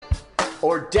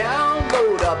or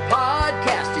download a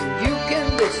podcast and you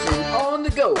can listen on the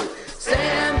go.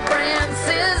 San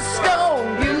Francisco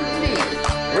Mutiny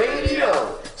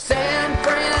Radio. San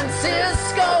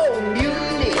Francisco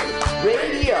Mutiny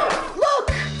Radio.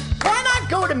 Look, why not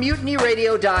go to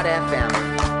MutinyRadio.fm?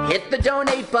 Hit the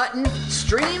donate button,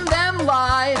 stream them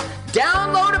live,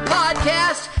 download a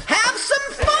podcast, have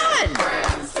some fun!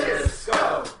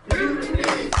 Francisco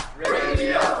Mutiny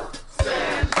Radio.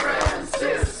 San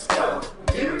Francisco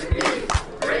Mutiny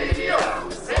Radio.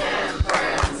 San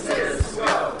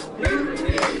Francisco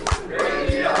Mutiny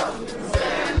Radio.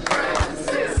 San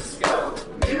Francisco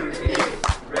Mutiny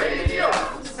Radio.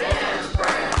 San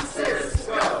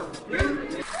Francisco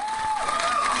Mutiny.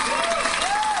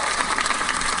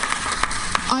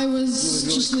 I was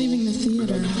just leaving the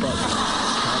theater.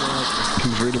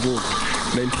 Convertible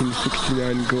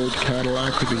 1969 gold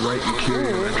Cadillac with the white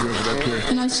interior. I drove it up here.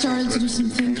 And I started to do some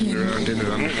thinking. Around in it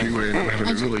on the freeway, and I'm having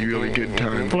a really, really good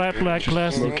time. Flat black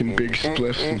classic. Smoking big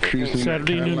spliffs and cruising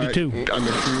Saturday noon to 2 on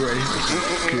the freeway.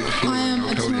 Good to see I am a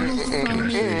you. total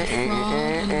phony,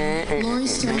 fraud, and Laurie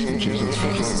Stone's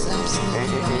voice is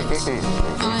absolutely right.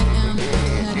 I am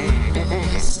petty,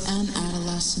 rebellious, and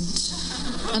adolescent.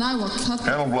 And I will cut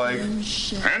the Hello, Blake.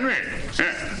 shit. Henry,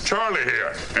 yeah, Charlie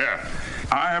here. Yeah,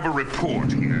 I have a report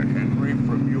here, Henry,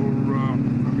 from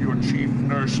your chief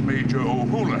nurse, Major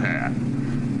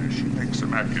O'Houlihan. She makes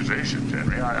some accusations,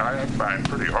 Henry. I find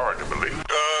pretty hard to believe.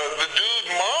 The dude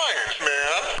minds,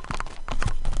 man.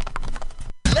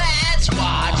 Let's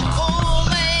watch a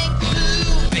full-length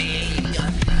movie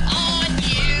on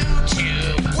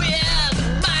YouTube with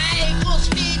Michael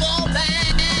Spiegelman.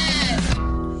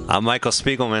 I'm Michael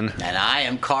Spiegelman. And I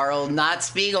am Carl Not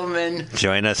Spiegelman.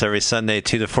 Join us every Sunday,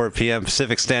 2 to 4 p.m.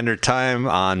 Pacific Standard Time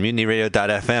on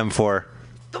MutinyRadio.fm for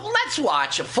Let's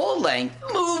watch a full-length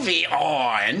movie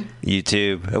on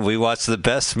YouTube. We watch the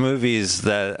best movies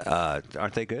that,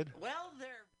 aren't they good? Well,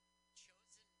 they're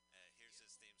chosen. Here's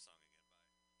his theme song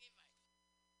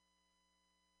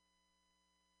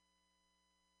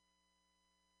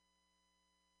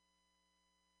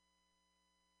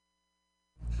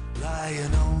again.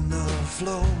 Lying on the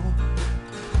floor,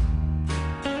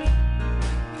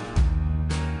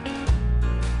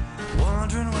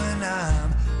 wondering when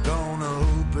I'm gonna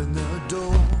open the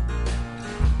door.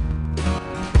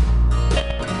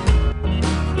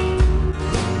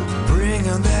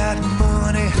 Bringing that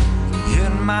money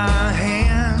in my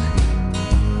hand,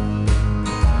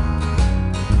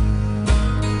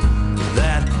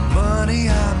 that money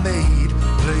I made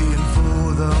playing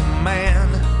for the man.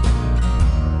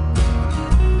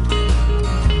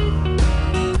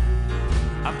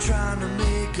 I'm trying to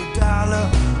make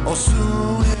 $1, or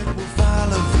soon it will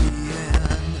follow the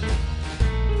end.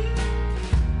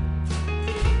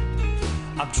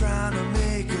 I'm trying to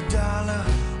make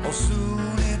 $1, or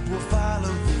soon it will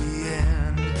follow the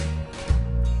end.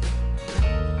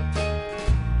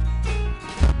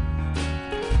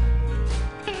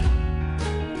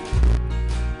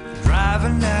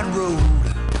 Driving that road,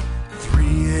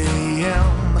 3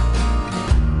 a.m.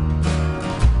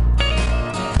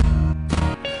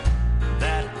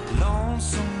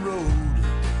 Lonesome road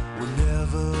will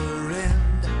never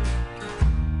end.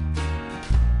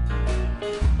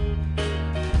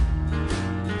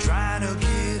 Trying to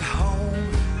get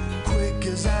home quick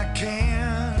as I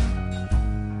can.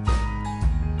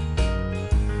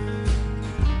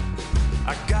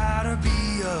 I gotta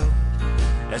be up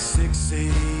at 6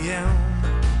 a.m.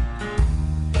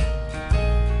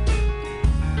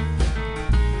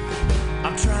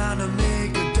 I'm trying to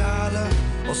make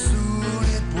 $1, or soon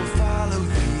it will follow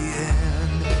the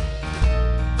end.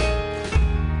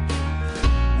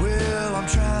 Well, I'm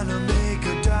trying to make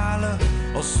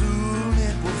 $1, or soon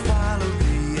it will follow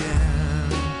the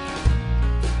end.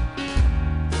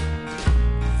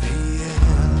 The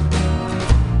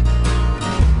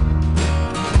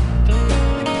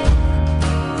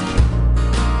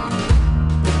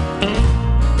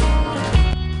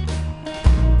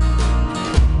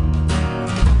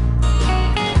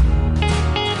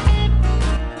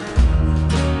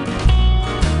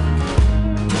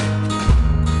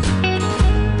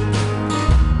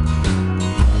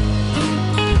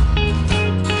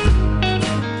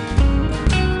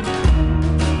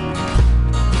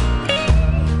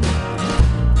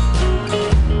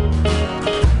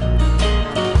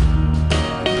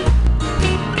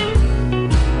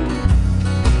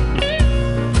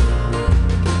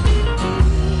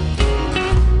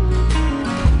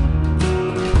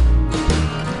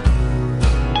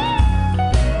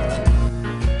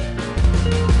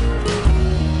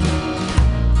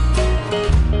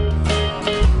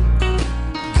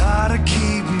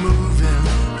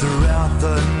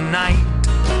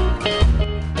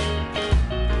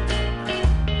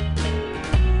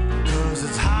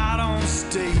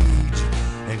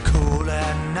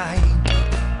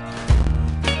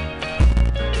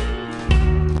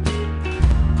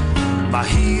My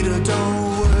heater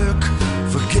don't work,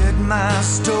 forget my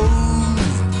stove.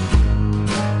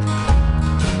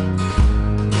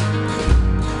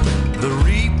 The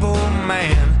repo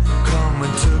man come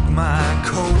and took my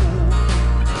coal.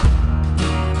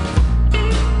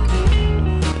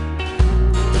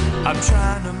 I'm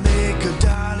trying to make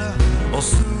 $1, or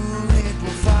soon it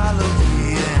will follow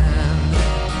the end.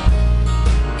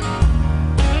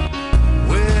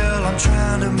 Well, I'm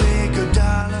trying to make $1,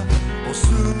 or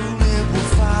soon it will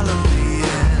follow the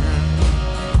end.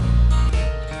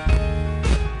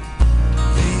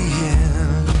 The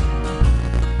end.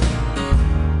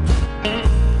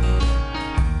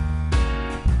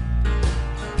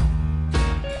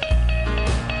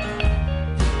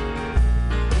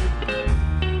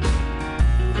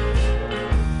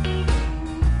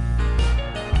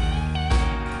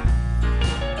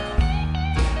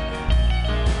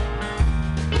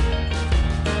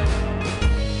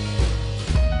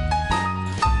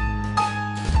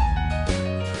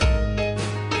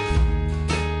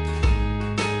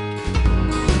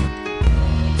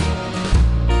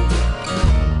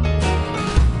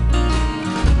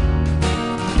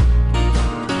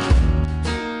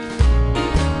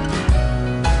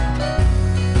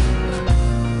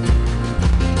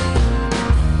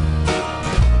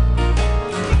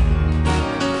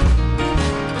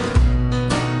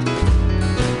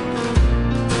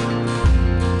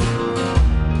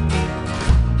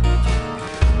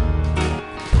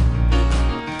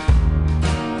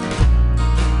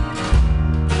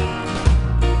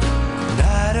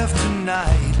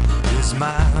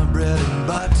 My bread and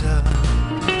butter.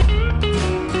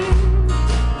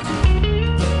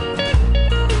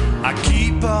 I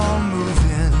keep on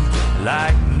moving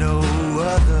like no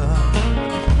other.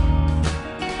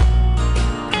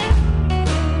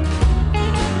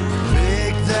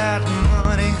 Make that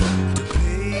money to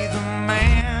pay the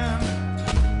man.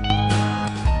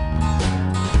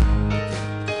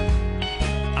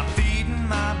 I'm feeding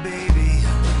my baby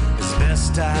as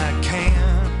best I can.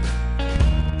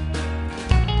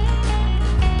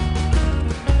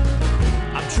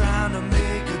 Trying to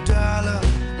make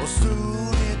 $1, or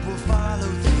soon it will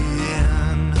follow the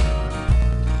end.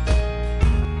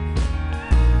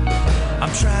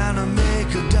 I'm trying to make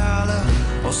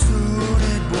 $1, or soon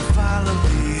it will follow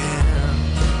the end.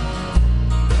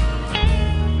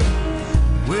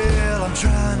 Well, I'm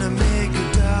trying to make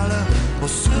 $1, or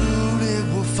soon it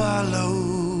will follow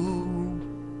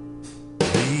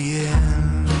the end.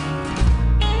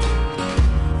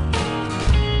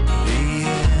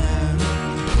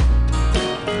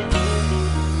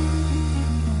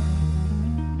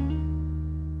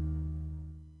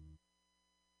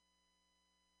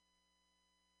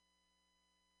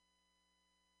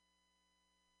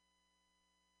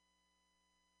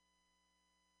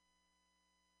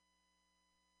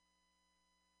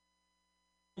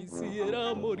 Quisiera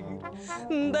morir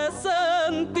de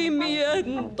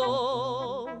sentimiento.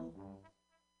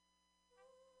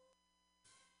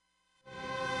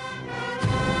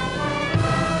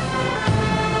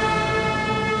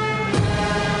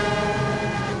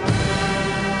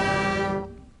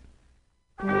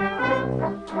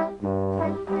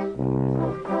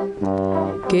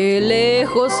 Qué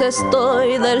lejos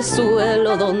estoy del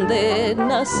suelo donde he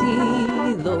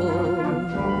nacido.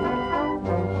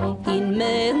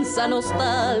 Inmensa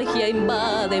nostalgia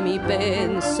invade mi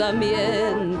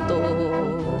pensamiento.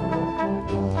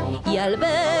 Y al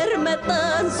verme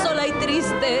tan sola y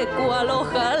triste cual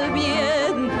hoja al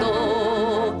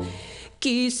viento,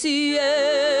 quisiera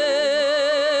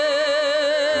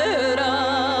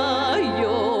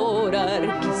llorar,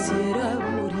 quisiera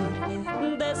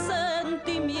morir de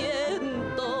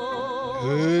sentimiento.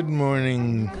 Good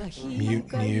morning,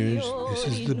 mutineers. This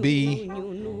is the Bee,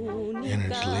 and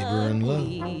it's Labor and Love.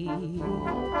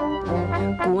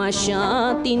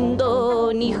 Kuashatindo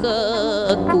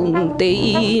kunte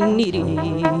iniri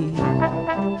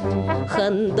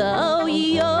handao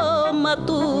yo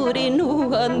maturi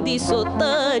nuhandi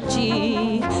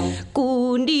sotachi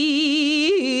kuniri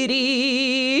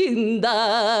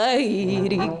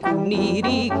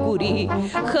kuniri kuri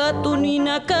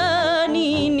hatunina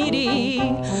kaniniri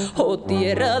oh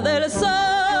tierra del sal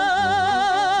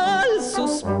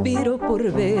suspiro por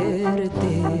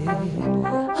verte.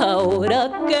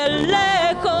 Ahora que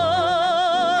lejos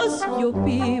yo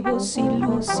vivo sin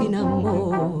luz, sin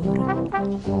amor,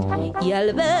 y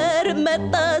al verme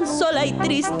tan sola y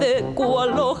triste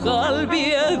cual hoja al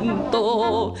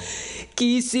viento,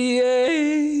 quisiera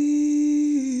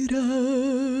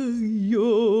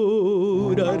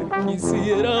llorar,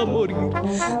 quisiera morir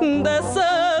de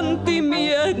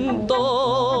sentimiento.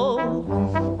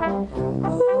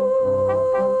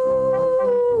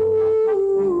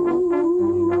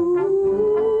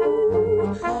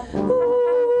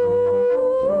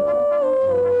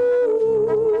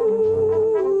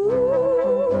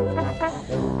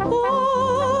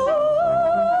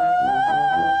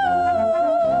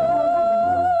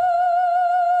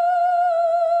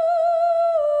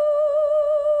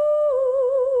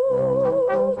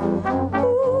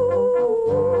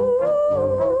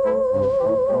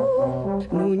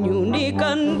 nunyuni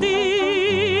kandi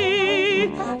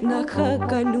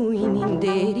nakhakanui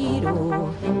ninderiro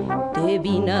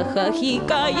tebina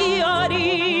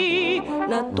hahikaiari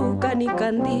natukani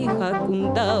kandi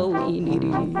hakundau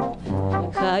iniri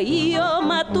haio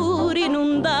maturi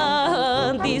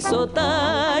nundandi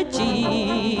sotachi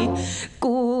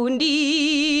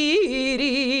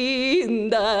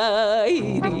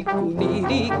kundirindairi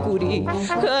kuniri kuri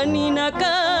hanina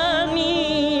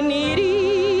kaniniri.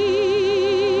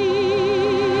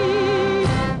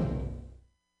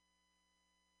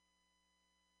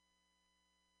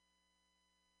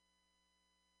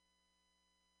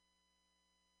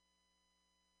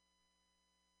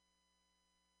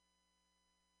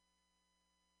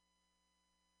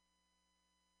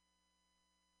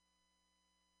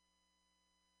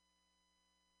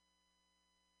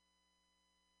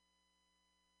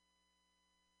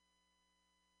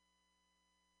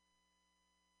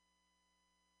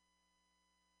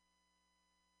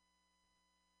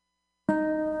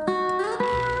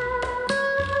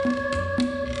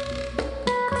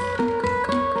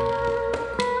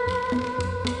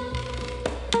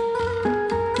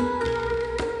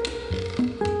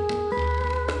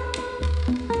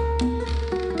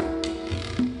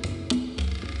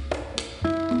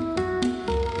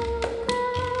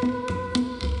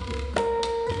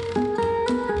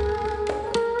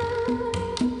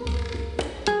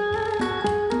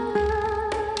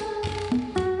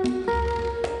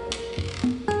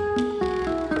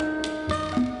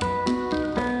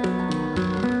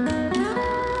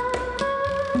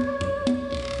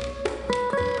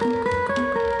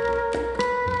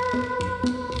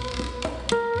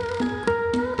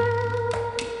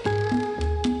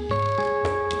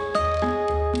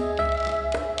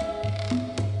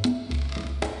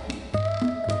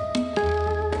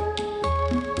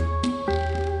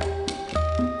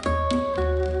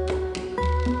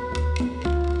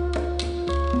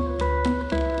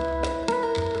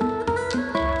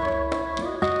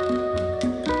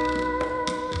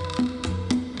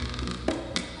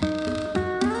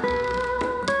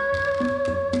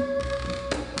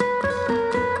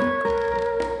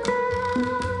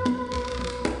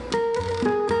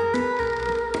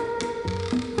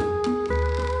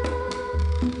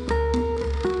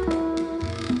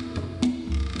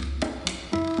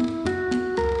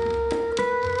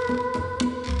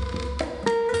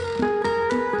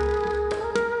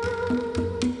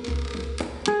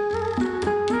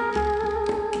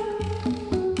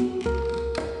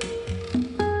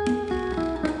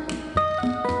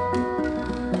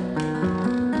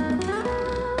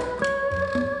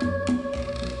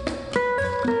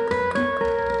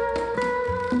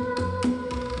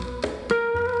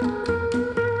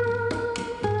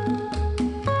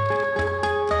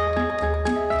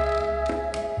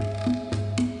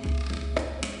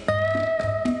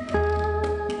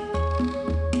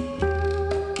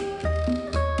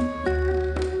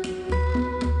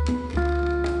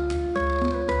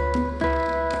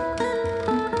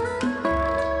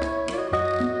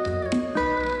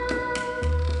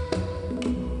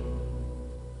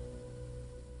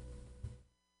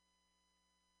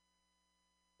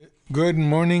 Good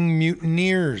morning,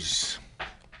 mutineers.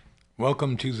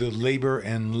 Welcome to the Labor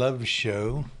and Love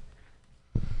Show.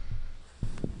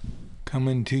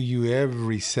 Coming to you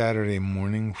every Saturday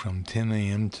morning from 10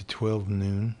 a.m. to 12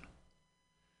 noon.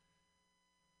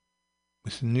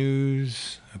 With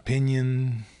news,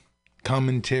 opinion,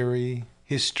 commentary,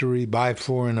 history by,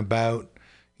 for, and about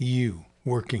you,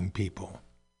 working people,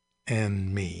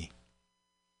 and me.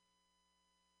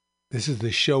 This is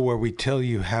the show where we tell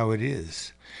you how it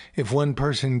is. If one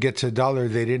person gets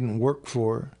 $1 they didn't work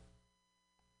for,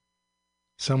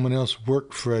 someone else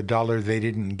worked for $1 they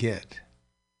didn't get.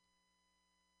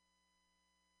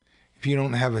 If you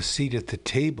don't have a seat at the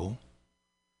table,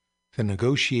 the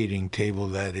negotiating table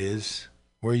that is,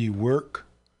 where you work,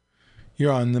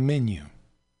 you're on the menu.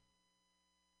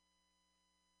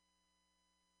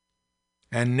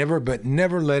 And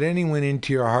never let anyone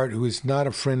into your heart who is not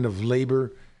a friend of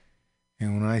labor.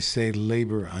 And when I say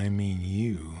labor, I mean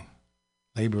you.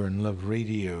 Labor and Love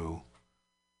Radio,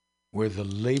 where the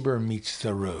labor meets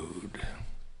the road.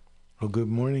 Well, good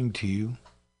morning to you.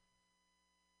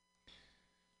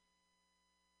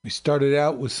 We started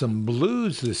out with some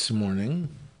blues this morning.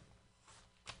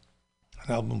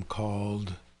 An album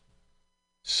called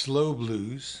Slow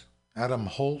Blues. Adam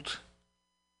Holt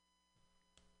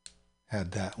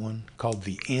had that one, called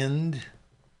The End.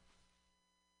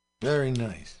 Very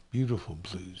nice. Beautiful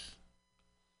blues.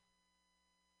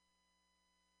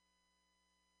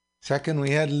 Second, we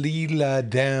had Leela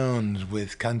Downs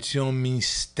with Canción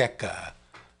Mixteca,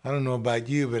 I don't know about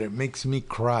you, but it makes me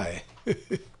cry.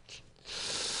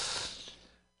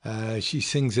 She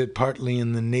sings it partly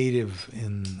in the native,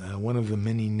 in one of the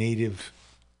many native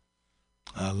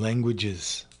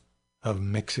languages of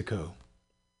Mexico.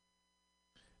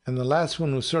 And the last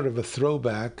one was sort of a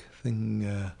throwback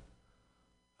thing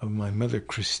of my mother,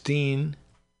 Christine.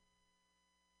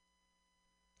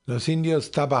 Los Indios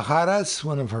Tabajaras,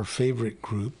 one of her favorite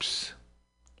groups,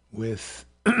 with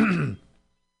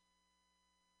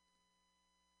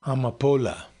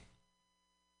Amapola,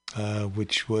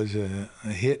 which was a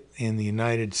hit in the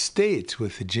United States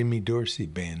with the Jimmy Dorsey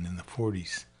Band in the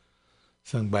 40s,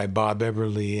 sung by Bob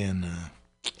Everly and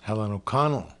Helen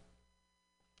O'Connell.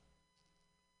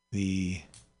 The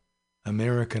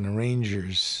American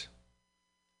arrangers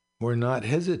were not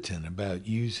hesitant about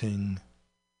using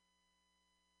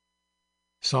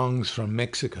songs from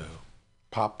Mexico,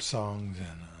 pop songs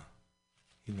and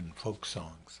even folk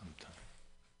songs sometimes.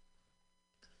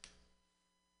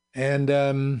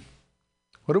 And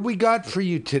what have we got for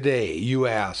you today, you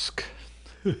ask?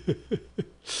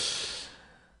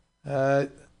 Ever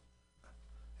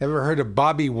heard of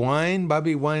Bobby Wine?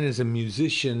 Bobby Wine is a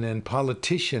musician and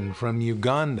politician from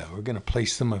Uganda. We're going to play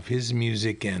some of his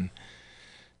music and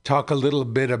talk a little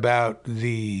bit about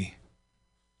the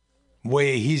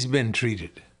way he's been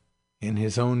treated in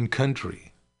his own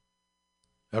country.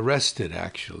 Arrested,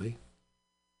 actually.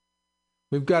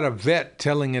 We've got a vet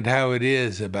telling it how it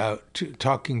is about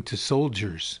talking to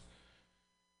soldiers,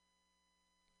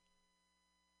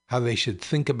 how they should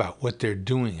think about what they're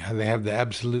doing, how they have the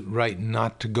absolute right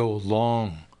not to go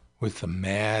along with the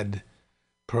mad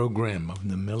program of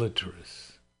the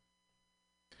militarists.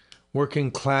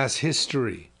 Working class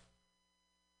history.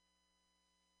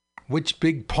 Which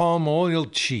big palm oil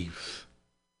chief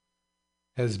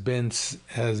has been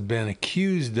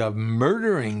accused of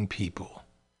murdering people,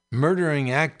 murdering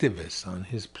activists on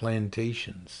his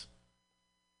plantations?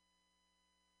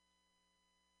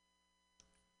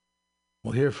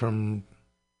 We'll hear from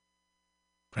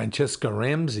Francesca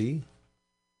Ramsey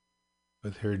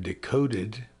with her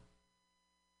Decoded.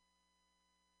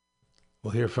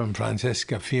 We'll hear from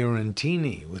Francesca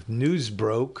Fiorentini with News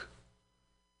Broke,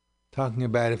 talking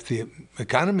about if the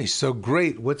economy's so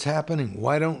great, what's happening?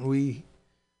 Why don't we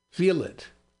feel it?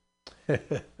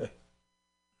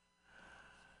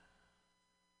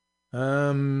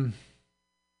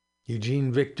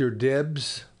 Eugene Victor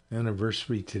Debs'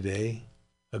 anniversary today.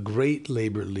 A great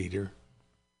labor leader.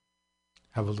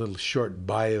 Have a little short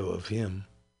bio of him.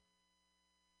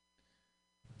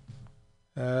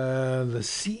 The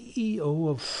CEO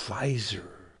of Pfizer.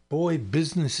 Boy,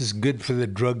 business is good for the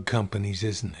drug companies,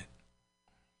 isn't it?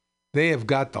 They have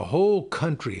got the whole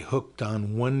country hooked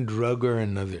on one drug or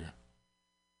another.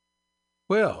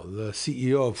 Well, the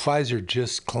CEO of Pfizer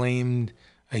just claimed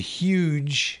a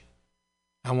huge,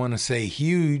 I want to say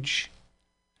huge,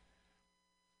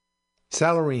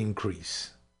 salary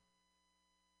increase.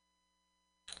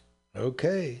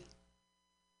 Okay.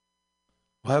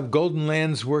 We'll have Golden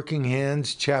Land's Working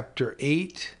Hands, Chapter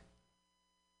 8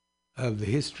 of the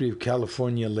History of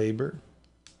California Labor.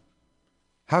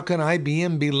 How can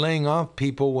IBM be laying off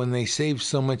people when they save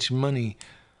so much money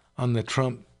on the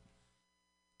Trump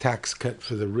tax cut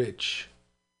for the rich?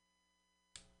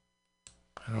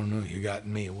 I don't know, you got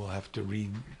me. We'll have to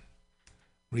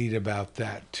read about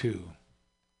that too.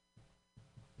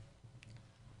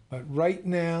 But right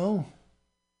now,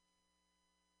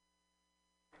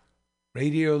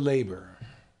 Radio Labor.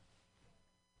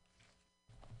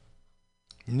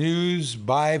 News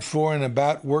by, for, and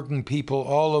about working people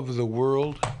all over the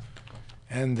world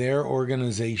and their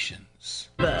organizations.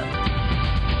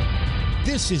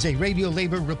 This is a Radio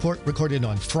Labor report recorded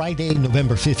on Friday,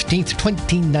 November 15th,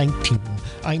 2019.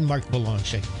 I'm Mark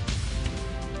Boulanger.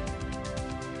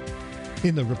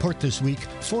 In the report this week,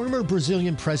 former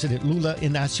Brazilian President Lula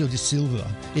Inácio da Silva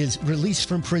is released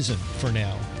from prison for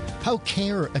now. How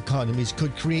care economies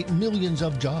could create millions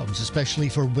of jobs, especially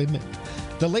for women.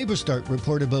 The Labor Start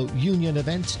report about union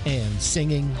events and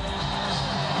singing.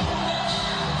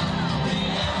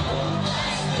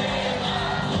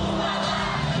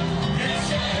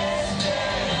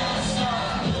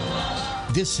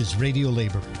 This is Radio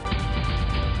Labor.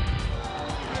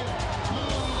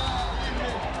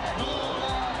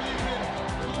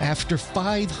 After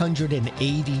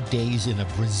 580 days in a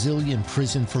Brazilian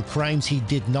prison for crimes he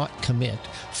did not commit,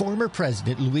 former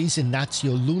President Luiz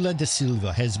Inácio Lula da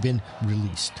Silva has been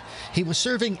released. He was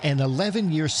serving an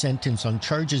 11-year sentence on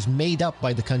charges made up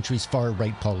by the country's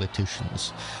far-right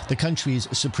politicians. The country's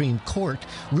Supreme Court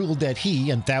ruled that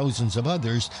he and thousands of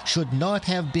others should not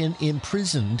have been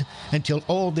imprisoned until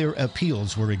all their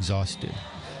appeals were exhausted.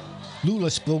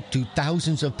 Lula spoke to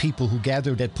thousands of people who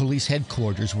gathered at police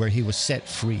headquarters where he was set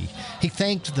free. He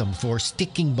thanked them for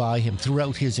sticking by him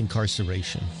throughout his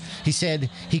incarceration. He said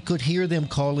he could hear them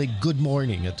calling good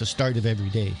morning at the start of every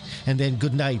day, and then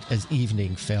good night as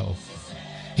evening fell.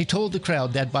 He told the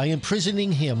crowd that by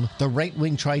imprisoning him, the right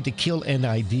wing tried to kill an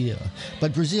idea.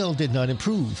 But Brazil did not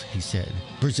improve, he said.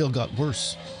 Brazil got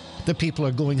worse. The people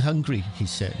are going hungry, he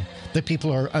said. The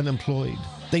people are unemployed.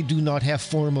 They do not have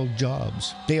formal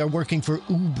jobs. They are working for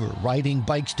Uber, riding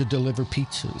bikes to deliver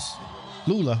pizzas.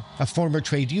 Lula, a former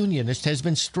trade unionist, has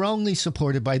been strongly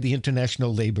supported by the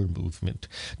international labor movement.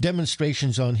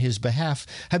 Demonstrations on his behalf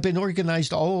have been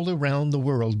organized all around the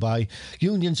world by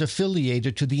unions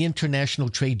affiliated to the International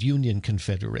Trade Union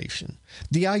Confederation.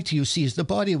 The ITUC is the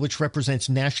body which represents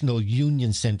national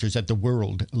union centers at the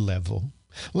world level.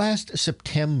 Last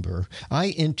September, I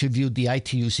interviewed the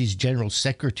ITUC's General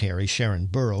Secretary, Sharon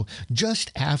Burrow,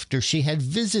 just after she had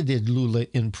visited Lula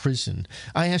in prison.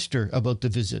 I asked her about the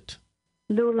visit.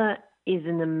 Lula is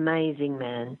an amazing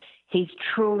man. He's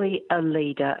truly a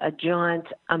leader, a giant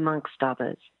amongst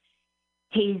others.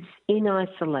 He's in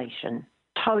isolation,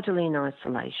 totally in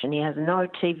isolation. He has no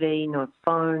TV, no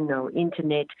phone, no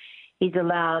internet. He's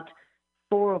allowed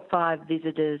 4 or 5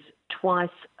 visitors twice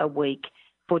a week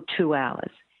for 2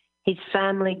 hours. His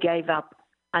family gave up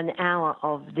an hour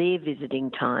of their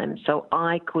visiting time so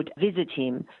I could visit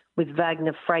him with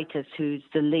Wagner Freitas, who's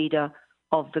the leader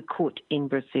of the CUT in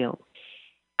Brazil.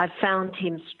 I found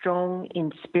him strong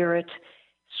in spirit,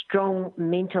 strong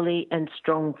mentally and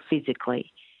strong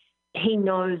physically. He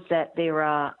knows that there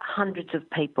are hundreds of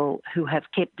people who have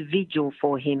kept vigil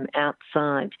for him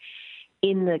outside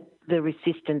in the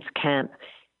resistance camp,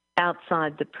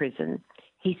 outside the prison.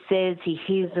 He says he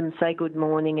hears them say good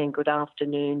morning and good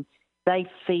afternoon. They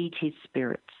feed his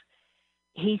spirits.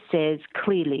 He says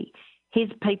clearly his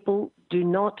people do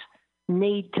not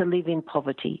need to live in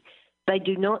poverty. They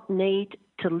do not need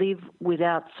to live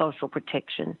without social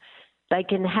protection. They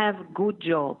can have good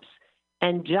jobs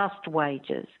and just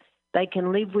wages. They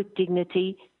can live with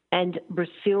dignity, and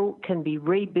Brazil can be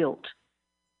rebuilt.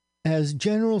 As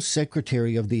General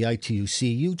Secretary of the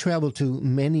ITUC, you travel to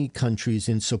many countries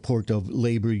in support of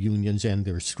labor unions and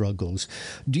their struggles.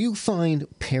 Do you find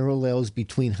parallels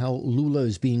between how Lula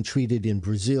is being treated in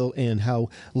Brazil and how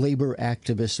labor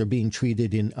activists are being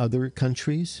treated in other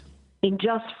countries? In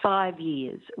just 5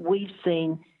 years, we've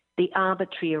seen the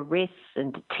arbitrary arrests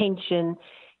and detention,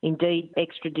 indeed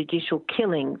extrajudicial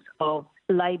killings of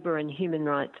labor and human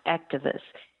rights activists.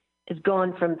 Has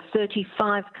gone from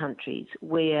 35 countries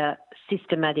where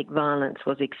systematic violence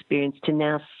was experienced to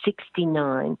now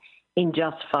 69 in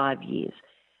just 5 years.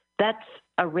 That's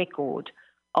a record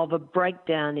of a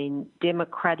breakdown in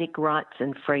democratic rights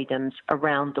and freedoms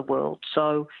around the world.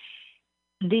 So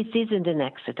this isn't an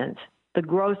accident. The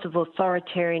growth of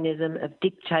authoritarianism, of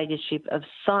dictatorship, of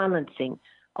silencing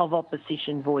of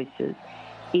opposition voices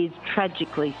is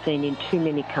tragically seen in too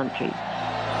many countries.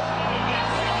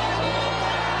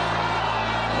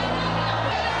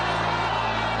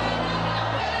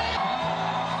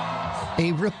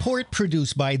 A report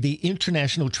produced by the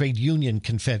International Trade Union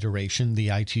Confederation, the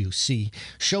ITUC,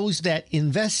 shows that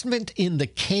investment in the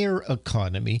care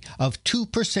economy of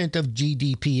 2% of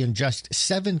GDP in just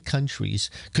 7 countries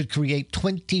could create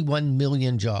 21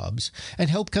 million jobs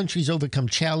and help countries overcome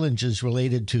challenges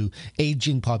related to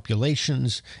aging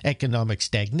populations, economic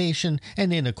stagnation,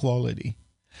 and inequality.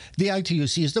 The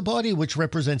ITUC is the body which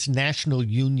represents national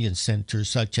union centers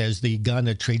such as the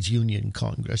Ghana Trades Union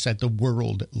Congress at the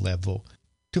world level.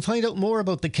 To find out more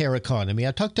about the care economy,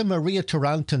 I talked to Maria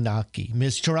Tarantonaki.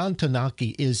 Ms.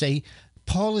 Tarantonaki is a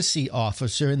policy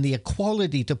officer in the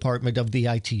Equality Department of the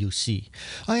ITUC.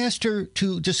 I asked her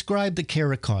to describe the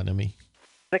care economy.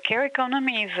 The care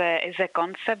economy is a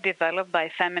concept developed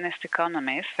by feminist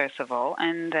economists, first of all,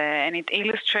 and it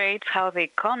illustrates how the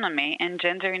economy and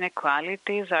gender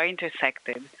inequalities are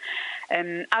intersected.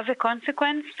 As a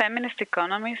consequence, feminist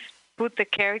economists put the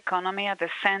care economy at the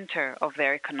center of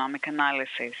their economic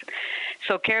analysis.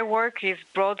 So care work is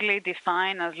broadly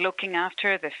defined as looking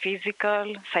after the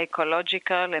physical,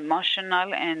 psychological,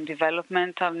 emotional, and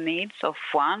developmental needs of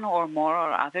one or more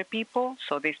or other people.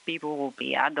 So these people will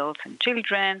be adults and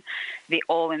children, the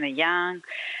old and the young,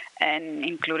 and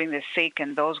including the sick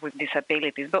and those with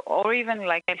disabilities, or even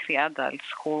like healthy adults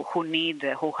who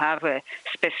have a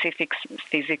specific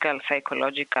physical,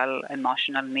 psychological,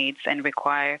 emotional needs and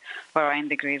require varying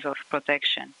degrees of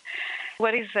protection.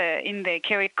 What is in the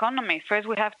care economy? First,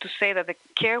 we have to say that the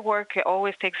care work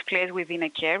always takes place within a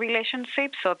care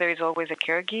relationship, so there is always a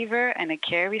caregiver and a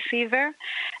care receiver,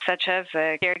 such as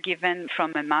care given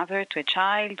from a mother to a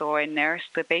child or a nurse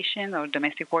to a patient or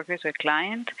domestic worker to a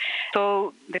client.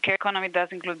 So the care economy does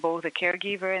include both the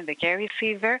caregiver and the care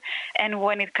receiver. And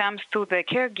when it comes to the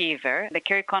caregiver, the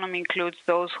care economy includes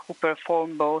those who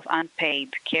perform both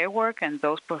unpaid care work and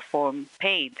those perform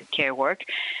paid care work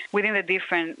within the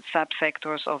different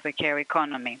subsectors of the care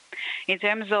economy. In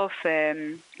terms of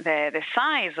the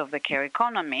size of the care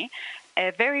economy,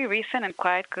 a very recent and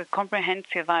quite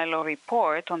comprehensive ILO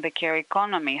report on the care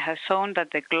economy has shown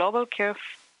that the global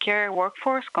care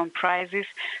workforce comprises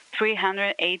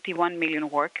 381 million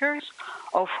workers,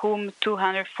 of whom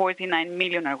 249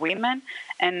 million are women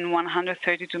and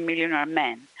 132 million are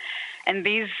men. And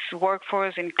this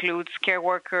workforce includes care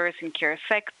workers in care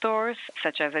sectors,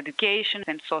 such as education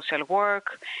and social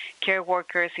work, care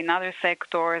workers in other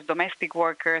sectors, domestic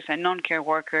workers and non-care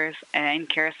workers in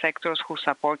care sectors who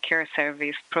support care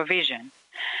service provision.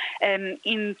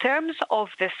 In terms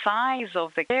of the size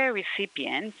of the care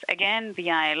recipients, again, the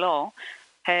ILO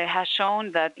has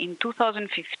shown that in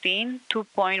 2015,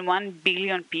 2.1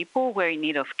 billion people were in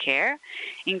need of care,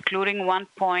 including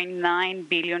 1.9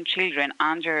 billion children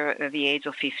under the age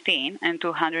of 15 and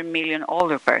 200 million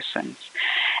older persons.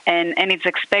 And it's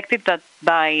expected that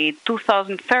by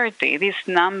 2030, this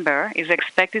number is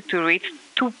expected to reach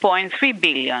 2.3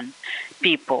 billion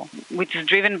people, which is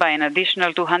driven by an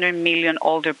additional 200 million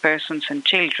older persons and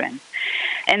children.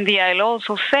 And the ILO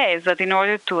also says that in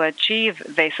order to achieve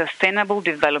the Sustainable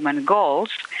Development Goals,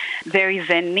 there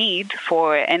is a need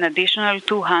for an additional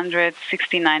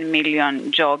 269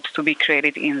 million jobs to be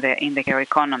created in the care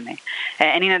economy.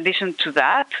 And in addition to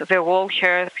that, the World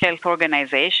Health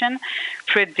Organization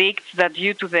predicts that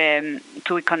due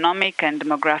to economic and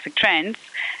demographic trends,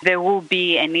 there will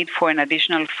be a need for an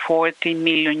additional 40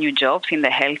 million new jobs in the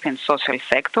health and social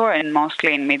sector, and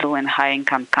mostly in middle and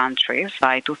high-income countries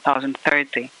by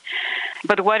 2030.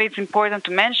 But what is important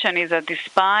to mention is that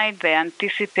despite the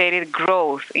anticipated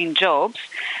growth in jobs,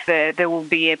 there will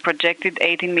be a projected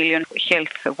 18 million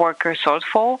health worker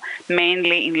shortfall,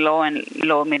 mainly in low and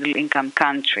low-middle-income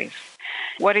countries.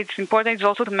 What is important is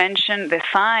also to mention the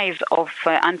size of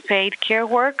unpaid care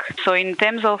work. So in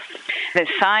terms of the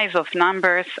size of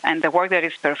numbers and the work that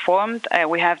is performed,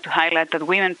 we have to highlight that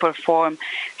women perform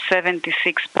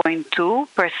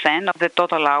 76.2% of the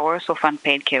total hours of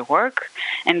unpaid care work,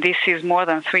 and this is more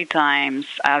than 3 times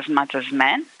as much as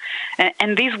men.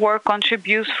 And this work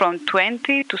contributes from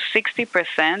 20 to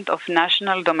 60% of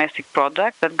national domestic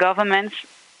product that governments,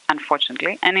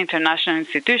 unfortunately, and international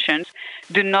institutions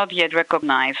do not yet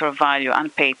recognize or value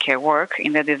unpaid care work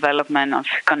in the development of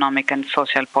economic and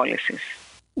social policies.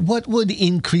 What would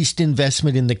increased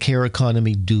investment in the care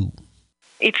economy do?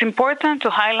 It's important to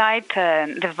highlight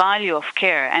the value of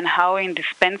care and how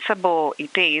indispensable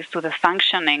it is to the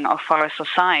functioning of our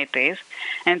societies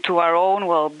and to our own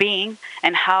well-being,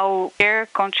 and how care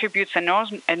contributes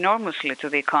enormously to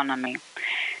the economy.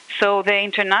 So the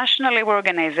International Labour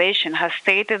Organization has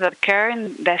stated that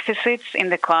current deficits in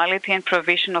the quality and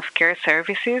provision of care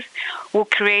services will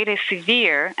create a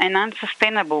severe and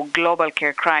unsustainable global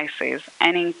care crisis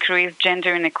and increase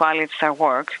gender inequalities at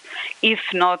work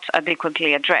if not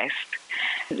adequately addressed.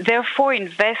 Therefore,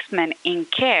 investment in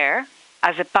care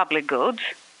as a public good,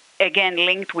 again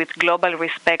linked with global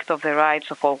respect of the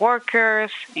rights of all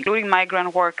workers, including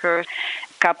migrant workers,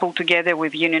 coupled together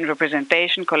with union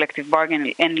representation, collective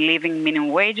bargaining, and living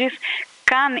minimum wages,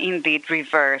 can indeed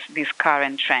reverse this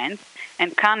current trend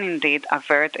and can indeed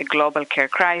avert a global care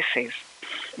crisis.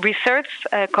 Research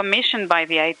commissioned by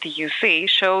the ITUC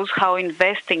shows how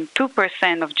investing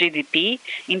 2% of GDP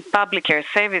in public care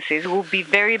services will be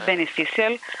very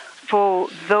beneficial for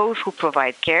those who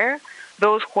provide care,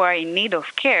 those who are in need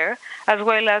of care, as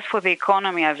well as for the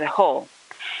economy as a whole.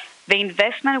 The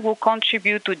investment will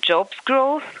contribute to jobs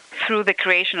growth through the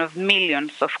creation of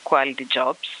millions of quality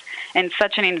jobs, and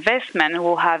such an investment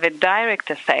will have a direct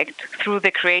effect through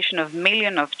the creation of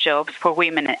millions of jobs for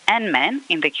women and men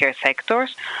in the care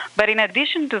sectors. But in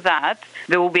addition to that,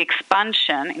 there will be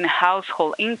expansion in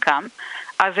household income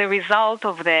as a result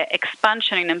of the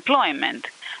expansion in employment.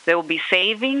 There will be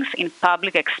savings in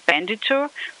public expenditure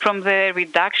from the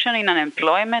reduction in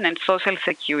unemployment and social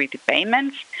security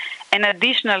payments, and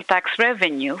additional tax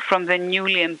revenue from the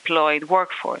newly employed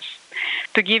workforce.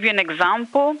 To give you an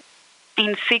example,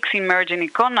 in 6 emerging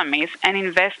economies, an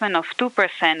investment of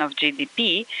 2% of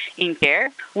GDP in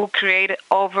care will create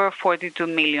over 42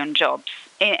 million jobs.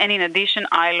 And in addition,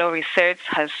 ILO research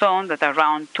has shown that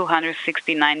around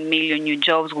 269 million new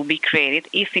jobs will be created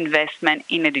if investment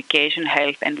in education,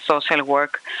 health, and social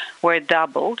work were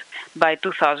doubled by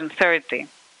 2030.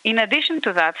 In addition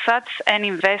to that, such an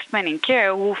investment in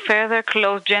care will further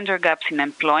close gender gaps in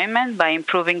employment by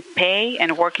improving pay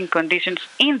and working conditions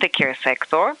in the care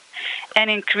sector and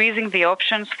increasing the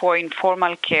options for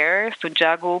informal carers to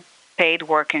juggle paid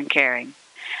work and caring.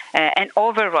 And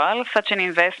overall, such an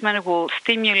investment will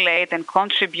stimulate and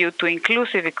contribute to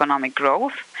inclusive economic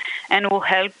growth and will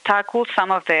help tackle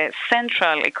some of the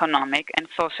central economic and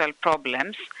social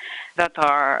problems that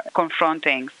are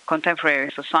confronting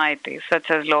contemporary societies, such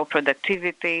as low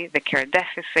productivity, the care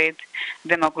deficit,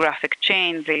 demographic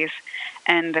changes,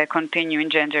 and the continuing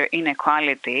gender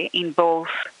inequality in both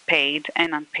paid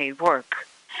and unpaid work.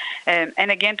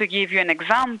 And again, to give you an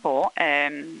example,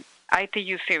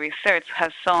 ITUC research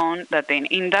has shown that in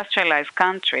industrialized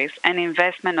countries, an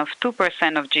investment of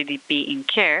 2% of GDP in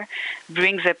care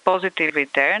brings a positive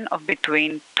return of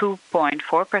between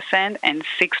 2.4% and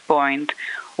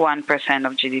 6.1%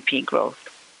 of GDP growth.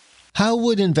 How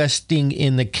would investing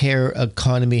in the care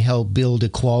economy help build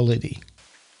equality?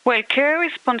 Well, care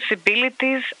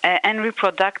responsibilities and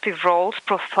reproductive roles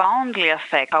profoundly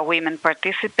affect how women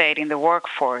participate in the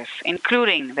workforce,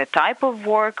 including the type of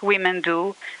work women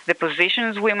do, the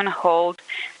positions women hold,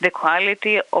 the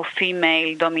quality of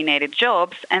female-dominated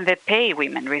jobs, and the pay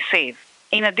women receive.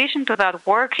 In addition to that,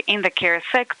 work in the care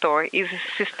sector is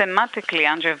systematically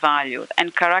undervalued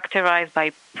and characterized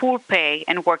by poor pay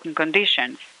and working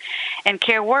conditions. And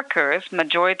care workers,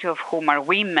 majority of whom are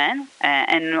women,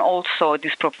 and also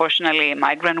disproportionately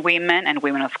migrant women and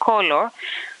women of color,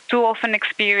 too often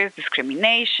experience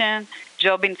discrimination,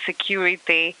 job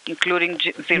insecurity, including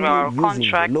zero-hour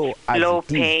contracts, low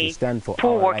pay,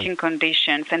 poor working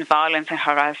conditions, and violence and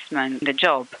harassment in the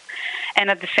job. And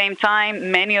at the same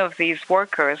time, many of these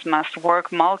workers must work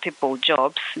multiple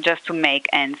jobs just to make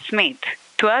ends meet.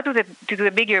 To add to the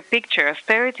bigger picture,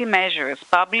 austerity measures,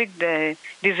 public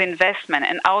disinvestment,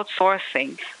 and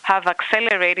outsourcing have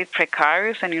accelerated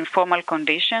precarious and informal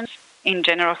conditions in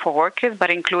general for workers, but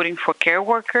including for care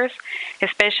workers,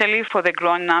 especially for the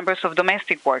growing numbers of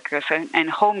domestic workers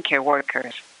and home care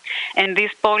workers. And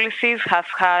these policies have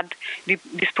had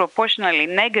disproportionately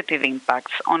negative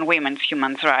impacts on women's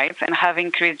human rights and have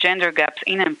increased gender gaps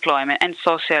in employment and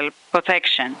social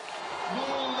protection.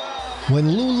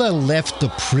 When Lula left the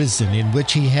prison in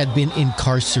which he had been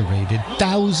incarcerated,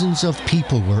 thousands of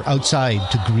people were outside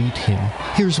to greet him.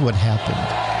 Here's what happened.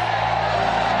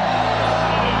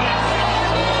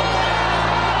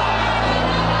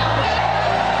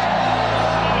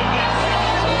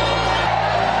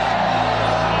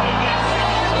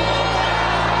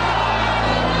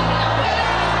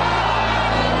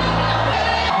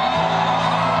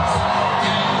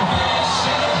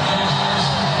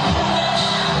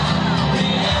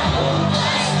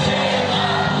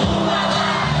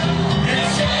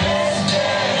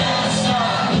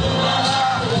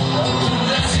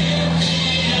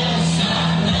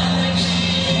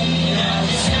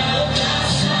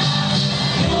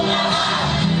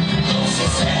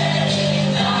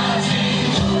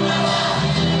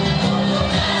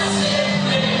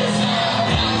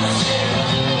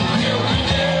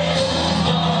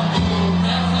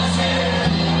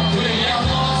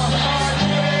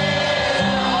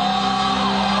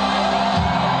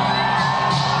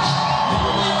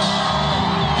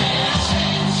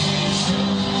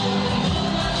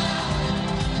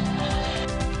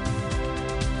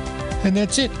 And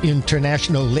that's it.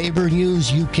 International labor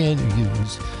news you can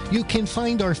use. You can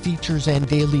find our features and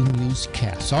daily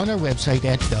newscasts on our website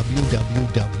at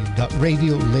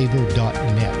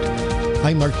www.radiolabor.net.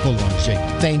 I'm Mark Boulanger.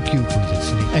 Thank you for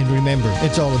listening. And remember,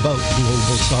 it's all about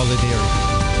global solidarity.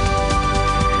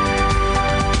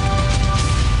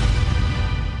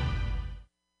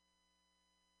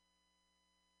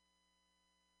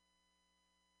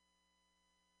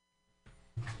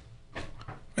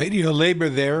 Radio Labor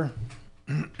there.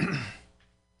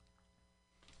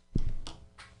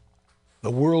 The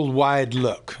worldwide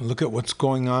look. Look at what's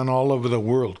going on all over the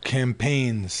world.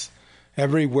 Campaigns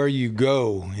everywhere you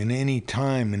go, in any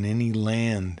time, in any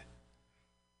land.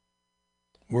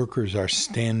 Workers are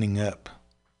standing up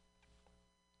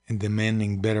and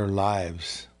demanding better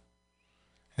lives.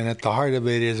 And at the heart of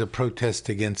it is a protest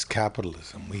against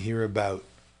capitalism. We hear about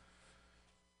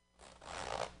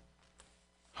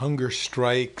hunger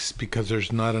strikes because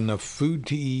there's not enough food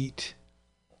to eat.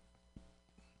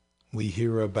 We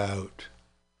hear about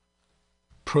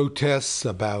protests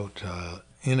about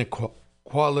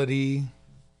inequality.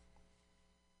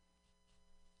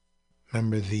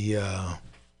 Remember the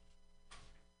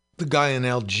guy in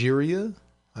Algeria,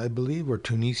 I believe, or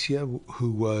Tunisia,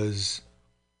 who was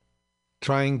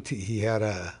trying to, he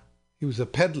was a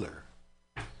peddler.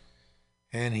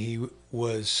 And he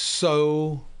was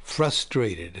so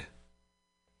frustrated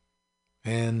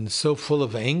and so full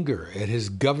of anger at his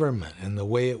government and the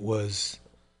way it was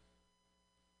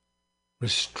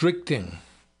restricting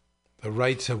the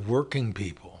rights of working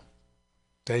people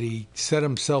that he set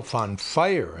himself on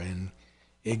fire and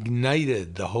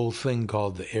ignited the whole thing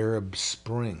called the Arab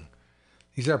Spring.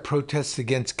 These are protests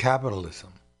against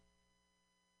capitalism.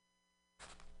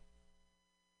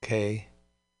 Okay?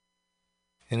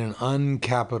 In an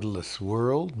uncapitalist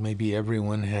world, maybe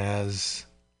everyone has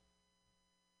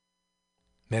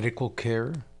medical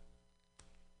care.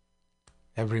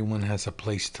 Everyone has a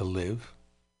place to live.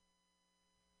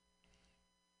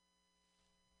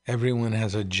 Everyone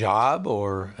has a job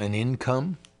or an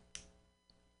income.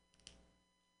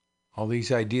 All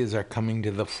these ideas are coming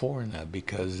to the fore now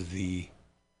because the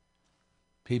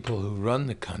people who run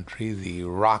the country, the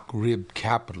rock-ribbed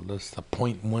capitalists, the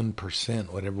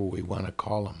 0.1%, whatever we want to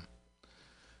call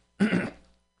them,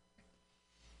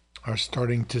 are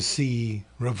starting to see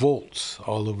revolts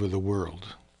all over the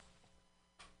world.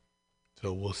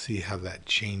 So we'll see how that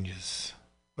changes.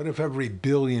 What if every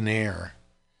billionaire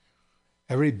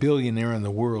in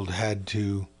the world had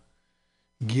to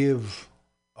give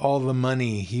all the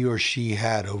money he or she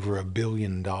had, over $1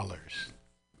 billion,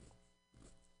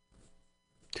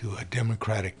 to a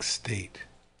democratic state?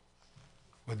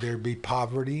 Would there be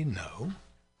poverty? No.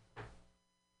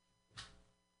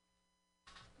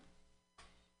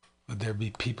 Would there be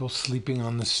people sleeping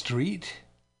on the street?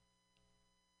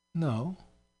 No.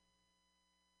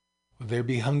 Would there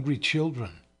be hungry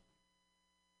children?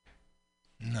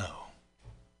 No.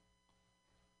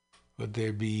 Would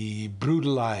there be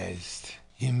brutalized,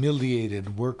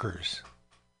 humiliated workers?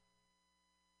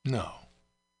 No.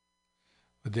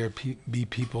 Would there be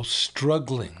people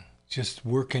struggling, just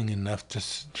working enough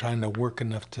trying to work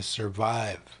enough to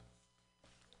survive?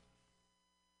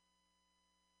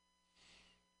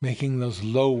 Making those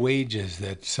low wages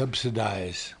that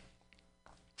subsidize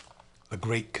the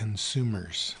great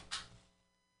consumers.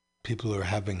 People who are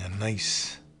having a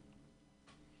nice,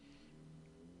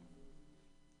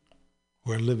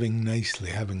 who are living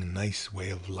nicely, having a nice way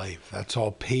of life. That's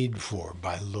all paid for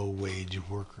by low-wage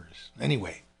workers.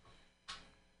 Anyway,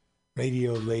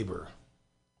 radio labor.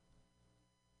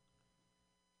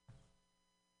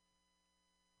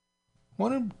 I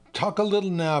want to talk a little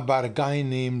now about a guy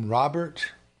named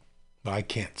Robert. I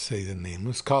can't say the name.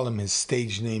 Let's call him his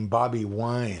stage name, Bobby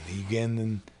Wine.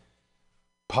 Ugandan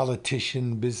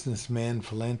politician, businessman,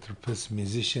 philanthropist,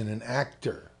 musician, and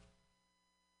actor.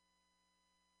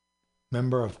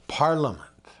 Member of Parliament.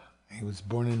 He was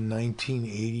born in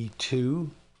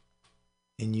 1982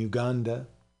 in Uganda.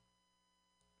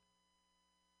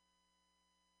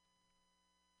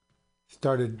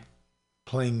 Started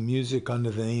playing music under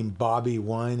the name Bobby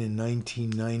Wine in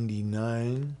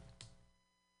 1999.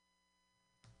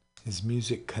 His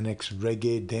music connects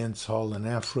reggae, dancehall, and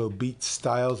Afrobeat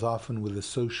styles, often with a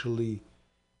socially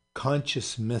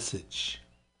conscious message.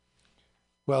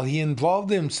 Well, he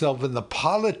involved himself in the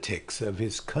politics of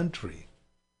his country.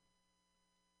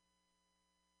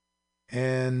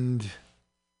 And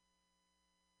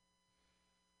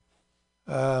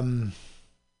there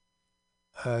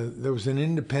was an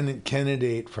independent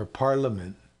candidate for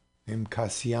parliament named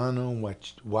Cassiano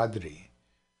Wadri,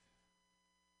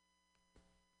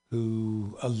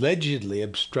 who allegedly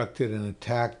obstructed and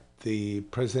attacked the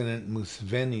President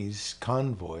Museveni's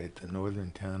convoy at the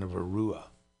northern town of Arua.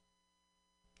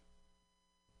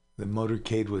 The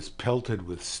motorcade was pelted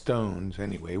with stones.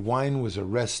 Anyway, Wine was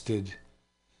arrested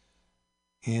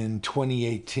in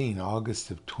 2018,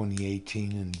 August of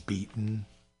 2018, and beaten.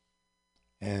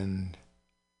 And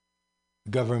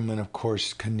the government, of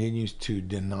course, continues to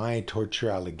deny torture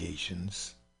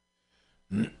allegations.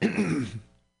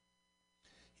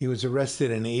 He was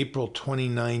arrested in April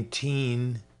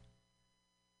 2019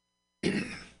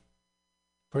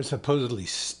 for supposedly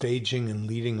staging and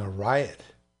leading a riot.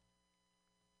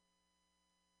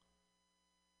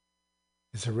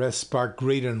 His arrest sparked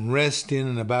great unrest in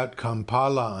and about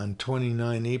Kampala on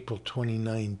 29 April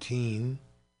 2019.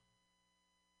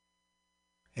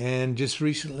 And just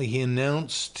recently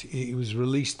he was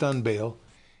released on bail.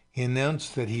 He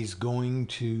announced that he's going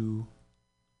to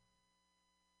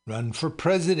run for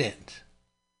president.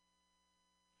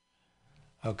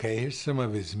 Okay, here's some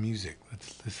of his music.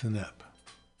 Let's listen up.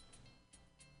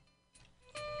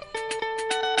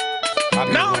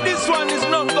 Now this one is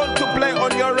not going to play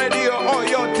on your radio or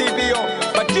your TV,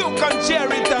 but you can share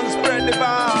it and spread the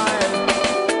vibe.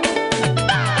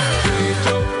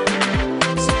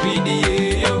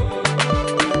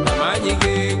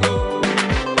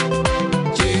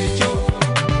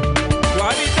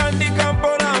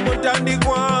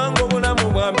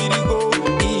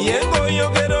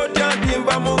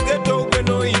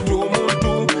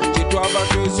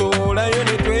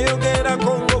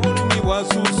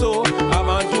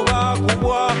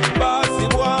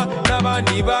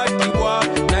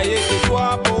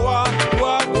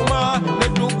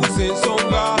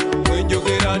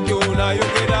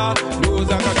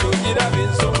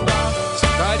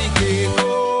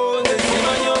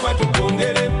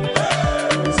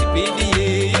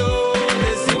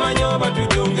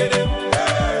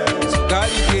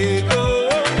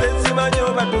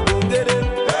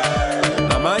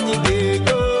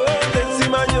 geego nze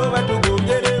simanyi oba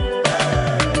tugongere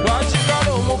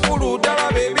lwakikala omukulu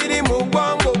talaba ebiri mu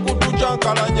ggwanga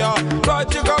okutucankalanya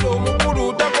lwakikala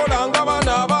omukulu takolanga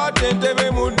baana abatentebe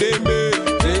mu ddembe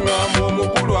zeŋŋamba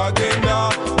omukulu agenda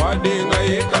wadde nga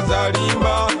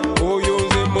yeekazalimba oyo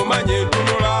nze mumanye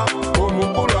etunula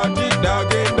omukulu atidde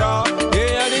agenda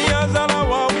eyali yazala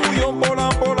wawuyo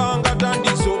mpolampola nga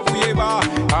tandise okuyeba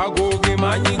agooge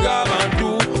manyi g'abantu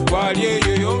gwali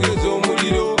eyo yongeza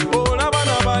omuliro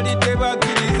olabana bali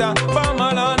tebakkiriza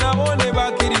bamala nabo ne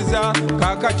bakkiriza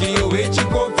kakati yoba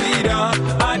ekikofiira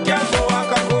atyago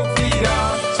wakakofiira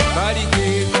sukali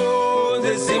geego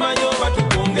nze simanyi oba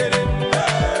tukongere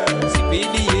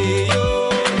sipiidi yeeyo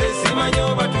nze simanyi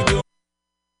oba tujo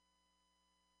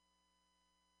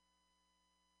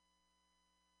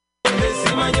nze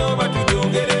simanyi oba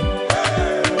tujongere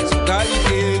sukali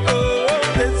geego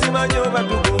nze simanyi oba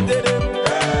tugongere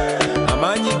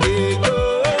amaanyi geego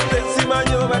nze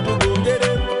simanyi oba tugongere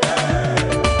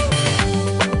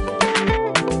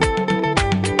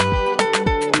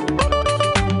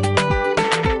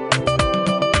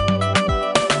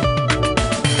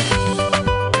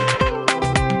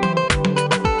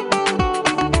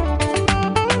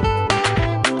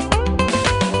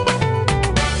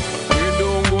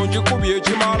endongo ngikubye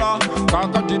ekimala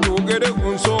kakati twogere ku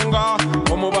nsonga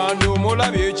omubanda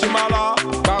omulabye ekimala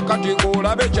kakati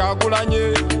olabe kyakulanye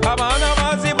abaana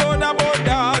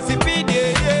bazibodaboda sipiidi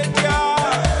eryetya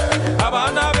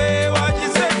abaana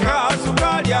bewakiseka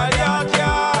sukali ali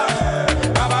atya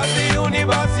abazi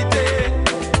yunivasite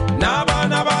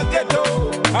n'abaana ba geto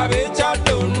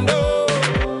ab'ekyaddondo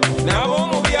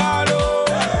n'ab'omu byalo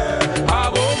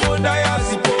ab'omu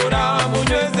dayasipora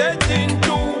munyweze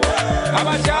ekintu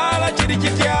abakyala kiri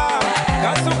kitya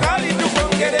kasukali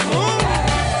tukongeremu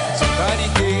sukali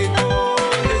geego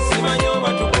nze simanyi oba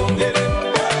tukongere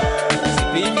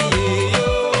sipiidi yeeyo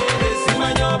nze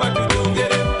simanyi oba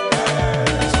tujongere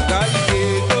sukali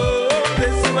geego nze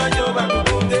simanyi oba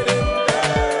tukongere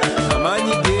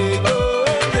amaanyi geego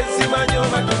nze simanyi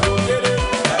oba tujongere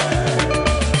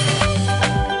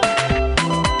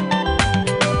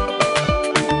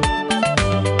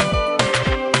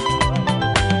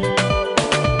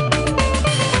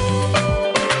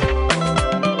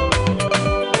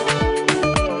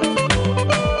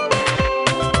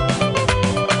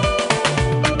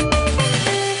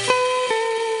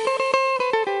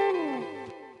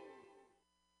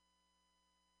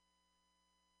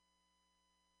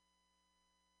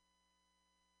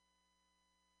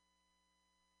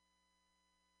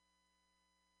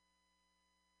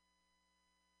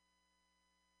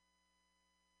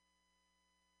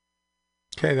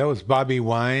Okay, that was Bobby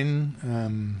Wine.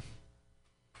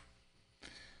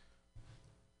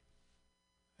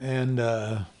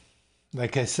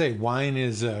 Like I say, Wine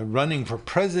is running for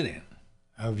president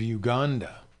of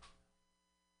Uganda.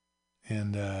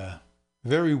 And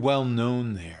very well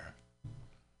known there.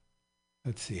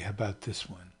 Let's see, how about this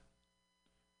one?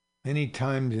 Many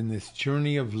times in this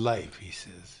journey of life, he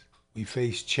says, we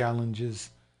face challenges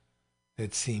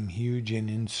that seem huge and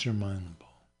insurmountable.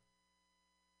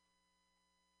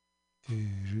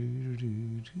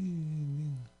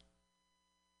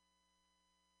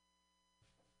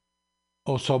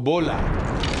 Osobola.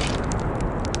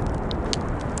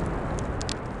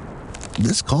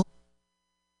 This call.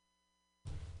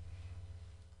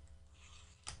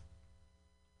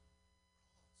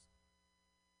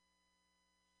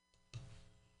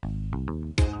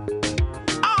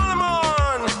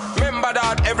 Remember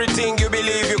that everything you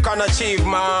believe you can achieve,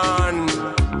 man.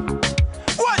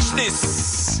 Watch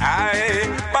this. Aye,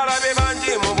 balabe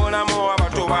banji mubulamu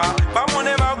abatuba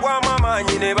bamune bagwamu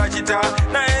amaanyi ne bakita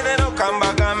naye lero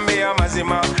kambagambe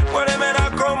amazima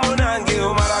olemerako munange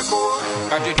omalako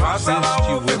kati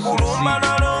twasalawo ffe kulumba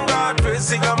nalonga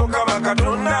twesiga mukama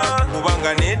katonda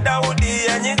kubanga ne Dawudi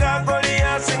yanyiga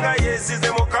Goliyasi nga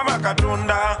yesize mukama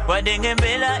katonda wadde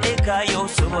ng'embeera ekayo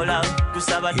osobola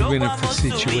tusaba Even if the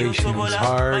situation is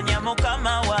hard,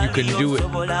 you can do it.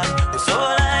 osobola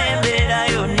embeera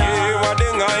yonna wadde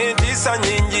nga entiisa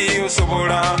nyingi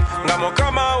osobola nga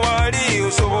mukama wali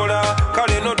osobola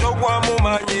kale notogwamu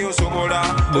maanyi osobola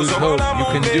osobola mu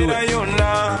mbeera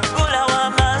yonna gulawo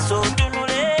amaaso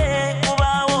tunule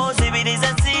kubaawo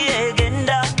zibiriza si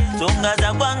egenda songa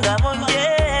za gwanga munje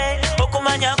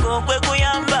okumanyako kwe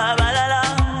kuyamba abalala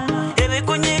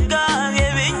ebikunyiga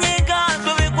byebinyiga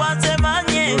tubikwase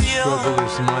maanyi ebyo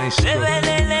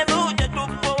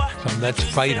So let's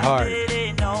fight hard.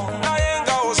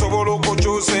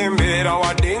 okusembera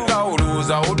wadde nga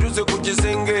olowooza otuuse ku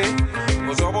kisenge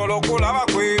osobola okulaba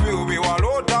ku ebyo bye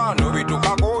waloota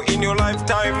n'obitukako in your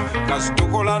lifetime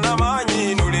kasitukola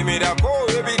n'amaanyi n'olemerako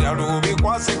ebirala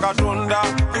obikwase katonda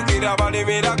jukira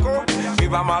balemerako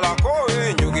bibamalako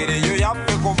enjogera eyo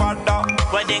yaffe kubadda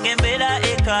wadde ng'embeera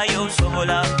ekaayo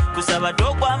osobola kusaba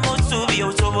togwa mu ssuubi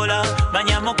osobola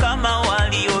manya mukama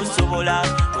wali osobola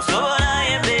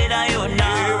embeera yonna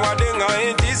wadde nga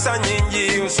entiisa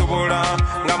nnyingi osobola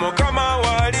nga mukama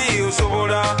wali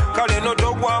osobola kale no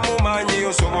togwa mu maanyi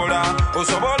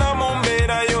osobola mu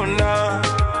mbeera yonna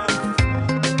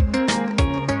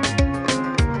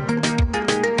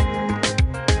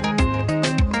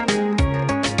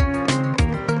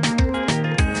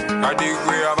kati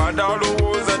gwe abadde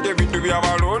alowooza nti ebintu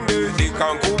byabalonde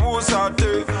likankubuusa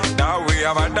ate naawe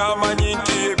abadde amanyi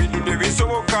nti ebintu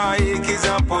tebisoboka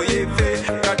ekizampo yeffe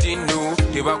kati nno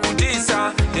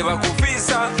tebakutiisa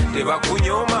tebakufiisa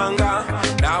tebakunyomanga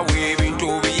naawe ebintu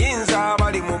obiyinza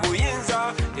bali mu buyinza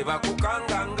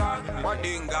tebakukanganga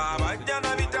wadde nga bajja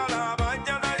na bitala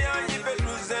bajja na lyanyi ffe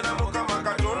tuzze na mukama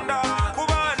katonda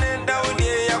kuba n'endawuni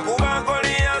eyakuba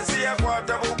Goliaasi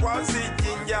yakwata bukwasi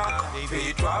jjinja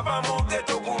ffe twava mu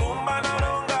geto kulumba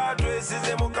nalonga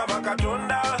twesize mukama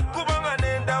katonda kubanga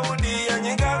n'endawuni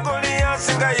yanyiga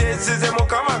Goliaasi nga yeesize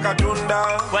mukama katonda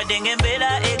wadde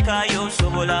ng'embeera ekaayo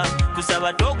osobola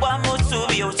kusaba togwa mu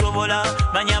ssuubi osobola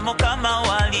manya mukama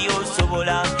wali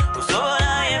osobola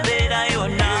embeera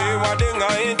yonna wadde nga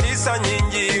entiisa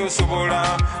nnyingi osobola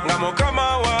nga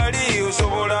mukama wali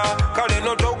osobola kale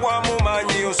no togwa mu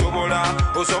maanyi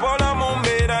osobola mu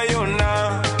mbeera yonna.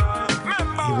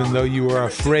 Even though you are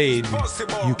afraid,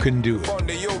 you can do it.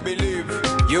 You believe,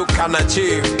 you can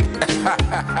achieve.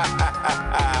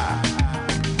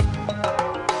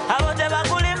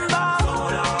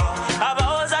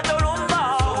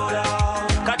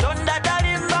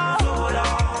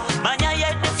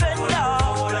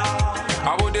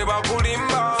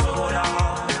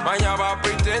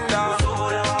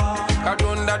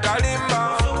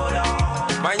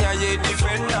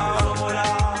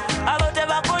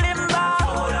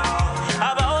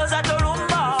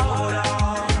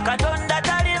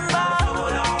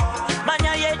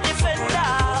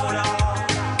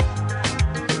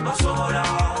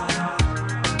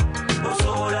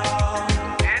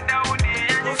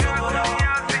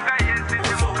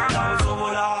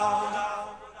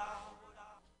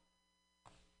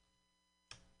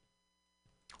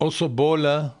 Also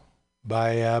Bola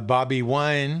by Bobby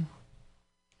Wine,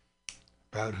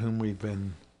 about whom we've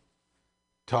been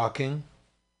talking.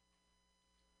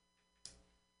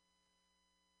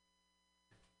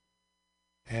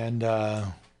 And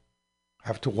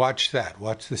have to watch that.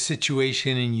 Watch the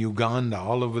situation in Uganda.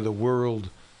 All over the world,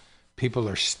 people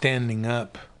are standing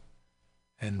up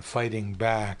and fighting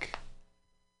back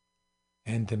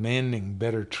and demanding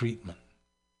better treatment.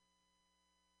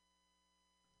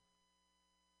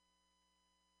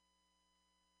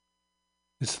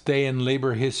 This day in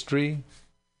labor history,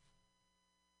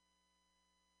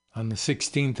 on the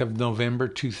 16th of November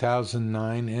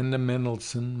 2009, Enda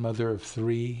Mendelsohn, mother of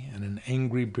 3 and an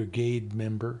angry brigade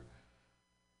member,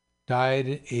 died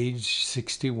at age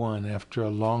 61 after a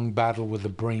long battle with a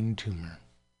brain tumor.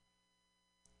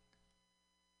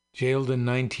 Jailed in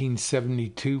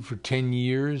 1972 for 10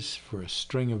 years for a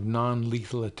string of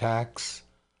non-lethal attacks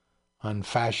on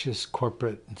fascist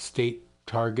corporate and state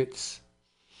targets,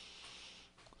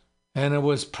 Anna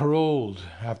was paroled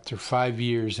after 5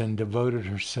 years and devoted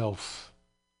herself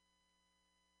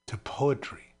to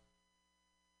poetry.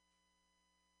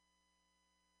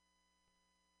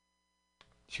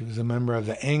 She was a member of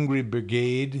the Angry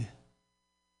Brigade,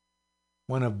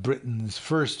 one of Britain's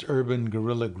first urban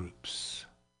guerrilla groups,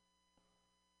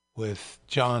 with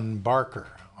John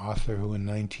Barker, author who in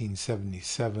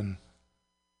 1977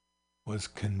 was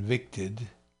convicted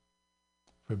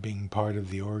for being part of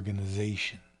the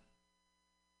organization.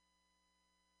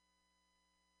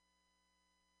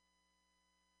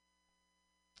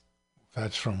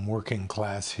 That's from Working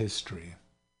Class History.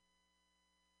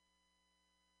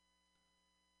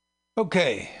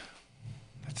 Okay,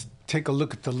 let's take a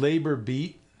look at the labor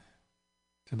beat.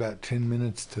 It's about 10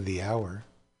 minutes to the hour.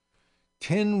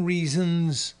 10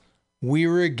 reasons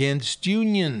we're against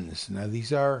unions. Now,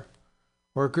 these are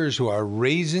workers who are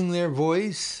raising their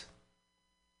voice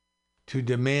to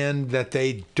demand that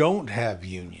they don't have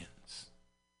unions.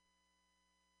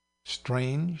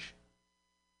 Strange?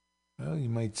 Well, you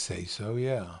might say so,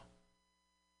 yeah.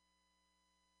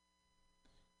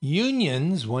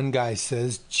 Unions, one guy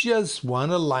says, just want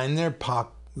to line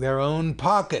their own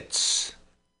pockets,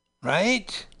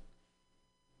 right?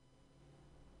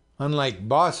 unlike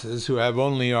bosses who have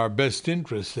only our best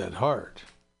interests at heart,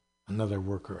 another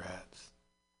worker adds.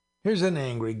 Here's an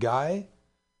angry guy.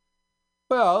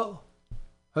 Well,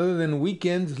 other than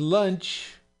weekends,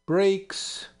 lunch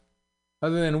breaks,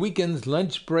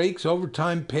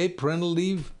 overtime pay, parental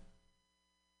leave,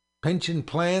 pension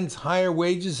plans, higher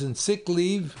wages, and sick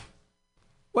leave,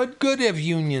 what good have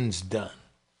unions done?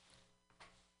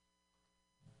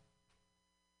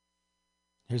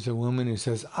 Here's a woman who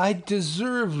says, I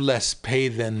deserve less pay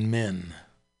than men.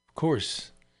 Of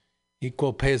course,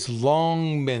 equal pay has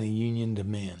long been a union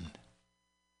demand.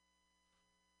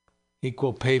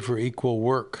 Equal pay for equal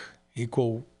work.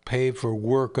 Equal pay for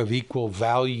work of equal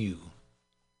value.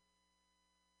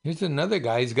 Here's another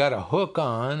guy. He's got a hook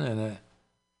on and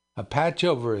a patch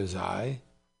over his eye.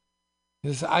 He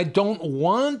says, I don't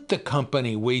want the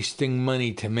company wasting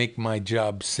money to make my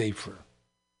job safer.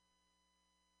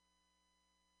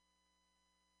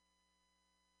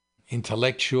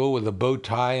 Intellectual with a bow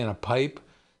tie and a pipe.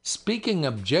 Speaking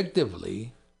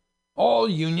objectively, all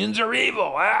unions are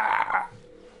evil. Ah!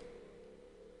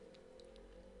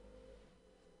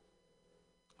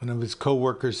 One of his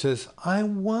co-workers says, I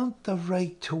want the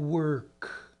right to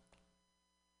work,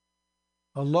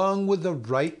 along with the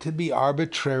right to be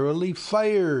arbitrarily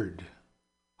fired.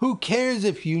 Who cares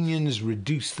if unions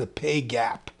reduce the pay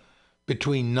gap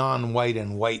between non-white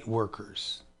and white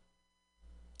workers?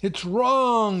 It's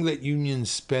wrong that unions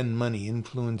spend money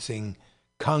influencing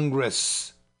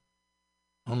Congress.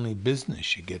 Only business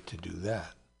should get to do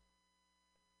that.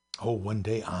 Oh, one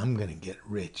day I'm going to get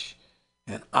rich.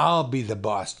 And I'll be the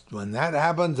boss. When that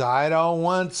happens, I don't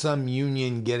want some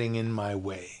union getting in my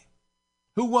way.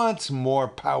 Who wants more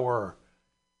power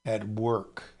at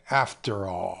work, after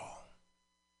all?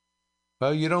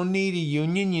 Well, you don't need a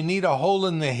union. You need a hole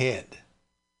in the head.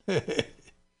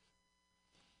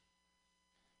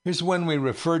 Here's one we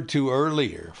referred to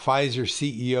earlier. Pfizer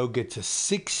CEO gets a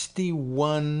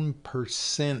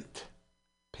 61%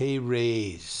 pay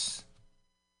raise.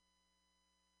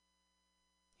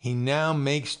 He now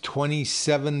makes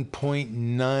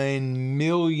 $27.9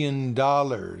 million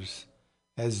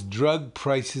as drug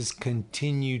prices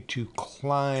continue to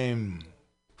climb.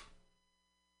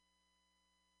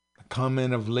 A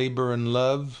comment of Labor and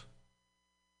Love.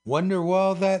 Wonder where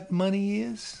all that money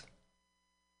is?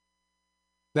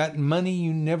 That money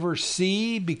you never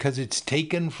see because it's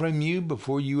taken from you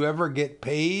before you ever get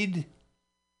paid?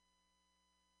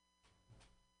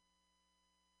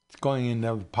 It's going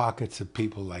into the pockets of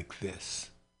people like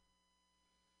this.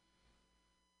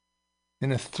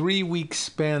 In a 3-week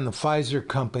span, the Pfizer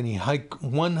company hiked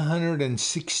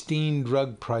 116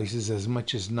 drug prices as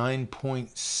much as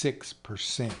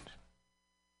 9.6%.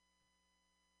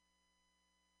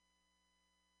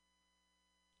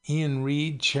 Ian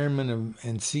Reid, chairman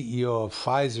and CEO of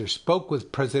Pfizer, spoke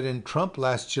with President Trump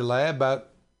last July about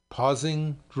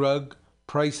pausing drug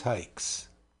price hikes.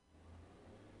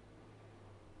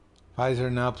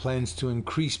 Pfizer now plans to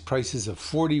increase prices of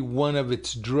 41 of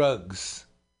its drugs.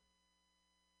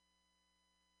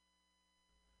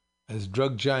 As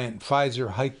drug giant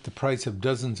Pfizer hiked the price of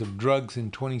dozens of drugs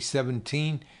in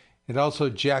 2017, it also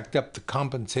jacked up the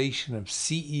compensation of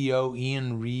CEO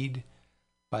Ian Reid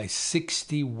by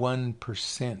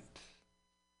 61%.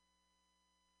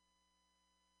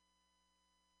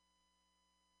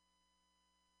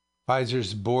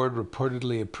 Pfizer's board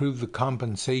reportedly approved the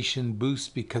compensation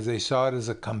boost because they saw it as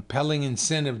a compelling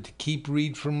incentive to keep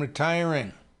Reid from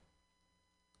retiring.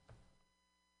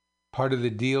 Part of the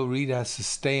deal, Reid has to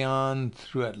stay on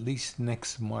through at least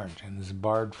next March and is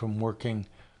barred from working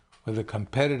with a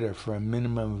competitor for a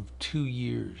minimum of 2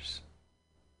 years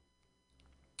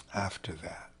after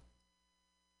that.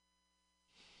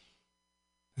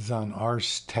 This is on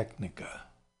Ars Technica.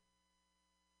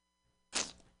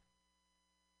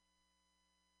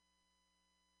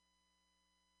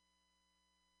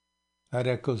 That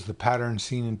echoes the pattern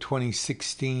seen in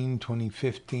 2016,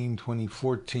 2015,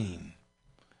 2014.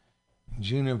 In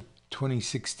June of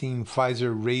 2016,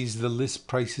 Pfizer raised the list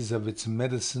prices of its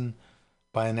medicine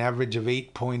by an average of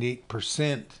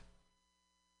 8.8%.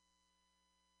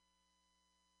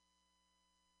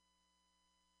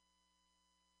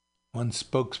 One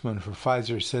spokesman for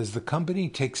Pfizer says the company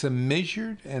takes a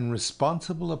measured and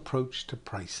responsible approach to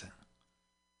pricing.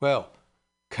 Well,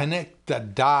 connect the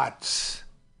dots.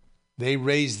 They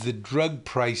raised the drug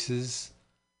prices.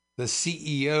 The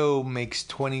CEO makes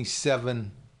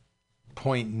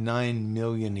 $27.9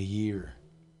 million a year.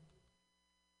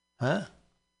 Huh?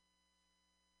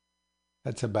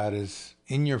 That's about as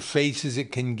in your face as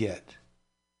it can get.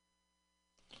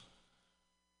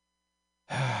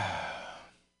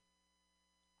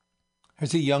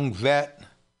 There's a young vet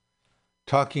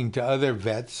talking to other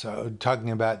vets, talking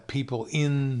about people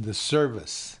in the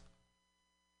service,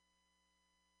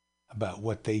 about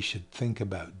what they should think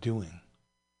about doing.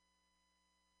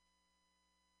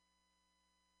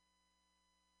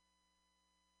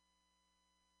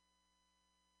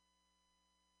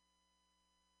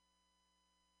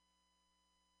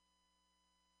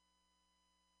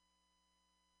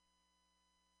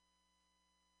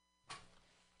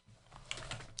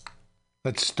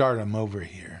 Let's start them over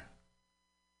here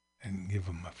and give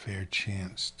them a fair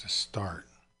chance to start.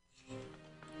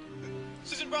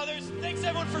 Sisters and brothers, thanks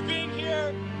everyone for being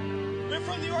here. We're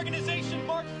from the organization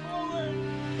March Forward.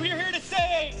 We're here to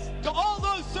say to all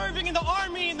those serving in the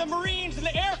Army and the Marines and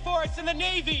the Air Force and the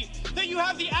Navy that you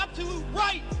have the absolute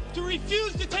right to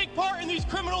refuse to take part in these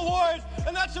criminal wars,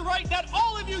 and that's a right that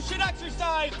all of you should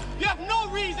exercise. You have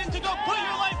no reason to go put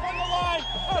your life on the line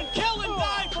and kill and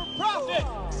die for profit.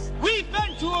 We've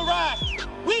been to Iraq,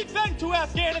 we've been to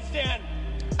Afghanistan,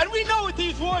 and we know what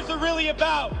these wars are really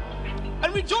about.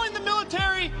 And we joined the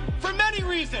military for many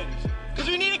reasons. Because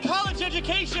we need a college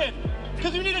education,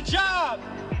 because we need a job,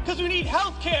 because we need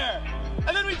health care.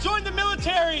 And then we joined the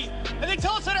military, and they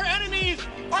tell us that our enemies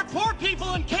are poor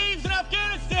people in caves in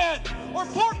Afghanistan, or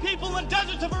poor people in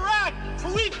deserts of Iraq.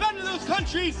 But we've been to those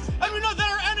countries, and we know that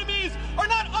our enemies are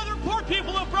not other poor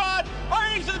people abroad. Our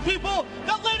enemies are the people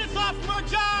that laid us off from our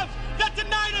jobs, that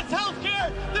denied us health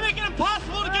care, that make it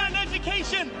impossible to get an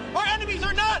education. Our enemies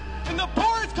are not in the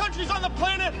poorest countries on the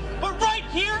planet, but right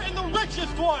here in the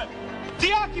richest one.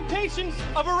 The occupations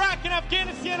of Iraq and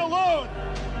Afghanistan alone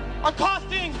are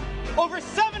costing over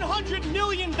 $700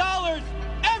 million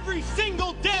every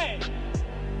single day.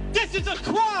 This is a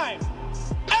crime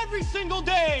every single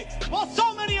day, while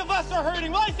so many of us are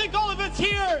hurting. Well, I think all of us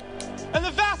here and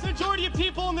the vast majority of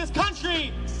people in this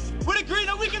country would agree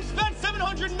that we can spend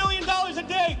 $700 million a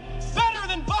day better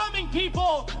than bombing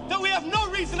people that we have no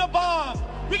reason to bomb.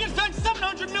 We can spend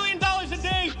 $700 million a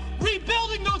day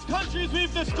rebuilding those countries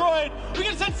we've destroyed. We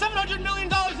can spend $700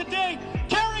 million a day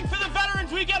caring for the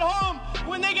veterans we get home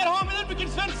when they get home. And then we can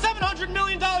spend $700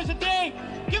 million a day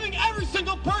giving every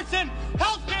single person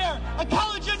health care, a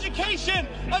college education,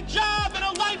 a job, and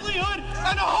a livelihood,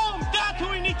 and a home. That's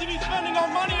what we need to be spending our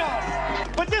money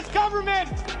on. But this government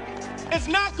is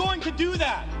not going to do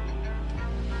that.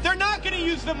 They're not going to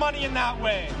use the money in that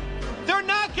way. They're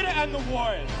not going to end the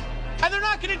wars. And they're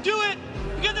not going to do it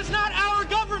because it's not our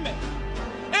government.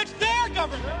 It's their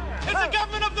government. It's the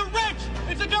government of the rich.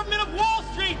 It's the government of Wall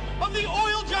Street, of the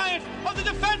oil giants, of the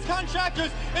defense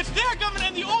contractors. It's their government,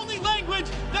 and the only language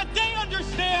that they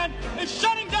understand is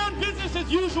shutting down business as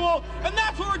usual. And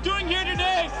that's what we're doing here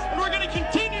today, and we're going to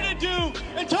continue to do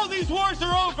until these wars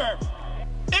are over.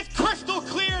 It's crystal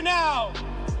clear now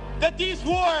that these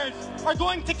wars are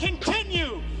going to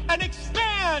continue and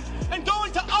expand and go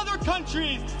into other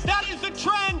countries. That is the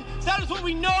trend. That is what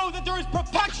we know, that there is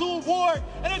perpetual war,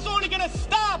 and it's only going to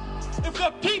stop if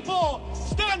the people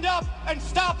stand up and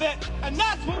stop it. And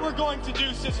that's what we're going to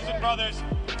do, sisters and brothers.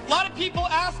 A lot of people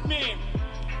ask me,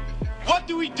 what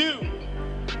do we do?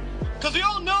 Because we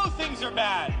all know things are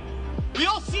bad. We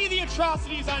all see the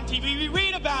atrocities on TV. We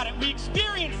read about it. We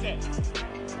experience it.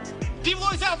 People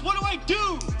always ask, what do I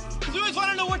do? Because we always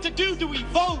want to know what to do. Do we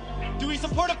vote? Do we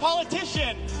support a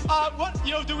politician?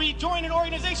 Do we join an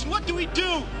organization? What do we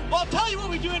do? Well, I'll tell you what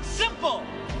we do. It's simple.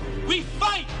 We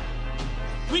fight.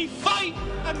 We fight,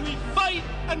 and we fight,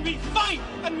 and we fight,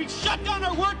 and we shut down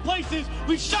our workplaces.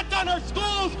 We shut down our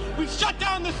schools. We shut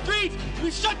down the streets.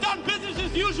 We shut down business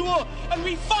as usual. And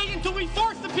we fight until we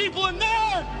force the people in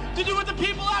there to do what the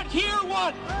people out here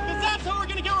want. Because that's how we're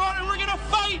going to get around, and we're going to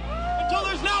fight until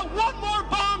there's not one more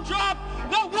bomb drop,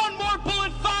 not one more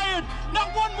bullet fired,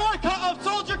 not one more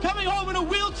soldier coming home in a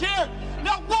wheelchair,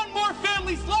 not one more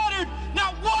family slaughtered,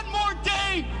 not one more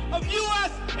day of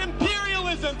U.S.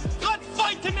 imperialism. So let's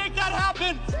fight to make that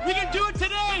happen. We can do it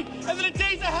today, and in the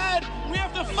days ahead, we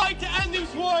have to fight to end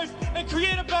these wars and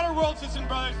create a better world, sisters and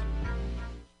brothers.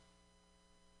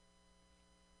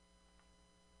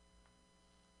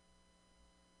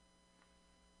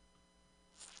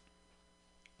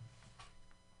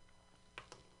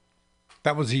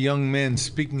 That was a young man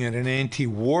speaking at an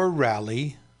anti-war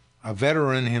rally, a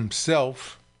veteran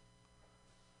himself,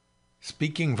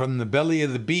 speaking from the belly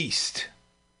of the beast,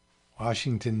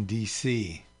 Washington,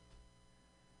 D.C.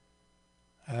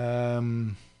 I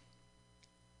don't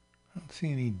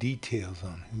see any details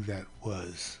on who that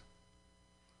was.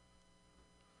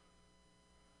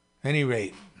 At any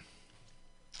rate,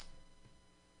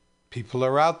 people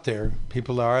are out there.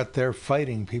 People are out there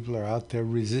fighting. People are out there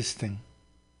resisting.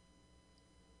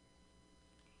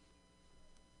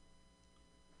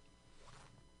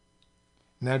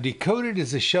 Now, Decoded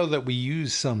is a show that we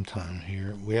use sometime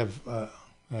here. We have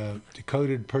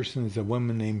Decoded person is a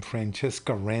woman named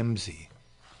Francesca Ramsey.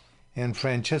 And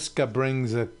Francesca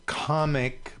brings a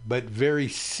comic but very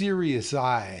serious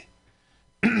eye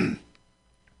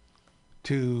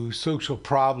to social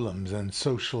problems and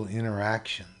social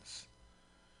interactions.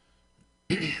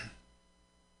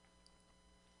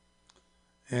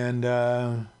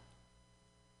 And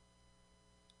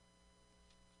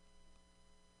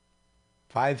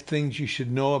 5 things you should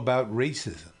know about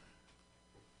racism.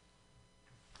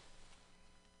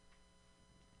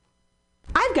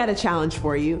 I've got a challenge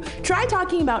for you. Try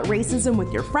talking about racism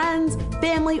with your friends,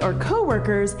 family, or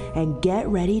coworkers, and get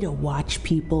ready to watch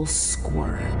people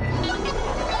squirm.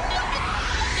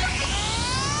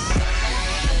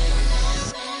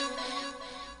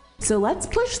 So let's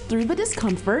push through the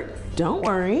discomfort. Don't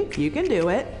worry, you can do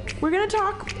it. We're going to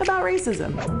talk about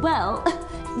racism. Well,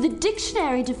 the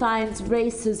dictionary defines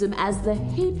racism as the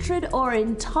hatred or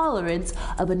intolerance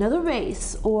of another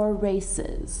race or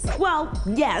races. Well,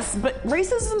 yes, but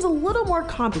racism's a little more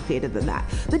complicated than that.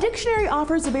 The dictionary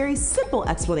offers a very simple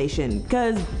explanation,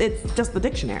 because it's just the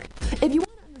dictionary. If you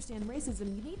want to understand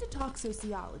racism, you need to talk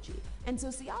sociology. And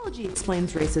sociology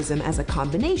explains racism as a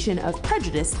combination of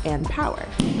prejudice and power.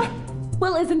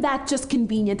 Well, isn't that just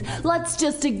convenient? Let's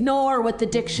just ignore what the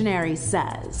dictionary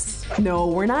says. No,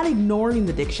 we're not ignoring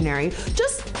the dictionary,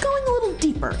 just going a little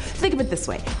deeper. Think of it this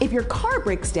way. If your car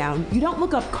breaks down, you don't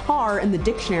look up car in the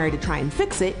dictionary to try and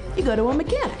fix it, you go to a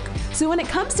mechanic. So when it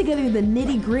comes to getting the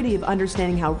nitty-gritty of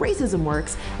understanding how racism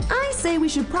works, I say we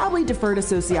should probably defer to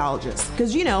sociologists,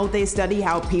 because they study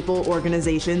how people,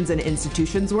 organizations, and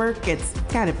institutions work. It's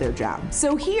kind of their job.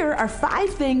 So here are 5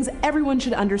 things everyone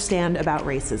should understand about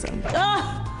racism.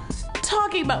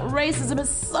 Talking about racism is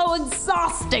so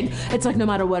exhausting. It's like no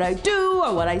matter what I do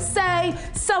or what I say,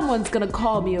 someone's gonna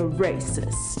call me a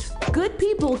racist. Good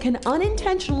people can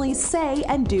unintentionally say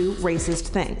and do racist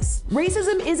things.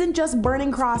 Racism isn't just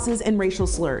burning crosses and racial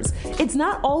slurs. It's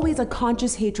not always a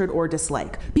conscious hatred or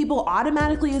dislike. People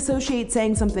automatically associate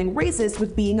saying something racist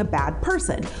with being a bad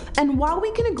person. And while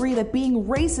we can agree that being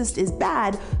racist is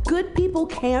bad, good people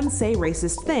can say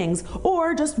racist things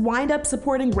or just wind up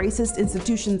supporting racist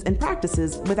institutions and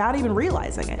practices without even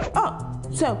realizing it. Oh,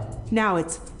 so now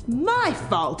it's my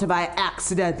fault if I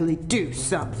accidentally do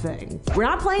something. We're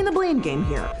not playing the blame game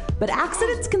here, but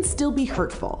accidents can still be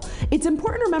hurtful. It's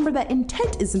important to remember that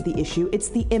intent isn't the issue, it's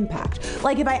the impact.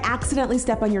 Like if I accidentally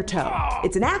step on your toe,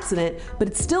 it's an accident, but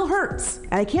it still hurts.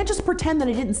 And I can't just pretend that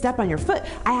I didn't step on your foot.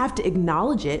 I have to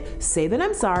acknowledge it, say that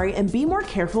I'm sorry, and be more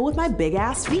careful with my big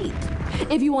ass feet.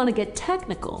 If you want to get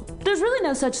technical, there's really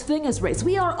no such thing as race.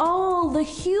 We are all the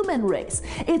human race.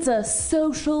 It's a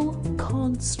social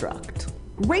construct.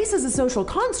 Race is a social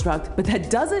construct, but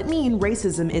that doesn't mean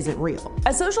racism isn't real.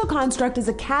 A social construct is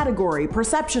a category,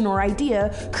 perception, or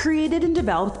idea created and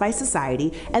developed by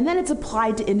society, and then it's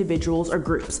applied to individuals or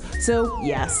groups. So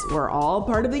yes, we're all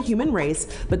part of the human race,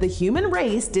 but the human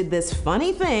race did this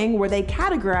funny thing where they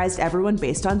categorized everyone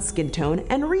based on skin tone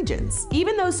and regions.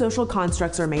 Even though social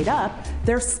constructs are made up,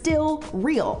 they're still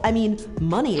real. I mean,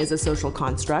 money is a social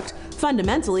construct.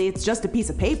 Fundamentally, it's just a piece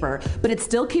of paper, but it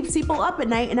still keeps people up at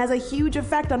night and has a huge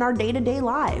effect on our day-to-day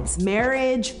lives.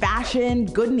 Marriage, fashion,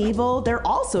 good and evil, they're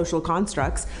all social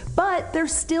constructs, but they're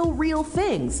still real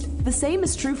things. The same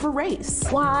is true for race.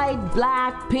 White,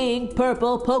 black, pink,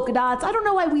 purple, polka dots. I don't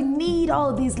know why we need all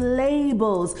of these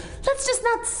labels. Let's just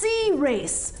not see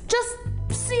race. Just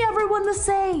see everyone the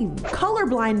same.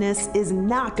 Colorblindness is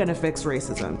not gonna fix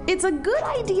racism. It's a good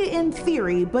idea in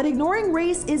theory, but ignoring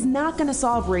race is not gonna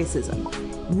solve racism.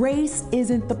 Race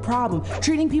isn't the problem.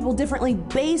 Treating people differently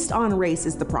based on race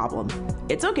is the problem.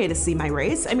 It's okay to see my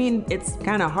race. I mean, it's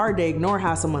kind of hard to ignore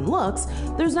how someone looks.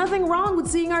 There's nothing wrong with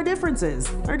seeing our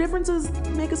differences. Our differences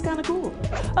make us kind of cool.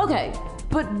 Okay,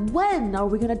 but when are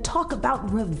we gonna talk about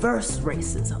reverse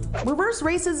racism? Reverse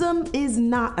racism is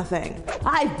not a thing.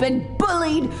 I've been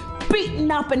bullied, beaten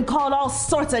up, and called all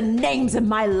sorts of names in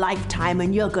my lifetime,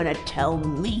 and you're gonna tell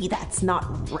me that's not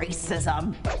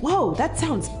racism? Whoa, that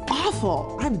sounds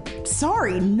awful. I'm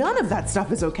sorry, none of that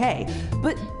stuff is okay.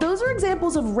 But those are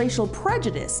examples of racial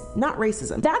prejudice, not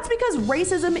racism. That's because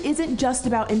racism isn't just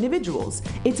about individuals.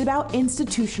 It's about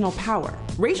institutional power.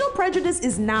 Racial prejudice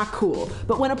is not cool,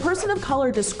 but when a person of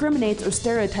color discriminates or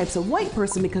stereotypes a white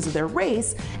person because of their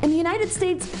race, in the United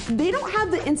States, they don't have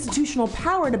the institutional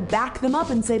power to back them up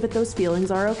and say that those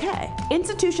feelings are okay.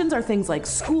 Institutions are things like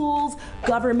schools,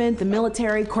 government, the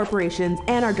military, corporations,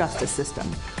 and our justice system.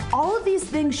 All of these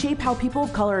things shape how people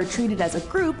of color are treated as a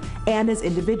group and as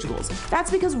individuals. That's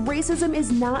because racism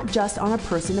is not just on a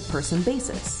person-to-person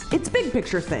basis. It's big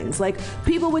picture things, like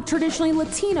people with traditionally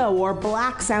Latino or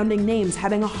Black-sounding names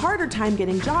having a harder time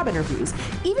getting job interviews,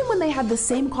 even when they have the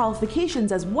same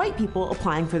qualifications as white people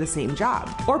applying for the same job.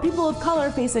 Or people of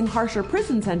color facing harsher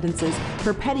prison sentences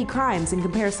for petty crimes in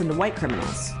comparison to white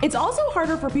criminals. It's also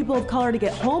harder for people of color to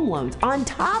get home loans, on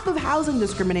top of housing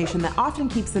discrimination that often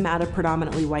keeps them out of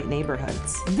predominantly white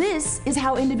neighborhoods. This is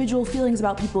how individual feelings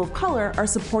about people of color are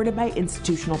supported by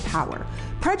institutional power.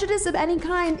 Prejudice of any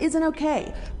kind isn't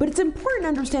okay, but it's important to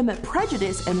understand that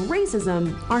prejudice and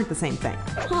racism aren't the same thing.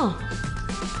 Huh.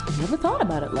 I never thought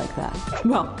about it like that.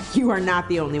 Well, you are not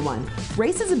the only one.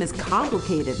 Racism is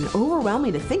complicated and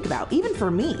overwhelming to think about, even for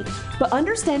me. But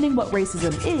understanding what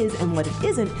racism is and what it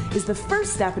isn't is the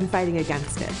first step in fighting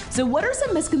against it. So what are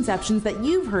some misconceptions that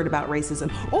you've heard about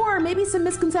racism? Or maybe some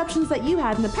misconceptions that you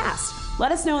had in the past?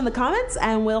 Let us know in the comments,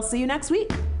 and we'll see you next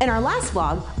week. In our last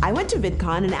vlog, I went to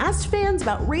VidCon and asked fans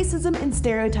about racism and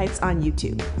stereotypes on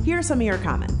YouTube. Here are some of your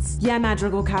comments. Yeah,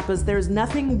 Magical Kappas, there's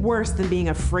nothing worse than being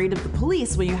afraid of the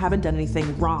police when you haven't done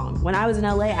anything wrong. When I was in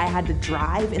LA, I had to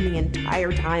drive, and the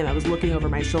entire time I was looking over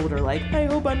my shoulder like, I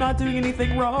hope I'm not doing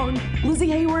anything wrong. Lizzie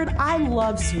Hayward, I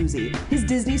love Susie. His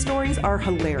Disney stories are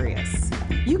hilarious.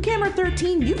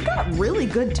 UCamera13, you've got really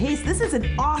good taste. This is an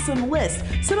awesome list.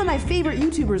 Some of my favorite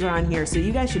YouTubers are on here, so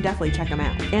you guys should definitely check them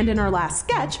out. And in our last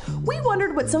sketch, we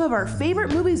wondered what some of our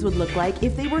favorite movies would look like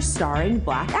if they were starring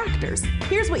Black actors.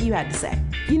 Here's what you had to say.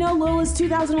 You know, Lola's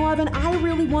 2011, I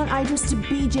really want Idris to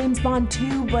be James Bond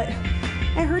too, but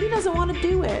I heard he doesn't want to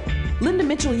do it. Linda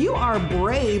Mitchell, you are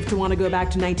brave to want to go back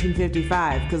to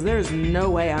 1955, because there's no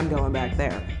way I'm going back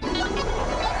there.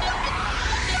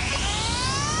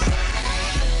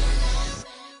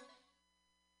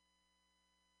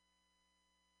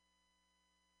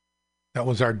 That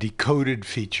was our decoded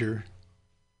feature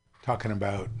talking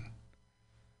about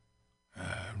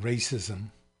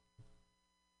racism.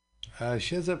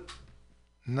 She has a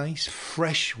nice,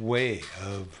 fresh way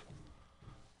of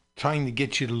trying to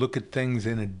get you to look at things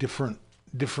in a different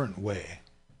way.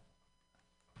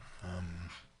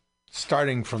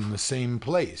 Starting from the same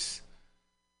place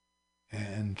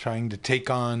and trying to take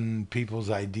on people's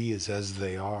ideas as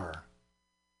they are.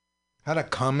 I had a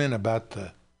comment about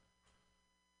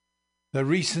the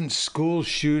recent school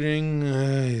shooting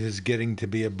is getting to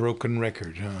be a broken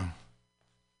record, huh?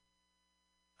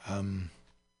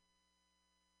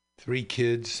 3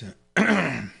 kids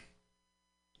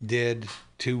dead,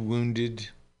 2 wounded.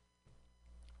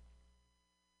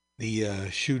 The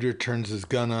shooter turns his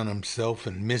gun on himself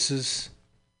and misses,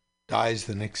 dies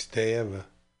the next day of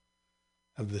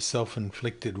the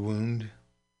self-inflicted wound.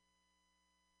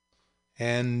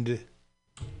 And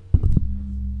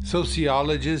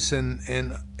sociologists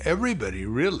and everybody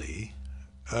really,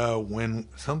 when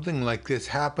something like this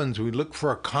happens, we look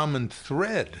for a common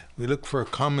thread.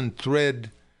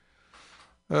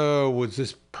 Was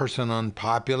this person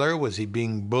unpopular? Was he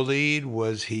being bullied?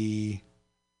 Was he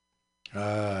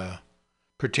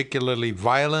particularly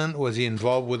violent? Was he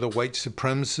involved with a white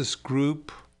supremacist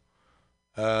group?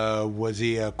 Was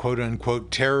he a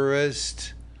quote-unquote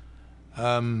terrorist?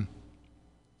 And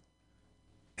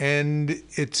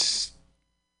it's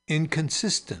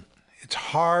inconsistent. It's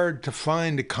hard to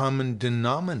find a common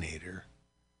denominator,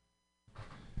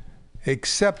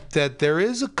 except that there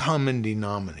is a common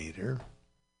denominator,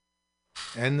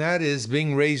 and that is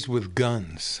being raised with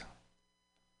guns,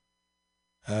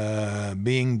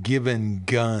 being given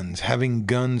guns, having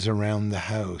guns around the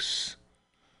house,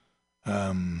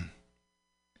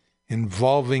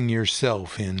 involving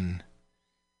yourself in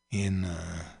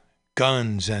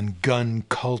guns and gun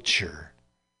culture.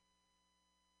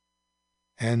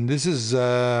 And this is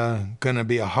going to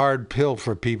be a hard pill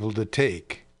for people to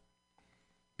take,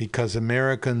 because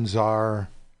Americans are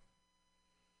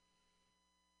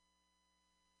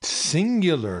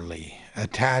singularly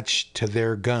attached to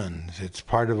their guns. It's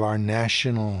part of our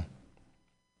national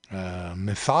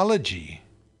mythology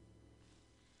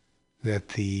that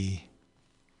the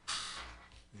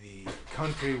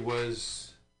country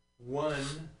was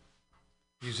won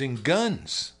using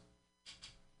guns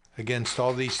against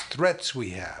all these threats we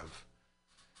have.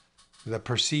 The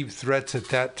perceived threats at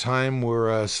that time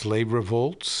were slave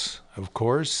revolts, of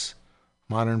course.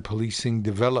 Modern policing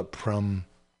developed from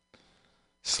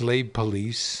slave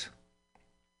police.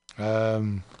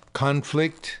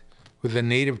 Conflict with the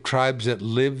native tribes that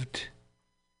lived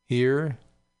here.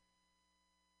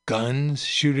 Guns,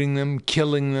 shooting them,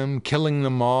 killing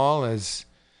them all, as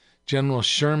General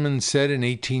Sherman said in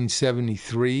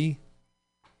 1873.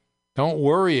 Don't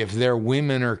worry if they're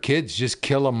women or kids. Just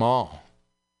kill them all.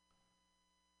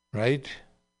 Right?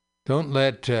 Don't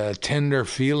let tender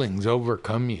feelings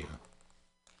overcome you.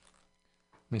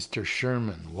 Mr.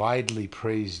 Sherman, widely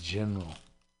praised general.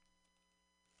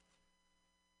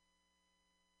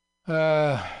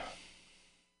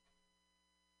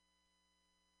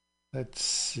 Let's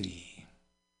see.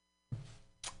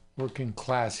 Working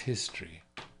class history.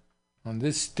 On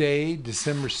this day,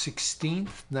 December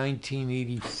 16th,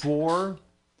 1984,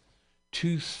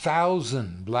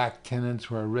 2,000 black tenants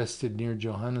were arrested near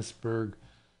Johannesburg,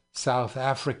 South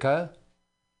Africa,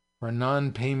 for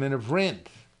non-payment of rent.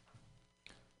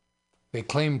 They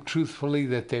claimed truthfully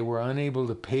that they were unable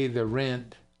to pay the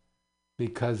rent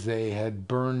because they had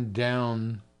burned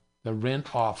down the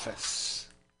rent office.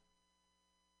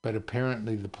 But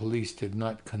apparently the police did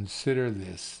not consider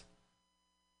this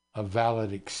a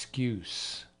valid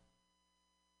excuse.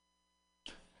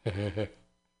 This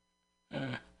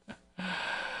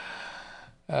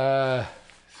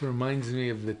reminds me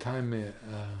of the time in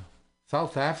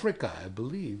South Africa, I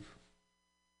believe,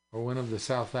 or one of the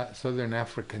southern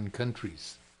African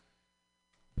countries,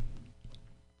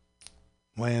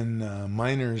 when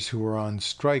miners who were on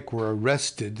strike were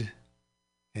arrested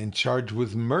and charged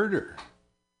with murder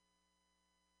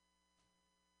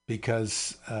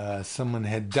because someone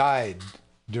had died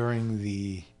during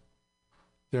the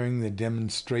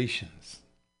demonstrations.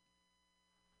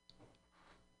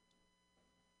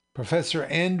 Professor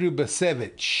Andrew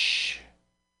Basevich,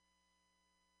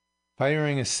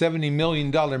 firing a $70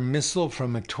 million missile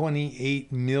from a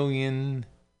 $28 million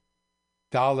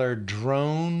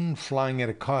drone, flying at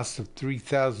a cost of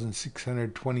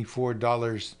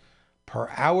 $3,624 per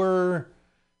hour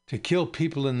to kill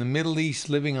people in the Middle East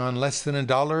living on less than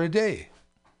 $1 a day.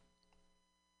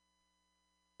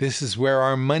 This is where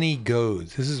our money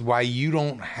goes. This is why you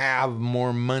don't have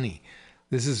more money.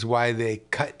 This is why they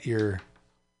cut your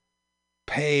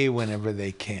pay whenever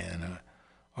they can,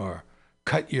 or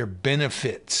cut your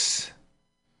benefits,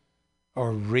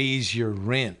 or raise your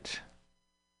rent.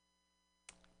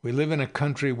 We live in a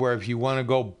country where if you want to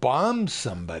go bomb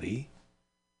somebody,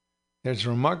 there's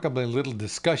remarkably little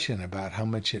discussion about how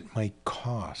much it might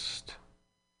cost.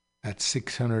 That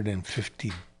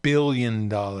 $650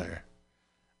 billion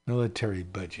military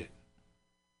budget.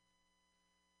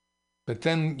 But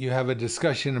then you have a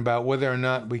discussion about whether or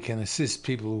not we can assist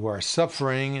people who are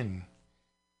suffering and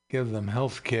give them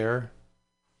health care.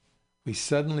 We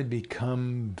suddenly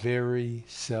become very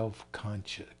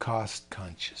self-conscious,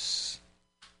 cost-conscious.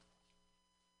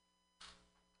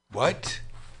 What?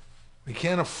 We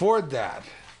can't afford that.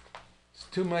 It's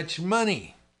too much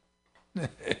money.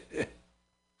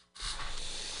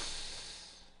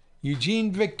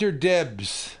 Eugene Victor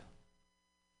Debs,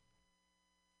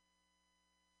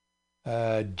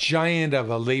 a giant of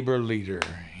a labor leader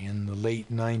in the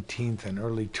late 19th and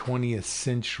early 20th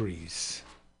centuries.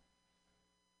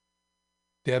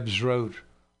 Debs wrote,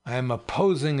 "I am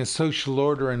opposing a social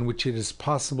order in which it is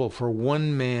possible for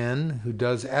one man who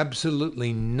does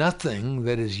absolutely nothing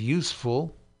that is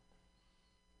useful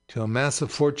to amass a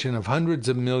fortune of hundreds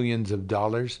of millions of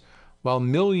dollars, while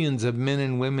millions of men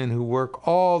and women who work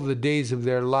all the days of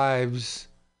their lives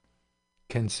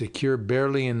can secure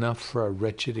barely enough for a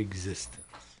wretched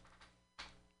existence."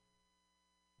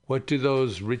 What do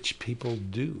those rich people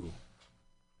do?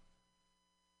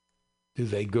 Do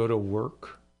they go to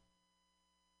work?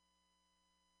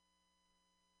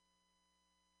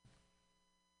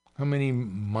 How many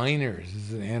miners? This is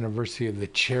the anniversary of the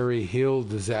Cherry Hill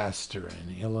disaster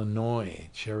in Illinois,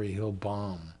 Cherry Hill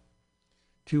bomb.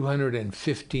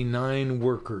 259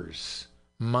 workers,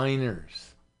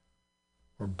 miners,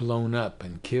 were blown up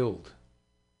and killed.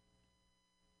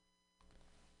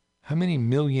 How many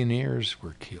millionaires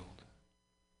were killed?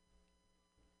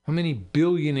 How many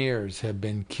billionaires have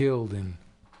been killed in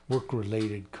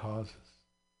work-related causes?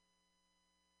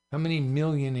 How many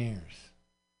millionaires?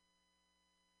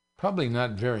 Probably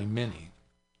not very many.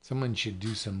 Someone should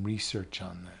do some research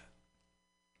on that.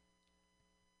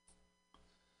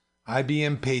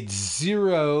 IBM paid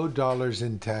 $0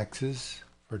 in taxes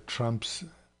for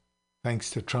thanks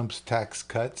to Trump's tax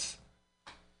cuts.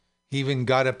 He even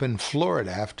got up in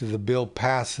Florida after the bill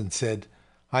passed and said,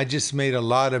 "I just made a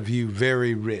lot of you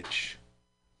very rich."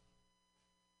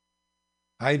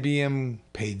 IBM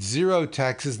paid 0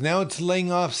 taxes. Now it's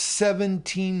laying off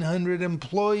 1,700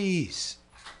 employees.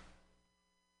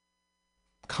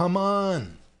 Come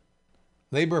on.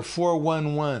 Labor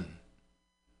 411.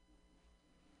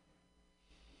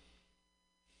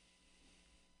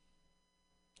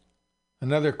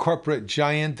 Another corporate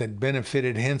giant that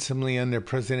benefited handsomely under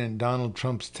President Donald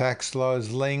Trump's tax law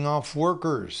is laying off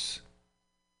workers.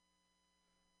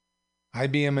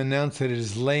 IBM announced that it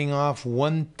is laying off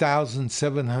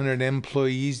 1,700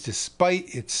 employees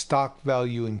despite its stock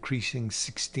value increasing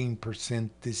 16%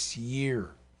 this year.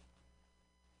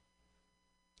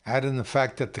 Add in the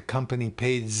fact that the company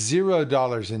paid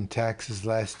 $0 in taxes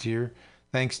last year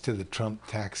thanks to the Trump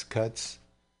tax cuts,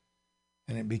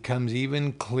 and it becomes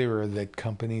even clearer that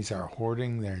companies are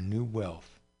hoarding their new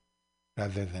wealth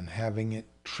rather than having it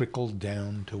trickle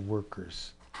down to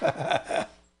workers.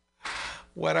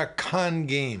 What a con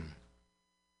game.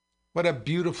 What a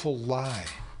beautiful lie.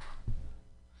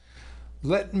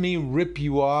 Let me rip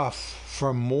you off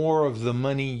for more of the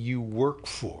money you work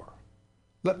for.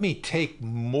 Let me take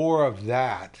more of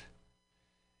that.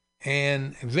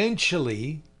 And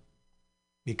eventually,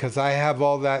 because I have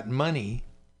all that money,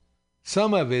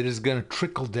 some of it is going to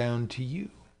trickle down to you.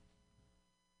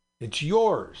 It's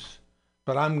yours,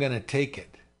 but I'm going to take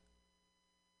it.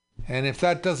 And if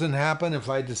that doesn't happen, if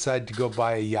I decide to go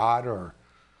buy a yacht or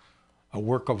a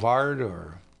work of art,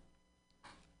 or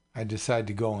I decide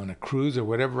to go on a cruise, or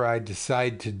whatever I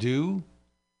decide to do,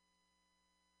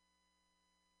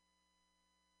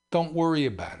 don't worry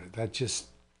about it. That's just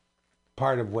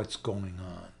part of what's going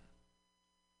on.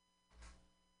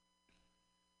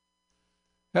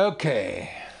 Okay.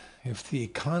 If the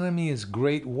economy is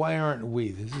great, why aren't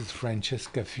we? This is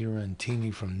Francesca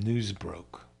Fiorentini from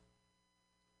Newsbroke.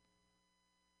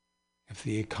 If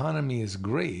the economy is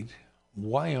great,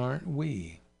 why aren't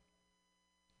we?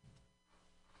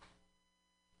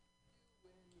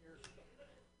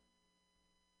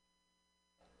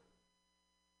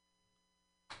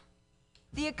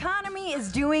 The economy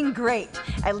is doing great.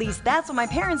 At least that's what my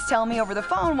parents tell me over the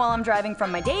phone while I'm driving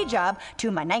from my day job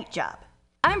to my night job.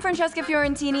 I'm Francesca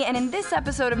Fiorentini, and in this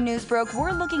episode of Newsbroke,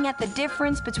 we're looking at the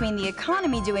difference between the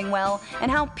economy doing well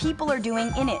and how people are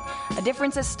doing in it. A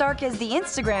difference as stark as the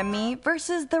Instagram me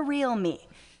versus the real me.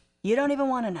 You don't even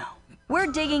want to know. We're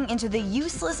digging into the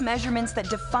useless measurements that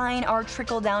define our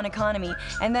trickle-down economy,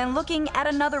 and then looking at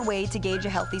another way to gauge a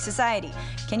healthy society.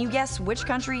 Can you guess which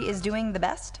country is doing the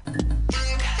best?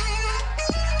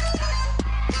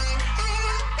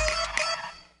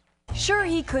 Sure,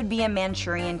 he could be a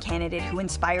Manchurian candidate who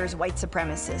inspires white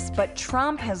supremacists, but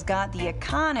Trump has got the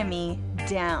economy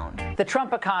down. The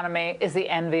Trump economy is the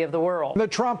envy of the world. The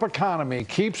Trump economy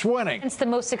keeps winning. It's the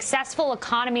most successful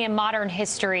economy in modern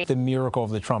history. The miracle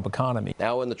of the Trump economy.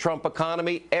 Now, in the Trump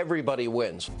economy, everybody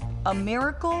wins. A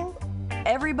miracle?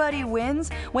 Everybody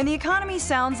wins? When the economy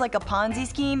sounds like a Ponzi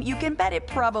scheme, you can bet it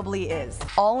probably is.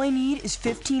 All I need is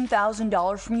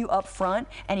 $15,000 from you up front,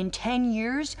 and in 10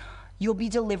 years, you'll be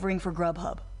delivering for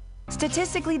Grubhub.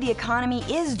 Statistically, the economy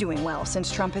is doing well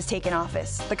since Trump has taken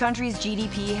office. The country's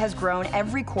GDP has grown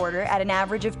every quarter at an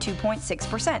average of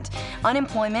 2.6%.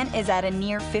 Unemployment is at a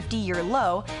near 50-year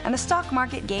low, and the stock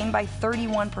market gained by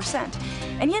 31%.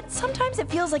 And yet, sometimes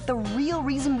it feels like the real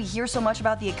reason we hear so much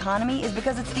about the economy is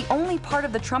because it's the only part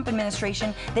of the Trump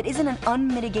administration that isn't an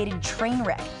unmitigated train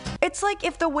wreck. It's like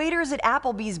if the waiters at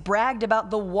Applebee's bragged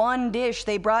about the one dish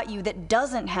they brought you that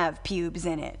doesn't have pubes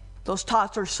in it. Those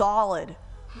tots are solid.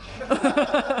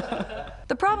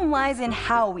 The problem lies in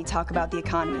how we talk about the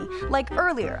economy. Like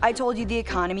earlier, I told you the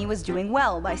economy was doing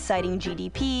well by citing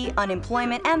GDP,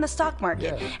 unemployment, and the stock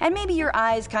market. Yeah. And maybe your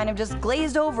eyes kind of just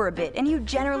glazed over a bit, and you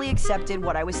generally accepted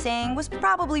what I was saying was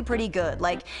probably pretty good,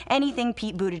 like anything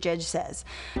Pete Buttigieg says.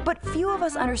 But few of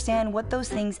us understand what those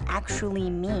things actually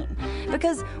mean.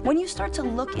 Because when you start to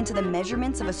look into the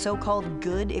measurements of a so-called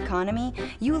good economy,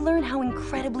 you learn how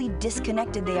incredibly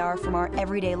disconnected they are from our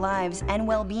everyday lives and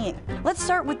well-being. Let's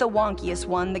start with the wonkiest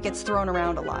one that gets thrown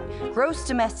around a lot. Gross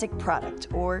domestic product,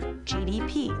 or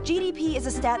GDP. GDP is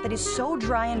a stat that is so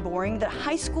dry and boring that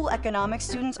high school economics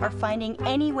students are finding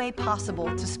any way possible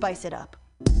to spice it up.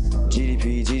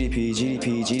 GDP, GDP,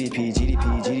 GDP, GDP,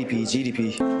 GDP, GDP,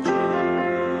 GDP.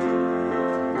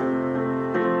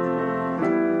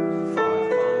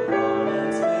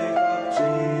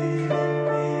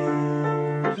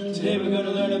 Today we're going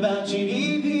to learn about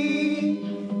GDP.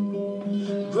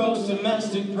 Gross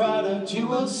domestic product, you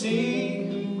will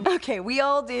see. Okay, we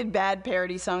all did bad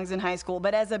parody songs in high school,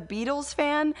 but as a Beatles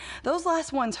fan, those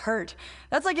last ones hurt.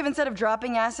 That's like if instead of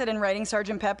dropping acid and writing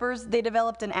Sgt. Pepper's, they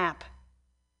developed an app.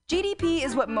 GDP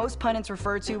is what most pundits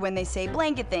refer to when they say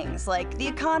blanket things like the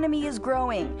economy is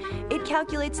growing. It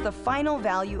calculates the final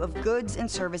value of goods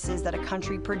and services that a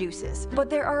country produces. But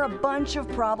there are a bunch of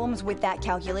problems with that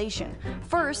calculation.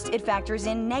 First, it factors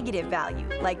in negative value,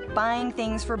 like buying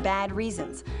things for bad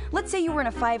reasons. Let's say you were in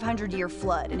a 500-year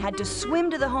flood and had to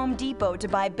swim to the Home Depot to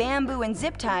buy bamboo and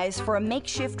zip ties for a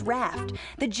makeshift raft.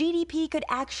 The GDP could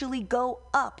actually go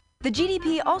up. The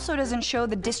GDP also doesn't show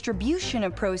the distribution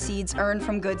of proceeds earned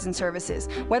from goods and services,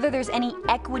 whether there's any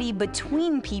equity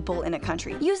between people in a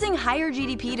country. Using higher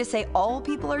GDP to say all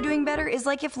people are doing better is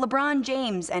like if LeBron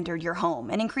James entered your home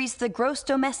and increased the gross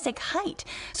domestic height.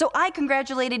 So I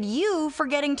congratulated you for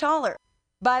getting taller.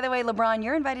 By the way, LeBron,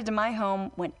 you're invited to my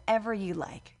home whenever you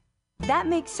like. That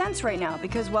makes sense right now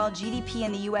because while GDP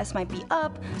in the US might be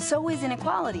up, so is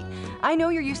inequality. I know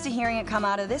you're used to hearing it come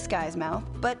out of this guy's mouth,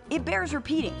 but it bears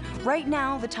repeating. Right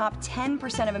now, the top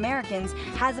 10% of Americans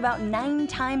has about 9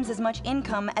 times as much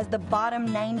income as the bottom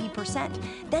 90%.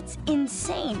 That's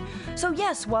insane. So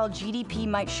yes, while GDP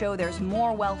might show there's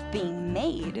more wealth being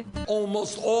made,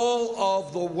 Almost all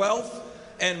of the wealth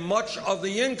and much of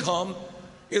the income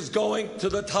is going to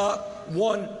the top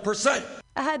 1%.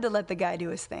 I had to let the guy do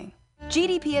his thing.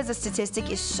 GDP as a statistic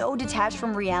is so detached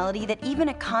from reality that even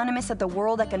economists at the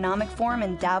World Economic Forum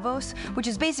in Davos, which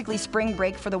is basically spring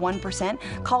break for the 1%,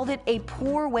 called it a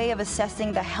poor way of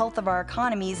assessing the health of our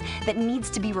economies that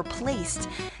needs to be replaced.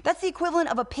 That's the equivalent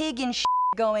of a pig in shit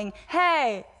going,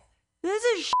 "Hey, this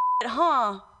is shit,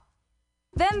 huh?"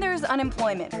 Then there's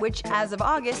unemployment, which as of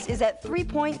August is at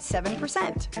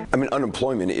 3.7%. I mean,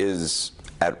 unemployment is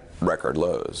at record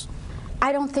lows.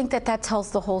 I don't think that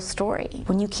tells the whole story.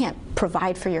 When you can't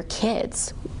provide for your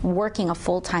kids, working a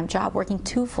full-time job, working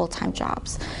 2 full-time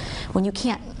jobs, when you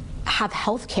can't have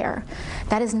health care,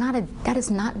 that is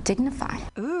not dignified.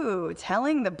 Ooh,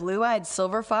 telling the blue-eyed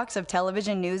silver fox of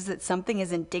television news that something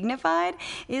isn't dignified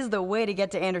is the way to get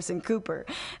to Anderson Cooper.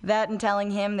 That and telling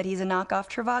him that he's a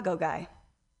knockoff Trivago guy.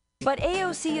 But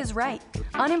AOC is right.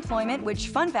 Unemployment, which,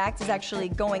 fun fact, is actually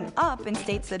going up in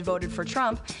states that voted for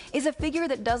Trump, is a figure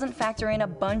that doesn't factor in a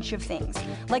bunch of things,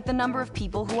 like the number of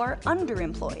people who are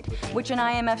underemployed, which an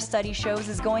IMF study shows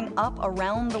is going up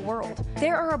around the world.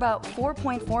 There are about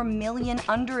 4.4 million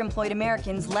underemployed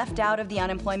Americans left out of the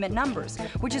unemployment numbers,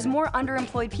 which is more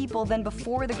underemployed people than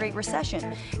before the Great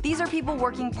Recession. These are people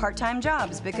working part-time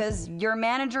jobs because your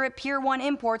manager at Pier 1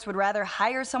 Imports would rather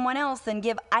hire someone else than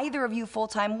give either of you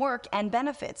full-time work and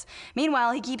benefits.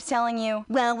 Meanwhile, he keeps telling you,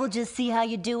 well, we'll just see how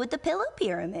you do with the pillow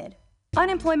pyramid.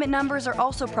 Unemployment numbers are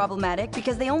also problematic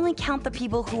because they only count the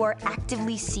people who are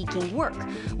actively seeking work.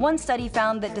 One study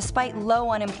found that despite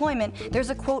low unemployment, there's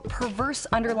a, quote, perverse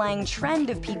underlying trend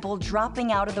of people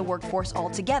dropping out of the workforce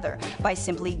altogether by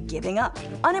simply giving up.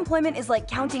 Unemployment is like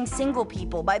counting single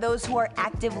people by those who are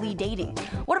actively dating.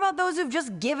 What about those who've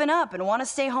just given up and want to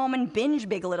stay home and binge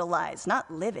Big Little Lies,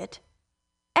 not live it?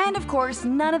 And of course,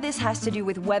 none of this has to do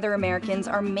with whether Americans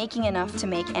are making enough to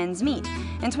make ends meet.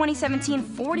 In 2017,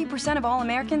 40% of all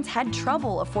Americans had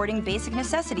trouble affording basic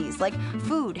necessities like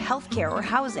food, healthcare, or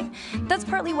housing. That's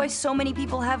partly why so many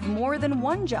people have more than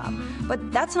one job.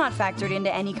 But that's not factored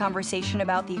into any conversation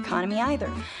about the economy either.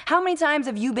 How many times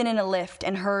have you been in a Lyft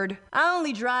and heard, I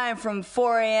only drive from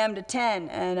 4 a.m. to 10,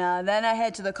 and then I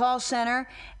head to the call center,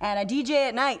 and I DJ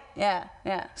at night. Yeah.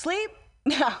 Sleep?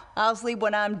 No, I'll sleep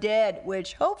when I'm dead,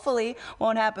 which hopefully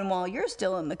won't happen while you're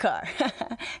still in the car.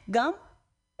 Gum?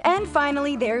 And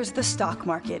finally, there's the stock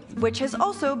market, which has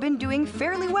also been doing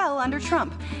fairly well under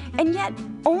Trump. And yet,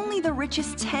 only the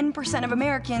richest 10% of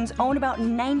Americans own about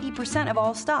 90% of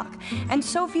all stock. And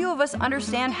so few of us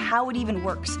understand how it even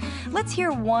works. Let's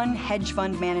hear one hedge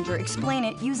fund manager explain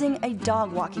it using a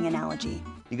dog walking analogy.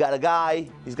 You got a guy,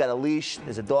 he's got a leash,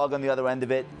 there's a dog on the other end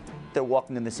of it. They're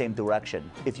walking in the same direction.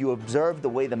 If you observe the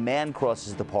way the man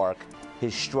crosses the park,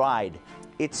 his stride,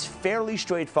 it's fairly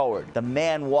straightforward. The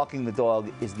man walking the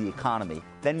dog is the economy.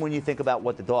 Then when you think about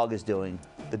what the dog is doing,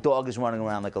 the dog is running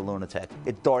around like a lunatic.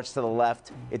 It darts to the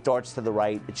left, it darts to the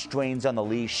right, it strains on the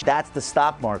leash. That's the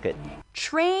stock market.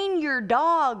 Train your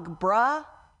dog, bruh.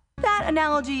 That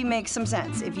analogy makes some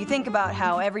sense if you think about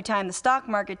how every time the stock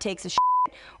market takes a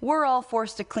shit, we're all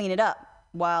forced to clean it up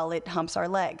while it humps our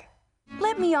leg.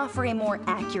 Let me offer a more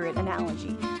accurate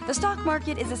analogy. The stock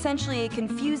market is essentially a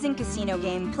confusing casino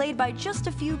game played by just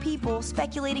a few people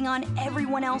speculating on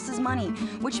everyone else's money,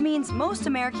 which means most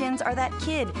Americans are that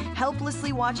kid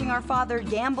helplessly watching our father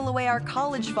gamble away our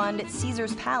college fund at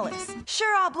Caesar's Palace.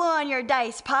 Sure, I'll blow on your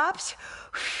dice, Pops.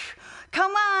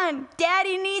 Come on,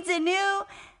 Daddy needs a new...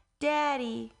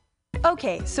 Daddy,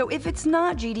 Okay, so if it's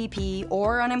not GDP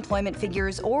or unemployment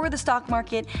figures or the stock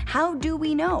market, how do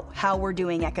we know how we're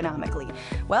doing economically?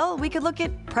 Well, we could look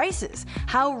at prices,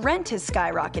 how rent has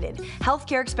skyrocketed,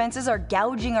 healthcare expenses are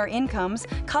gouging our incomes,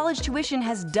 college tuition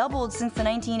has doubled since the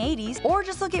 1980s, or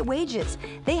just look at wages.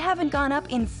 They haven't gone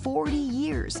up in 40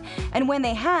 years. And when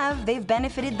they have, they've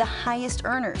benefited the highest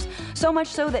earners. So much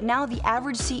so that now the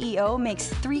average CEO makes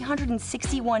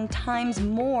 361 times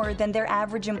more than their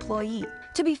average employee.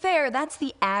 To be fair, that's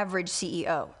the average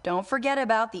CEO. Don't forget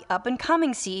about the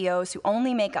up-and-coming CEOs who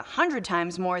only make 100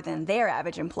 times more than their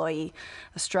average employee.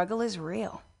 The struggle is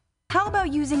real. How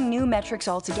about using new metrics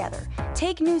altogether?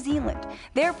 Take New Zealand.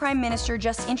 Their prime minister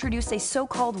just introduced a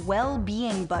so-called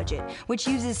well-being budget, which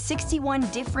uses 61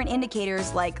 different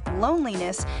indicators like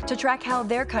loneliness to track how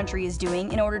their country is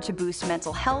doing in order to boost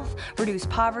mental health, reduce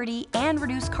poverty, and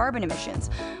reduce carbon emissions.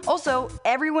 Also,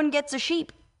 everyone gets a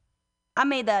sheep. I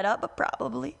made that up, but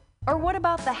probably. Or what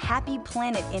about the Happy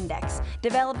Planet Index,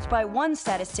 developed by one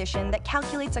statistician that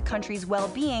calculates a country's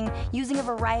well-being using a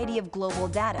variety of global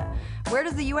data? Where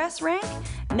does the US rank?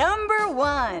 Number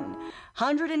 1,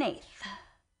 108th.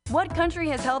 What country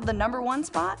has held the number 1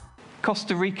 spot?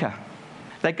 Costa Rica.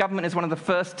 Their government is one of the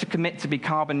first to commit to be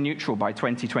carbon neutral by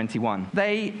 2021.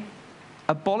 They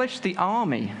abolished the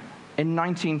army in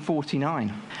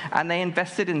 1949, and they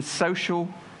invested in social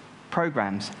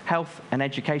programs, health and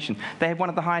education. They have one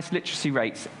of the highest literacy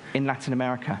rates in Latin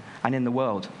America and in the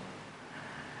world.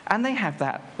 And they have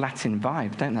that Latin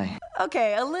vibe, don't they?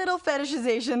 Okay, a little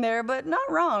fetishization there, but not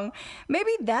wrong.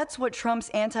 Maybe that's what Trump's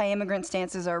anti-immigrant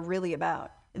stances are really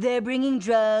about. They're bringing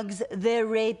drugs, they're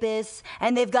rapists,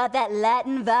 and they've got that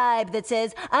Latin vibe that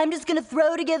says, I'm just gonna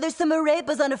throw together some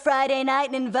arepas on a Friday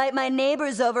night and invite my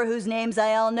neighbors over whose names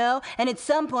I all know, and at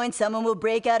some point someone will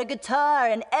break out a guitar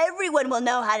and everyone will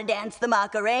know how to dance the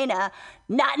Macarena.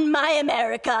 Not in my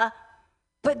America.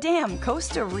 But damn,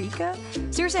 Costa Rica?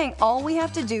 So you're saying all we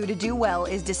have to do well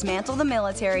is dismantle the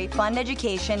military, fund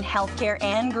education, healthcare,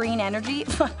 and green energy?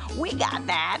 We got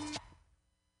that.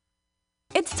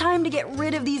 It's time to get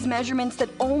rid of these measurements that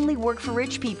only work for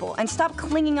rich people and stop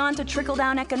clinging on to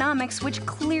trickle-down economics, which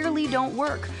clearly don't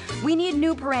work. We need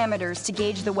new parameters to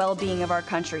gauge the well-being of our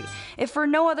country, if for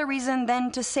no other reason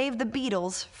than to save the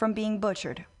Beatles from being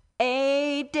butchered.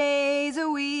 8 days a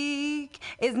week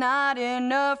is not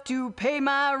enough to pay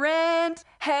my rent.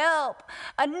 Help!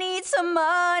 I need some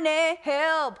money.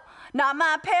 Help! Not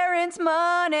my parents'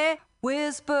 money.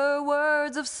 Whisper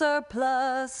words of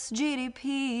surplus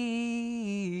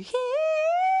GDP.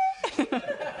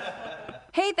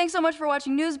 Hey, thanks so much for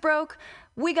watching News Broke.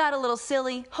 We got a little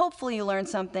silly. Hopefully you learned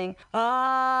something.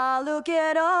 Ah, look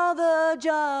at all the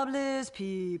jobless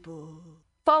people.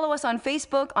 Follow us on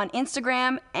Facebook, on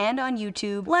Instagram, and on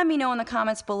YouTube. Let me know in the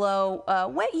comments below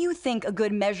what you think a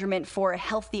good measurement for a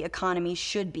healthy economy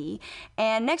should be.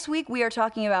 And next week we are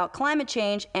talking about climate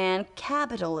change and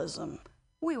capitalism.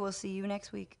 We will see you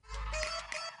next week.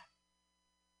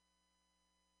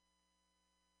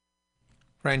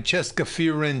 Francesca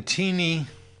Fiorentini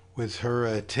with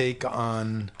her take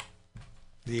on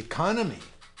the economy.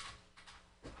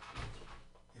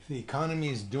 If the economy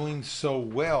is doing so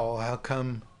well, how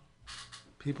come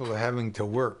people are having to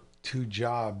work 2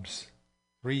 jobs,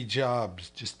 3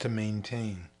 jobs just to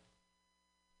maintain?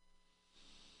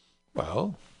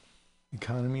 Well, the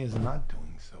economy is not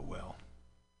doing so well.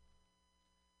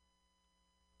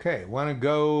 Okay, want to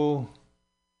go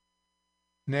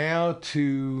now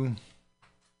to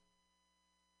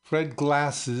Fred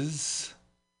Glass's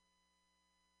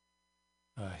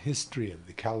history of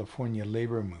the California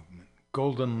labor movement,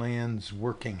 Golden Land's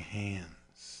Working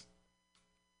Hands.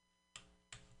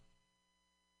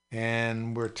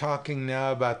 And we're talking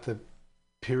now about the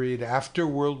period after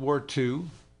World War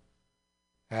II,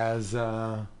 as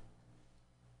men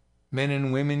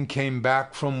and women came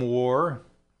back from war,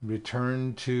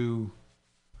 returned to,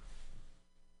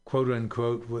 quote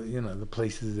unquote, the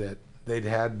places that they'd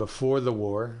had before the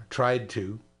war, tried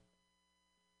to.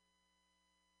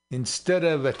 Instead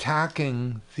of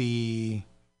attacking the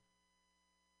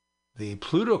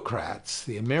plutocrats,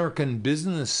 the American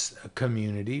business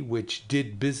community, which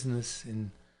did business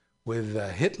with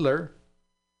Hitler,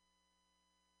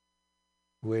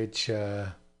 which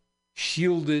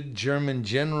shielded German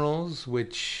generals,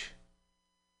 which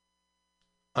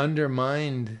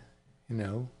undermined,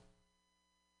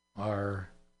 our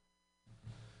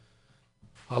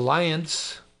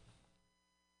alliances.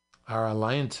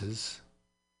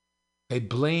 They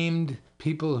blamed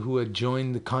people who had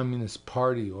joined the Communist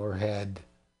Party or had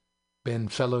been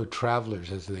fellow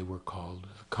travelers, as they were called,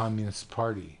 the Communist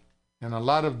Party. And a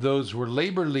lot of those were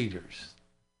labor leaders.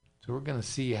 So we're going to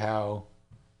see how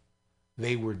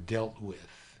they were dealt with.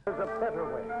 There's a better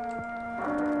way.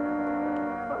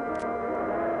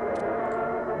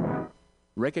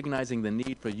 Recognizing the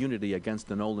need for unity against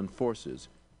the Nolan forces,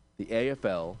 the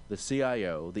AFL, the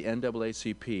CIO, the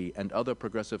NAACP, and other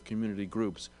progressive community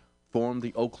groups formed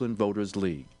the Oakland Voters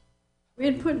League. We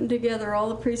had put together all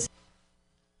the precinct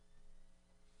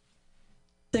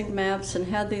maps and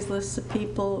had these lists of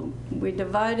people. We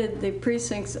divided the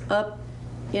precincts up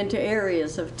into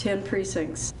areas of 10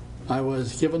 precincts. I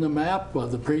was given a map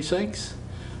of the precincts.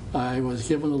 I was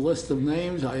given a list of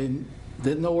names. I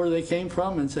didn't know where they came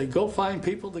from and said, go find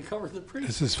people to cover the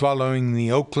precincts. This is following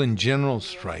the Oakland General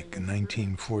Strike in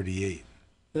 1948.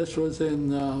 This was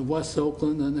in West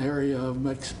Oakland, an area of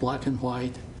mixed black and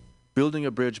white. Building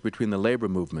a bridge between the labor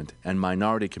movement and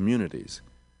minority communities,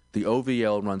 the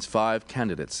OVL runs 5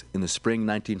 candidates in the spring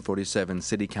 1947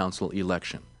 City Council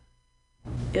election.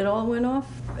 It all went off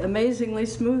amazingly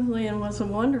smoothly and was a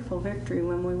wonderful victory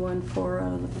when we won 4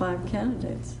 out of the 5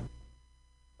 candidates.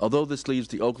 Although this leaves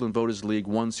the Oakland Voters League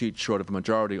 1 seat short of a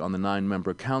majority on the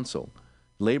 9-member council,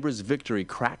 Labor's victory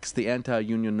cracks the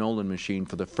anti-union Nolan machine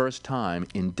for the first time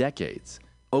in decades.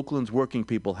 Oakland's working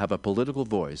people have a political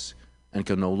voice and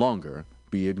can no longer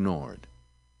be ignored.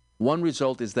 One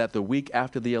result is that the week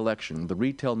after the election, the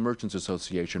Retail Merchants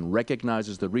Association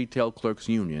recognizes the Retail Clerks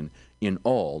Union in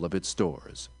all of its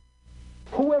stores.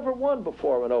 Whoever won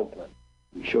before in Oakland?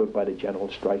 We showed by the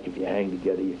general strike, if you hang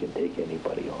together, you can take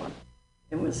anybody on.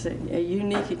 It was a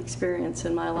unique experience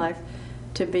in my life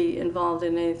to be involved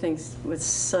in anything with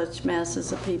such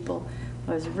masses of people.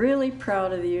 I was really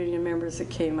proud of the union members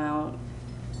that came out.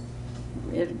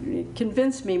 It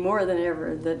convinced me more than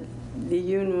ever that the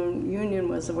union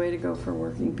was the way to go for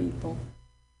working people.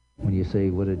 When you say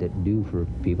what did it do for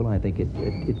people, I think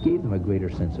it gave them a greater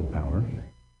sense of power.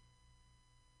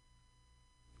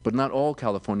 But not all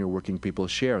California working people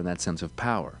share in that sense of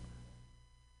power.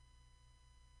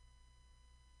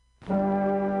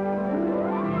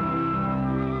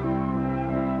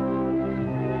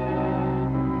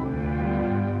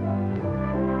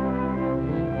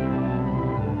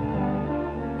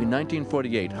 In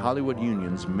 1948, Hollywood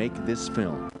unions make this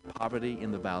film, Poverty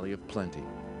in the Valley of Plenty.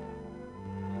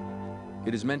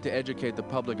 It is meant to educate the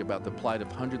public about the plight of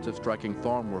hundreds of striking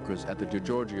farm workers at the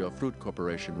DiGiorgio Fruit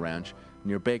Corporation ranch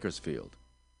near Bakersfield.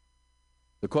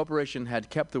 The corporation had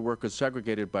kept the workers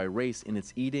segregated by race in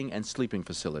its eating and sleeping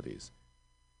facilities.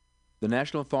 The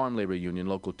National Farm Labor Union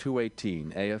Local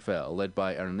 218, AFL, led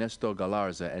by Ernesto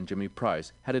Galarza and Jimmy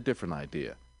Price, had a different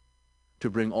idea: to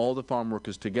bring all the farm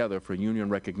workers together for union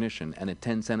recognition and a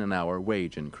 10-cent an hour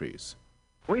wage increase.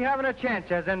 We haven't a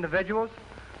chance as individuals,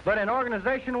 but in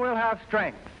organization we'll have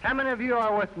strength. How many of you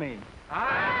are with me?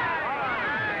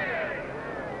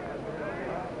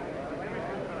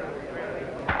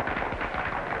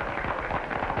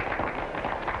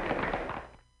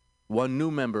 One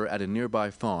new member at a nearby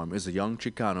farm is a young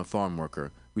Chicano farm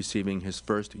worker receiving his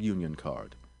first union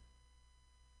card.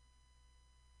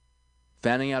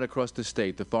 Fanning out across the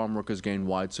state, the farm workers gain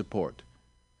wide support.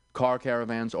 Car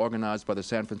caravans organized by the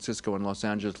San Francisco and Los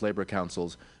Angeles labor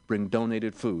councils bring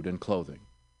donated food and clothing.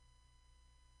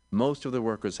 Most of the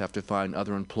workers have to find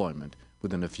other employment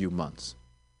within a few months.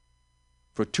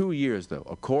 For 2 years, though,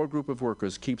 a core group of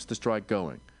workers keeps the strike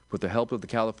going with the help of the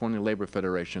California Labor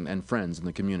Federation and friends in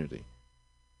the community.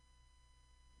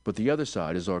 But the other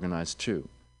side is organized too.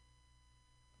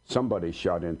 Somebody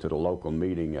shot into the local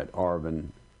meeting at Arvin,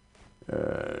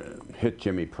 hit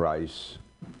Jimmy Price.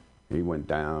 He went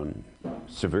down,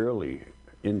 severely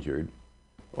injured,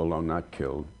 although not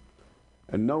killed.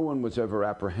 And no one was ever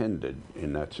apprehended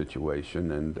in that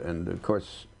situation. And of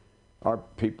course, our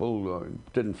people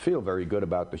didn't feel very good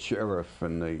about the sheriff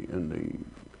and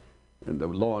the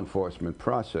law enforcement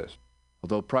process.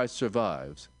 Although Price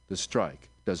survives, the strike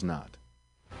does not.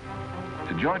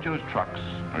 DiGiorgio's trucks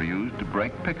are used to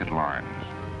break picket lines,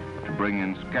 to bring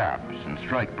in scabs and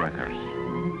strike breakers.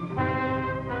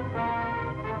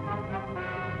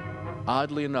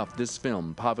 Oddly enough, this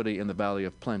film, Poverty in the Valley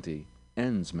of Plenty,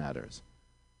 ends matters.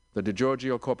 The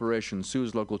DiGiorgio Corporation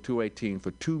sues Local 218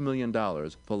 for $2 million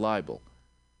for libel.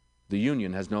 The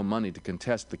union has no money to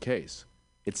contest the case.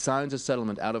 It signs a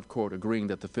settlement out of court agreeing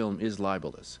that the film is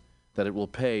libelous, that it will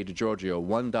pay DiGiorgio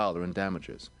 $1 in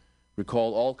damages,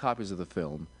 recall all copies of the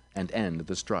film, and end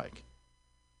the strike.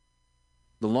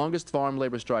 The longest farm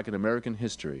labor strike in American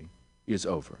history is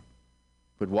over.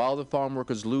 But while the farm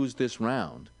workers lose this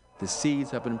round, the seeds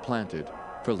have been planted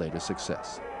for later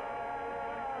success.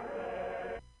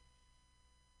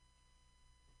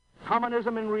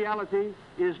 Communism in reality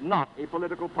is not a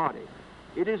political party.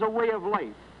 It is a way of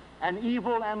life an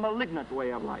evil and malignant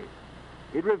way of life.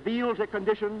 It reveals a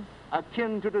condition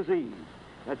akin to disease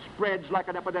that spreads like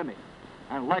an epidemic.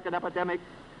 And like an epidemic,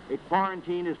 a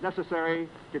quarantine is necessary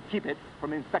to keep it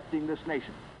from infecting this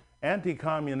nation.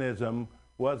 Anti-communism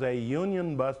was a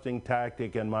union-busting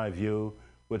tactic, in my view,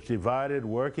 which divided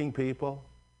working people,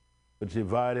 which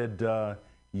divided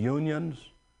unions,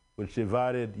 which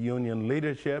divided union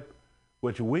leadership,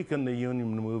 which weakened the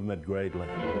union movement greatly.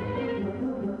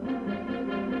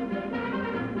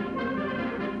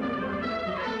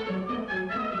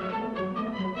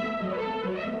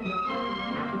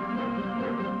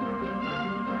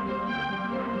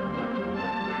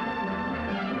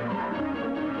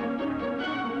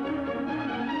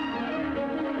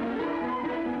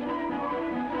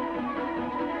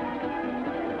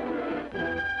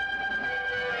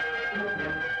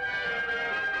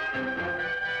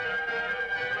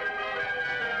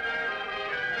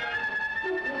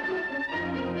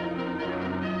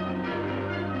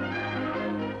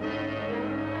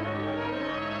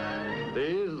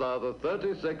 These are the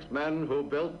 36 men who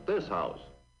built this house.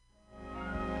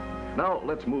 Now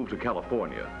let's move to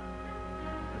California.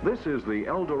 This is the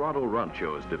El Dorado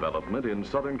Ranchos development in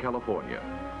Southern California.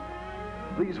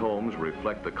 These homes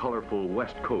reflect the colorful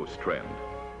West Coast trend.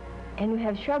 And we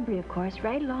have shrubbery, of course,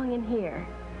 right along in here.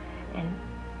 And,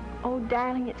 oh,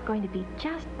 darling, it's going to be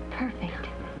just perfect.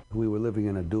 We were living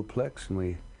in a duplex, and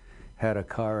we had a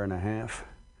car and a half.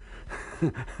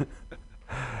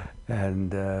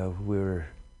 And we were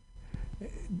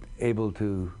able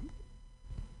to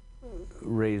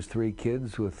raise 3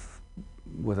 kids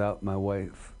without my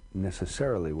wife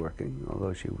necessarily working,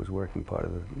 although she was working part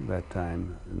of that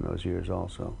time in those years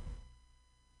also.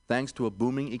 Thanks to a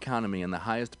booming economy and the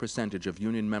highest percentage of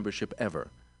union membership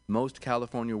ever, most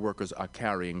California workers are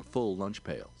carrying full lunch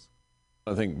pails.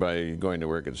 I think by going to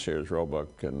work at Sears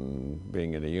Roebuck and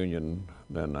being in a union,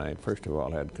 then I first of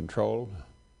all had control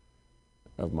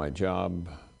of my job,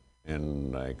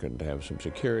 and I could have some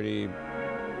security.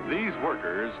 These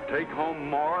workers take home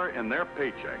more in their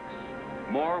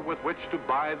paychecks, more with which to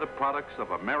buy the products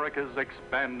of America's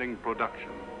expanding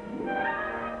production.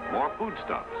 More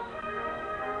foodstuffs,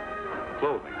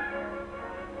 clothing,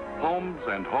 homes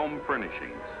and home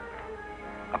furnishings,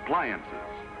 appliances,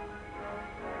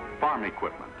 farm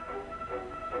equipment,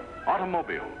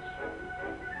 automobiles,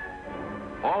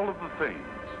 all of the things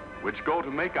which go to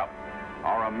make up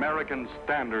our American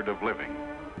standard of living.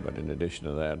 But in addition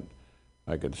to that,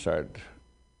 I could start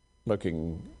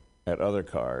looking at other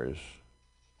cars.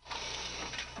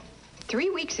 3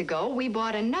 weeks ago, we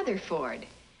bought another Ford,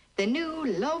 the new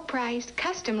low-priced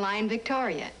custom line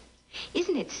Victoria.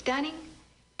 Isn't it stunning?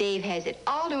 Dave has it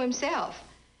all to himself,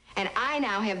 and I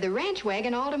now have the ranch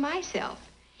wagon all to myself.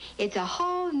 It's a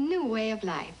whole new way of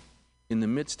life. In the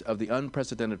midst of the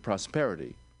unprecedented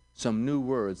prosperity, some new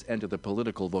words enter the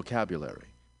political vocabulary.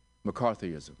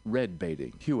 McCarthyism, red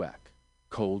baiting, HUAC,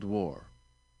 Cold War.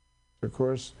 Of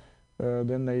course,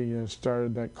 then they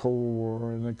started that Cold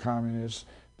War, and the communists,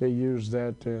 they used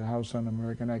that House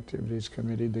Un-American Activities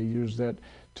Committee, they used that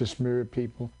to smear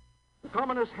people. The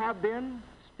communists have been,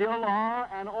 still are,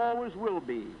 and always will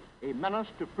be a menace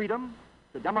to freedom,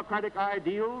 to democratic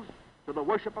ideals, to the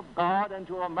worship of God, and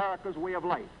to America's way of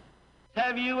life.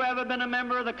 Have you ever been a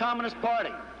member of the Communist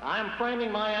Party? I'm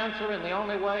framing my answer in the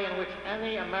only way in which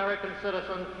any American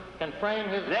citizen can frame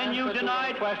his answer to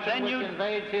a question which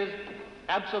invades his,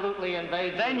 absolutely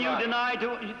invades his right.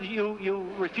 You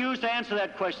refuse to answer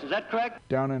that question, is that correct?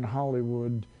 Down in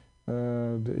Hollywood,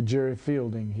 Jerry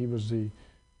Fielding, he was the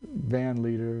band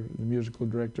leader, the musical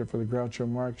director for the Groucho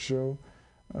Marx show.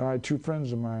 I had 2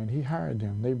 friends of mine, he hired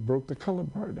them. They broke the color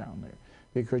bar down there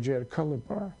because you had a color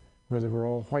bar where they were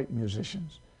all white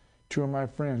musicians. 2 of my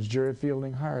friends, Jerry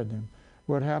Fielding, hired them.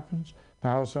 What happens? The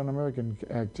House Un-American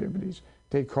Activities,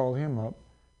 they call him up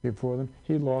before them.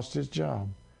 He lost his job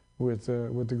with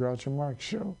the Groucho Marx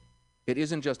show. It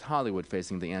isn't just Hollywood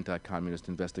facing the anti-communist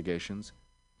investigations.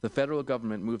 The federal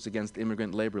government moves against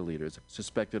immigrant labor leaders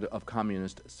suspected of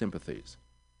communist sympathies.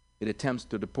 It attempts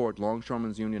to deport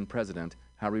Longshoremen's Union president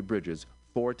Harry Bridges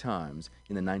 4 times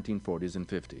in the 1940s and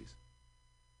 50s.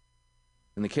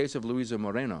 In the case of Luisa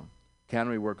Moreno,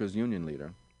 cannery workers' union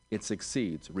leader, it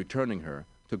succeeds, returning her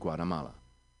to Guatemala.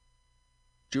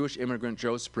 Jewish immigrant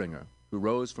Joe Springer, who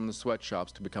rose from the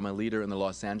sweatshops to become a leader in the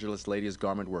Los Angeles Ladies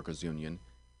Garment Workers Union,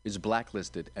 is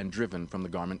blacklisted and driven from the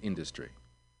garment industry.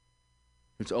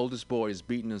 His oldest boy is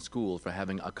beaten in school for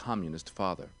having a communist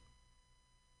father.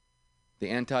 The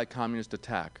anti-communist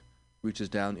attack reaches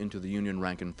down into the union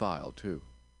rank and file, too.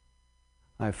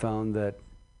 I found that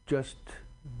just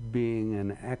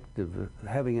being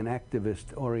having an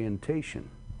activist orientation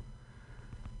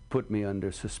put me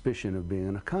under suspicion of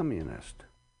being a communist.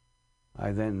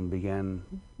 I then began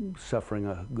suffering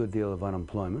a good deal of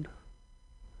unemployment,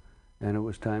 and it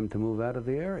was time to move out of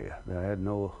the area. I had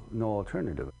no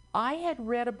alternative. I had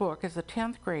read a book as a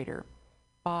 10th grader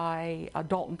by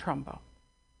Dalton Trumbo.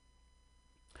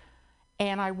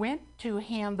 And I went to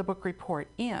hand the book report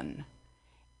in,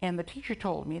 and the teacher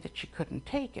told me that she couldn't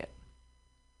take it.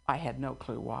 I had no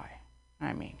clue why.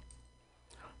 I mean,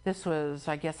 this was,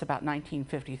 I guess, about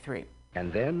 1953.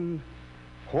 And then,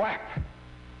 whack!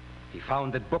 He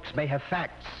found that books may have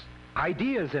facts,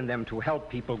 ideas in them to help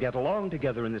people get along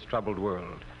together in this troubled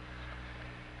world.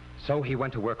 So he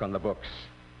went to work on the books.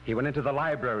 He went into the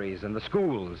libraries and the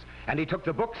schools, and he took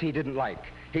the books he didn't like.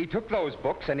 He took those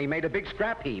books and he made a big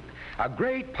scrap heap, a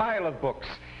great pile of books,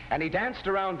 and he danced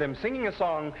around them singing a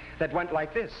song that went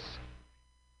like this.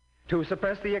 To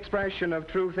suppress the expression of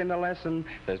truth in a lesson,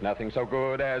 there's nothing so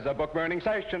good as a book-burning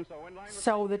session.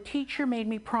 So the teacher made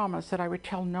me promise that I would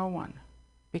tell no one,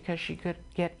 because she could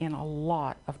get in a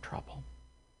lot of trouble.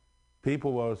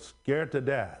 People were scared to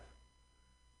death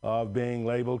of being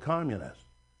labeled communist,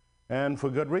 and for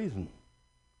good reason.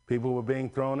 People were being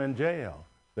thrown in jail.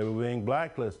 They were being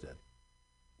blacklisted.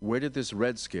 Where did this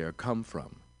Red Scare come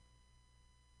from?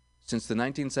 Since the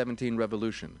 1917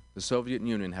 revolution, the Soviet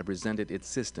Union had presented its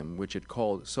system, which it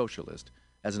called socialist,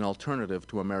 as an alternative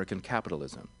to American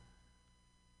capitalism.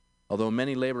 Although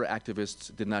many labor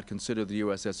activists did not consider the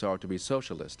USSR to be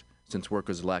socialist, since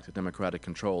workers lacked democratic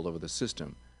control over the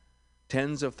system,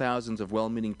 tens of thousands of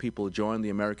well-meaning people joined the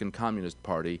American Communist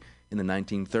Party in the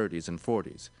 1930s and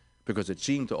 40s because it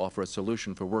seemed to offer a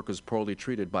solution for workers poorly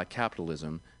treated by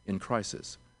capitalism in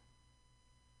crisis.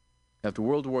 After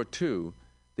World War II,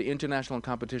 the international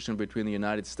competition between the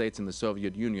United States and the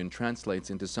Soviet Union translates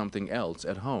into something else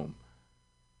at home.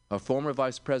 A former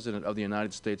vice president of the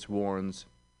United States warns,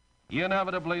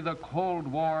 "Inevitably, the Cold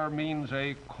War means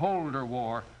a colder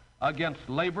war against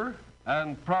labor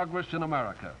and progress in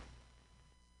America."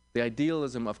 The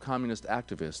idealism of communist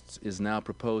activists is now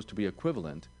proposed to be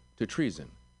equivalent to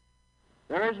treason.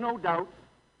 There is no doubt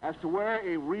as to where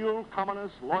a real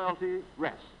communist loyalty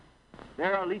rests.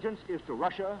 Their allegiance is to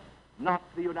Russia, not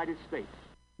the United States.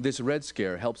 This Red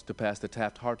Scare helps to pass the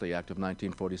Taft-Hartley Act of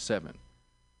 1947,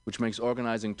 which makes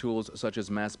organizing tools such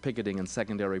as mass picketing and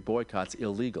secondary boycotts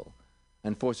illegal,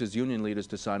 and forces union leaders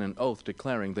to sign an oath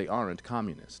declaring they aren't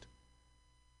communist.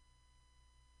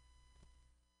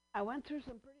 I went through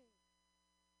some pretty...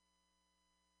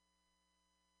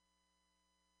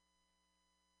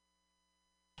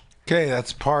 Okay,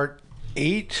 that's part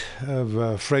 8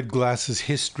 of Fred Glass's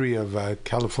History of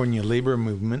California Labor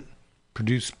Movement,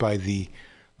 produced by the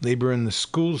Labor in the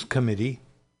Schools Committee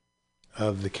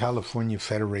of the California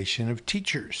Federation of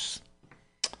Teachers.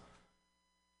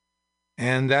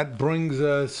 And that brings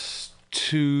us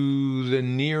to the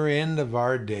near end of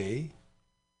our day.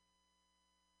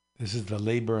 This is the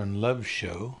Labor and Love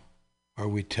Show, where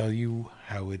we tell you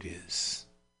how it is.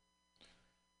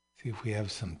 See if we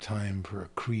have some time for a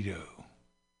credo.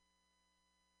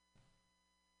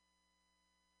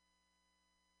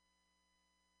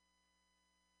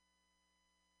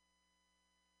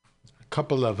 A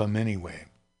couple of them anyway.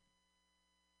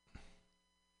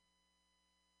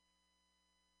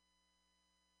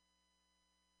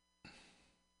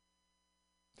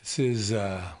 This is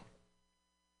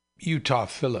Utah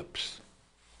Phillips.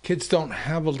 Kids don't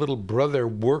have a little brother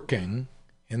working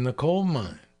in the coal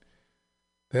mine.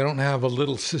 They don't have a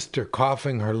little sister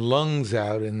coughing her lungs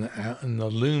out in the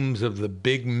looms of the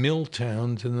big mill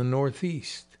towns in the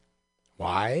Northeast.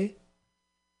 Why?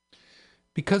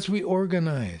 Because we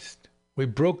organized. We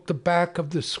broke the back of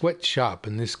the sweatshop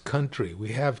in this country.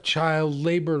 We have child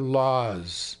labor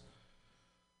laws.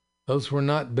 Those were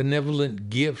not benevolent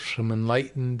gifts from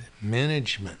enlightened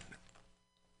management.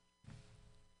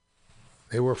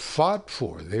 They were fought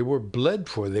for, they were bled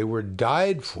for, they were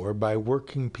died for by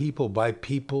working people, by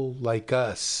people like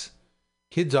us.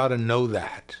 Kids ought to know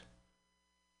that.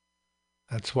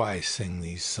 That's why I sing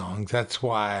these songs. That's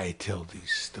why I tell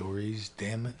these stories.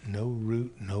 Damn it, no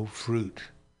root, no fruit.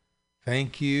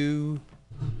 Thank you,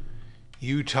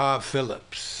 Utah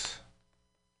Phillips.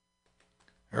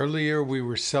 Earlier we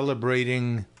were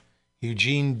celebrating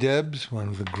Eugene Debs, one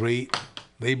of the great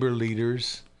labor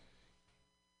leaders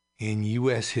in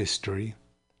U.S. history.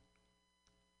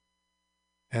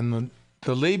 And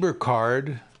the labor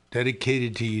card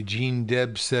dedicated to Eugene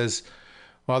Debs says,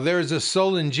 "While there is a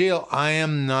soul in jail, I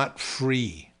am not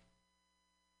free."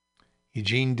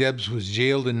 Eugene Debs was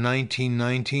jailed in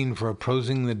 1919 for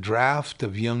opposing the draft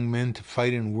of young men to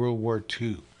fight in World War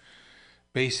II.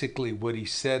 Basically, what he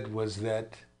said was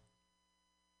that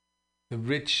The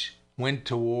rich went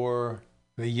to war.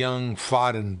 The young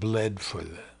fought and bled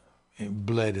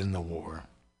in the war.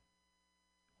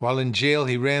 While in jail,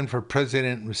 he ran for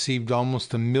president and received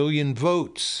almost 1 million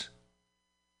votes.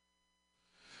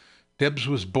 Debs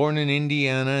was born in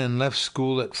Indiana and left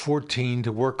school at 14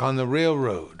 to work on the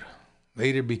railroad,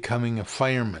 later becoming a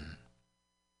fireman.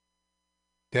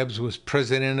 Debs was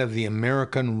president of the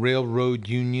American Railroad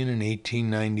Union in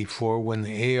 1894 when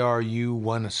the ARU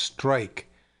won a strike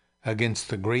against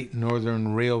the Great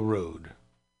Northern Railroad,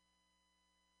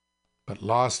 but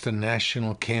lost a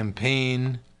national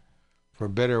campaign for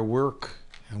better work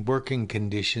and working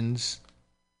conditions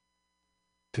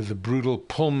to the brutal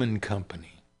Pullman Company.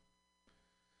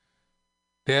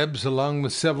 Debs, along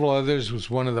with several others,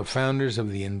 was one of the founders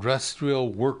of the Industrial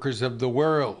Workers of the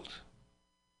World.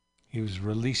 He was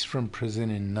released from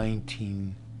prison in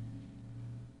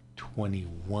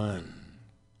 1921.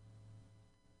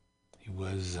 He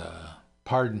was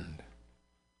pardoned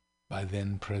by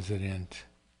then President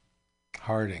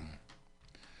Harding.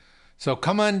 So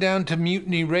come on down to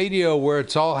Mutiny Radio where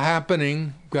it's all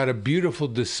happening. We've got a beautiful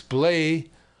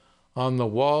display on the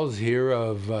walls here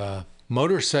of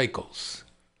motorcycles.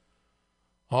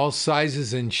 All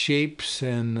sizes and shapes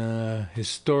and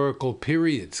historical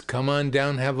periods. Come on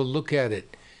down, have a look at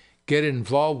it. Get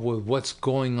involved with what's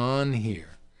going on here.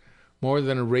 More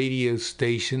than a radio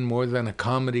station, more than a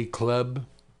comedy club.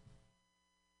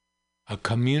 A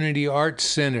community arts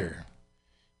center.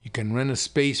 You can rent a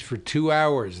space for 2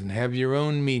 hours and have your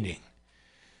own meeting.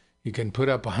 You can put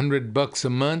up $100 a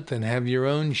month and have your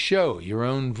own show, your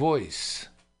own voice.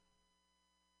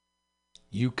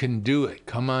 You can do it.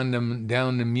 Come on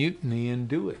down to Mutiny and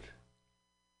do it.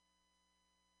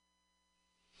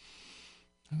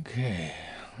 Okay,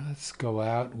 let's go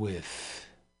out with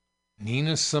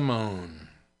Nina Simone.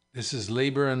 This is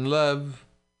Labor and Love.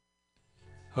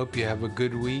 Hope you have a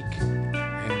good week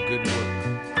and good work.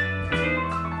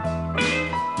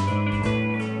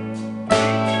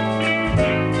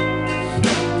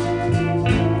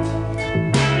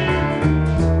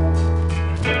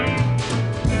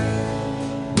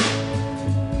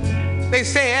 They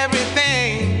say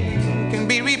everything can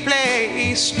be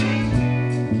replaced.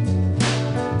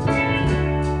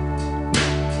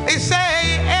 They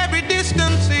say every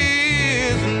distance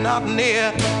is not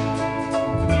near.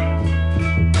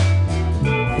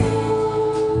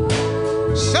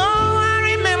 So I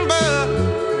remember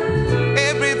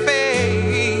every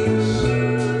face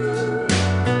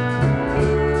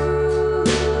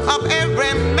of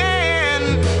every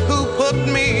man who put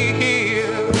me here.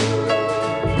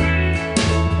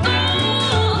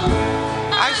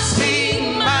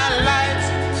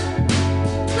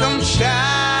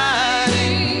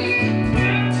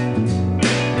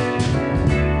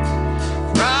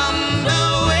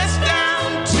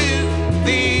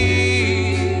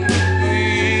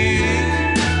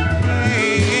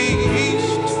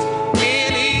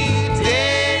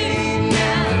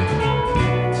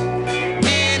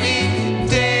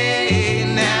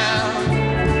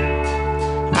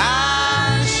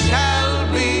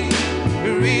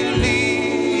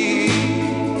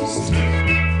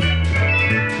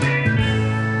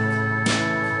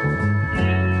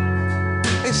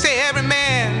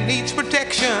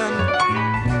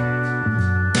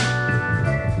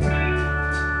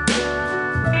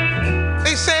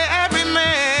 They say every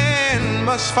man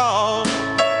must fall.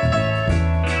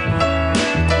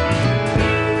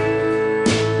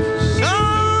 So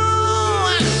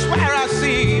I swear I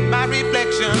see my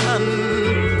reflection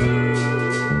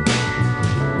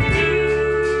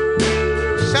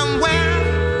somewhere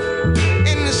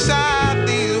inside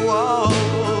these walls.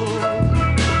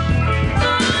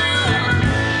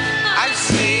 I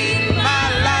see my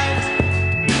life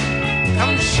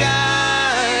come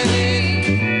shining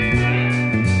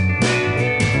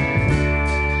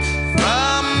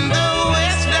from the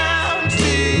west down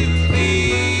to the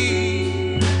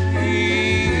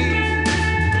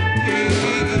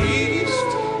east.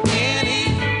 Any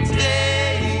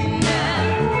day now,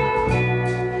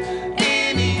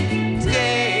 any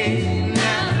day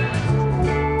now,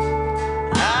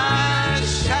 I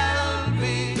shall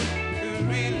be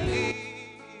released.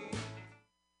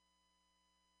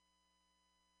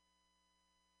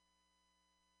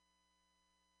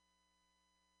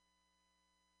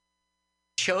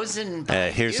 Chosen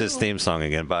by Here's his theme song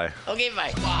again. Bye. Okay,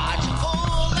 bye. Watch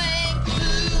Old and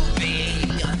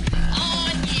Groovy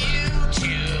on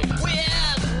YouTube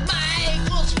with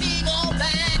Michael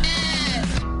Spiegelman.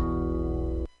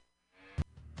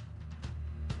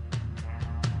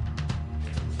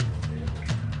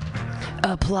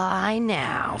 apply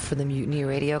now for the Mutiny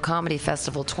Radio Comedy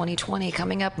Festival 2020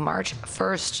 coming up March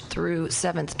 1st through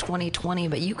 7th, 2020.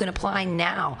 But you can apply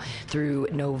now through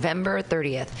November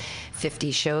 30th.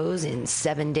 50 shows in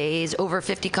 7 days, over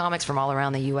 50 comics from all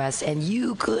around the U.S., and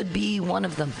you could be one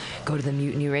of them. Go to the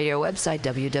Mutiny Radio website,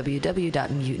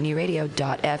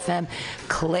 www.mutinyradio.fm.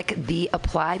 Click the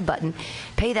apply button.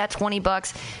 Pay that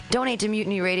 $20. Donate to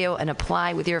Mutiny Radio and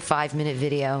apply with your 5-minute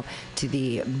video to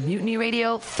the Mutiny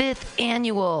Radio 5th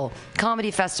Annual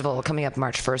Comedy Festival coming up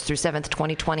March 1st through 7th,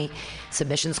 2020.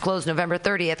 Submissions close November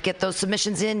 30th. Get those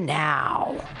submissions in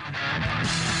now.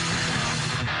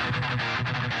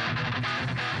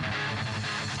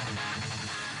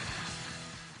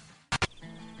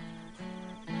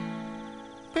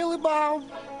 Billy Bob,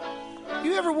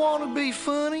 you ever want to be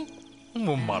funny?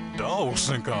 Well, my dogs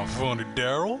think I'm funny,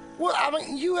 Daryl. Well, I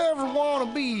mean, you ever want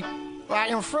to be,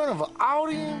 like, in front of an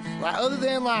audience? Like, other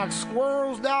than, like,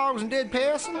 squirrels, dogs, and dead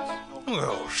peasants?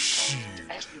 Oh, shit.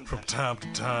 From time to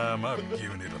time, I've been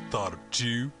giving it a thought or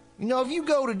two. You know, if you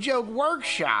go to Joke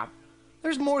Workshop,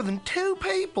 there's more than 2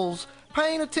 peoples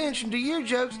paying attention to your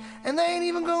jokes, and they ain't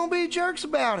even gonna be jerks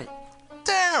about it.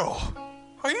 Daryl,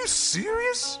 are you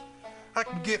serious? I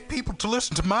can get people to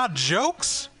listen to my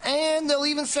jokes? And they'll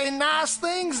even say nice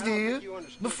things to you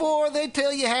before they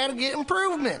tell you how to get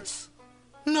improvements.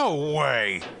 No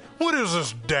way. What is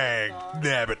this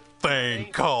dag-nabbit thing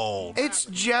called? It's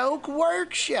Joke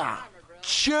Workshop.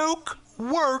 Joke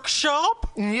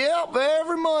Workshop? Yep,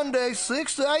 every Monday,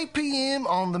 6 to 8 p.m.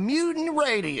 on the Mutiny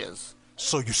Radios.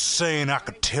 So you're saying I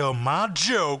could tell my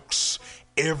jokes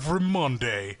every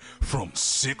Monday from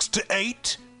 6 to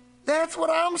 8? That's what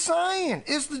I'm saying.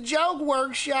 It's the Joke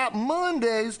Workshop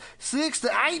Mondays, 6 to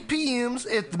 8 p.m.s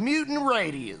at the Mutiny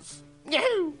Radios.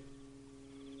 Yahoo!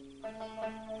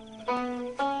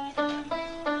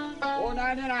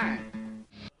 $4.99.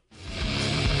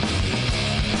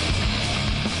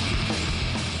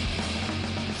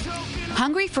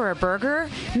 Hungry for a burger?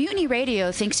 Mutiny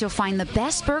Radio thinks you'll find the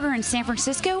best burger in San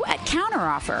Francisco at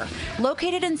Counteroffer,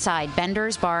 located inside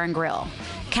Bender's Bar and Grill.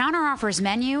 Counteroffer's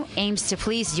menu aims to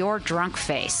please your drunk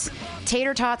face.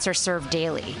 Tater tots are served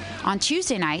daily. On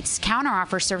Tuesday nights,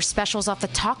 Counteroffer serves specials off the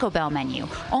Taco Bell menu,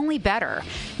 only better.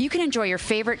 You can enjoy your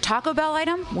favorite Taco Bell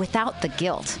item without the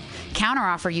guilt.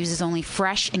 Counteroffer uses only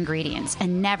fresh ingredients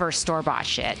and never store-bought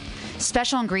shit.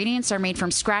 Special ingredients are made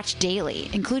from scratch daily,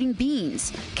 including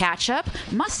beans, ketchup,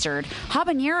 mustard,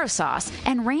 habanero sauce,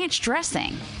 and ranch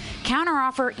dressing.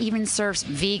 Counteroffer even serves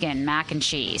vegan mac and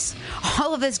cheese.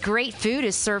 All of this great food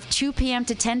is served 2 p.m.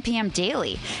 to 10 p.m.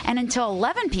 daily and until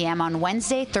 11 p.m. on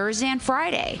Wednesday, Thursday, and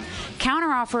Friday.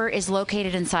 Counteroffer is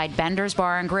located inside Bender's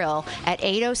Bar and Grill at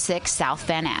 806 South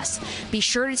Van Ness. Be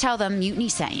sure to tell them Mutiny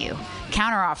sent you.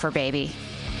 Counteroffer, baby.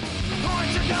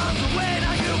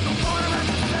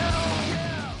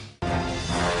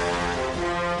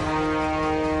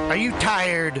 Are you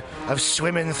tired of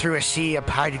swimming through a sea of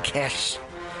podcasts?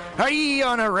 Are ye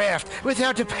on a raft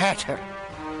without a paddle?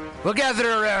 Well,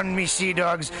 gather around me, sea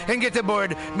dogs, and get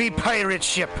aboard me pirate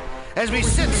ship as we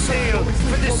set sail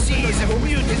for the seas of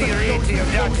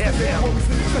MutinyRadio.fm.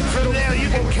 From there, you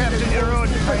can captain your own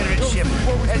pirate ship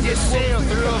as you sail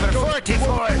through over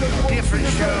 44 different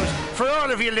shows for all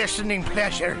of your listening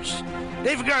pleasures.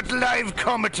 They've got live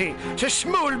comedy to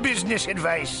small business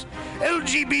advice,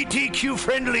 LGBTQ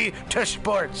friendly to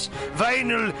sports,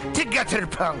 vinyl to gutter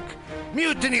punk.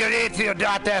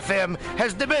 MutinyRadio.fm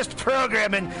has the best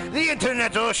programming the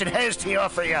internet ocean has to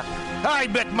offer you. I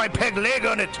bet my peg leg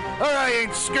on it, or I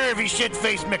ain't scurvy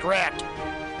shit-faced McRat.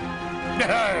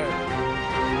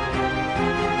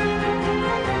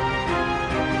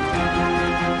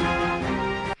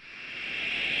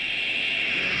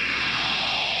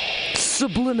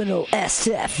 Subliminal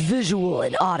SF visual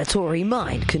and auditory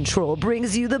mind control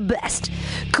brings you the best,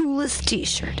 coolest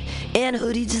t-shirt and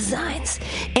hoodie designs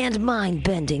and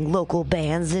mind-bending local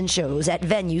bands and shows at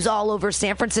venues all over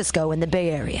San Francisco and the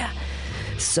Bay Area.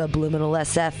 Subliminal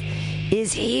SF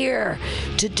is here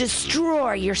to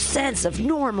destroy your sense of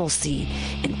normalcy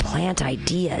and plant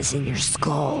ideas in your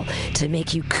skull to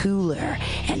make you cooler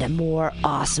and a more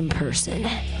awesome person.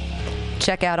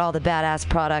 Check out all the badass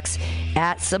products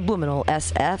at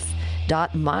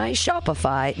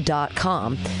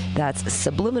subliminalsf.myshopify.com. That's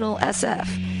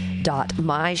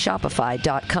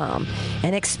subliminalsf.myshopify.com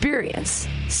and experience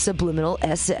Subliminal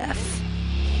SF.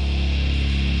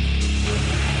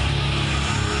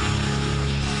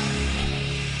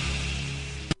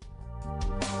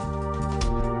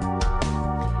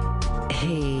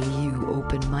 Hey, you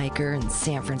open micer in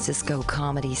San Francisco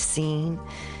comedy scene.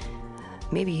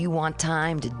 Maybe you want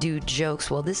time to do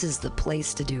jokes. Well, this is the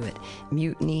place to do it.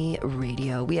 Mutiny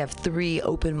Radio. We have 3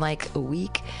 open mic a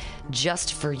week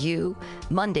just for you.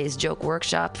 Monday's joke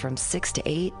workshop from 6 to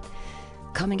 8.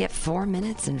 Come and get 4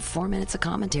 minutes and 4 minutes of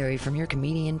commentary from your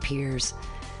comedian peers.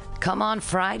 Come on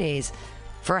Fridays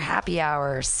for happy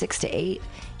hour 6 to 8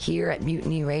 here at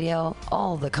Mutiny Radio.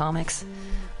 All the comics,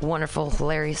 wonderful,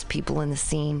 hilarious people in the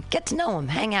scene. Get to know them,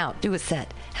 hang out, do a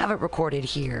set, have it recorded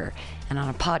here and on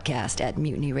a podcast at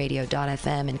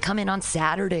MutinyRadio.fm, and come in on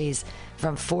Saturdays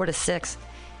from 4 to 6.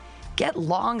 Get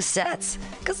long sets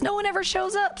because no one ever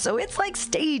shows up, so it's like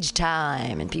stage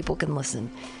time and people can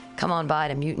listen. Come on by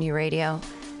to Mutiny Radio.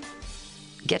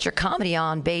 Get your comedy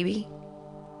on, baby.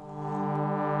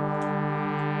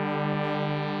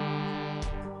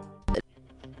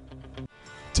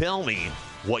 Tell me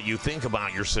what you think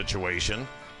about your situation.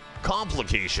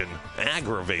 Complication,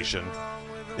 aggravation.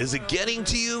 Is it getting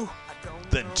to you?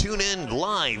 Then tune in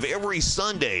live every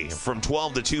Sunday from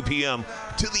 12 to 2 p.m.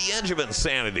 to The Edge of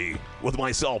Insanity with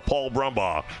myself, Paul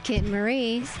Brumbaugh, Kit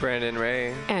Marie, Brandon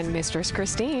Ray, and Mistress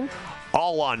Christine.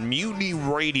 All on Mutiny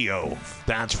Radio.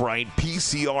 That's right,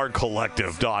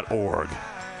 PCRcollective.org.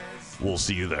 We'll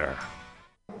see you there.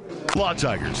 Law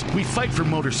Tigers, we fight for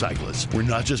motorcyclists. We're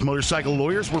not just motorcycle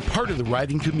lawyers, we're part of the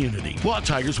riding community. Law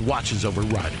Tigers watches over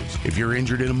riders. If you're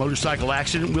injured in a motorcycle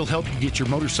accident, we'll help you get your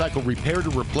motorcycle repaired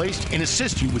or replaced and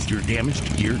assist you with your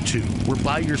damaged gear too. We're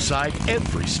by your side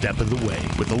every step of the way.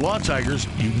 With the Law Tigers,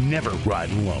 you never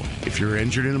ride alone. If you're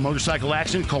injured in a motorcycle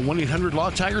accident, call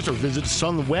 1-800-LAW-TIGERS or visit us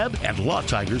on the web at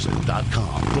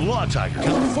lawtigers.com. The Law Tigers,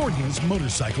 California's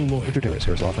motorcycle lawyer. Victor Terrace,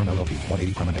 Harris Law Firm, LLP,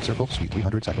 180 Promenade Circle, Suite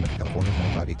 300, Sacramento, California,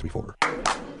 95834.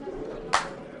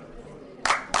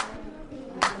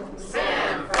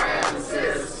 San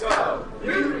Francisco,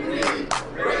 Mutiny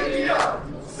Radio.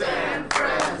 San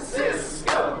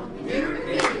Francisco,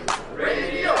 Mutiny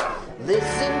Radio.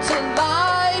 Listen to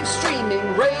live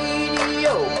streaming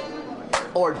radio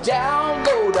or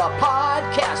download a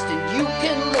podcast and you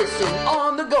can listen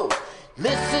on the go.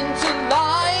 Listen to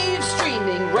live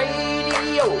streaming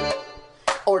radio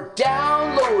or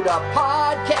download a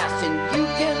podcast and you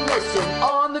can listen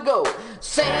on the go.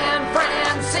 San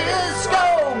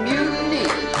Francisco Mutiny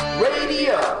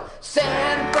Radio.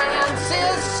 San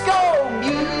Francisco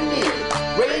Mutiny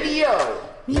Radio.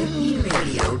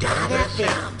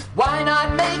 MutinyRadio.fm. Why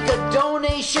not make a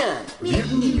donation?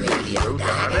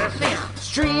 MutinyRadio.fm.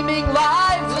 Streaming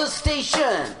live the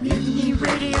station.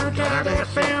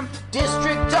 MutinyRadio.fm.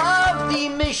 District of the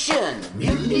Mission.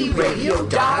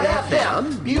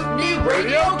 MutinyRadio.fm.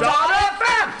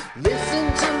 MutinyRadio.fm.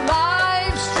 Listen to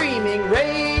live streaming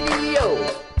radio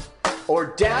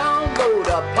or download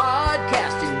a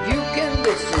podcast and you can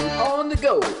listen on the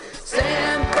go.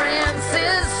 San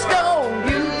Francisco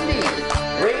Mutiny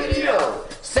Radio.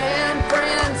 San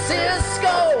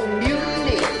Francisco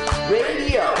Mutiny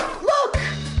Radio. Look,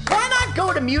 why not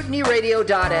go to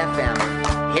MutinyRadio.fm?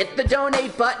 Hit the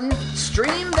donate button,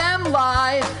 stream them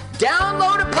live,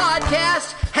 download a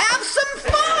podcast, have some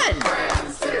fun! San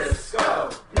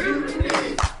Francisco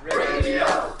Mutiny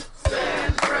Radio.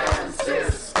 San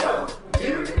Francisco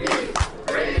Mutiny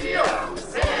Radio.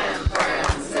 San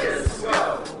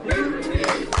Francisco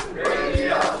Mutiny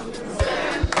Radio.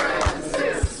 San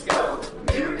Francisco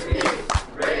Mutiny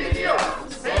Radio.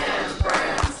 San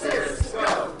Francisco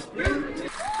Mutiny.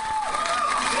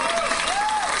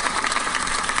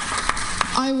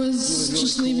 I was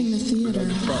just leaving the theater.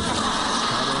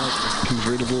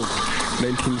 Convertible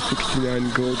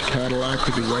 1969 gold Cadillac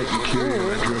with the white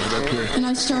interior. I drove it up here. And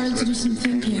I started to do some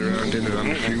thinking. Around in it on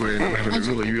the freeway and I'm having a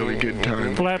really, really good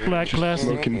time. Flat black glasses.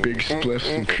 Smoking big spliffs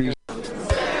and cruising.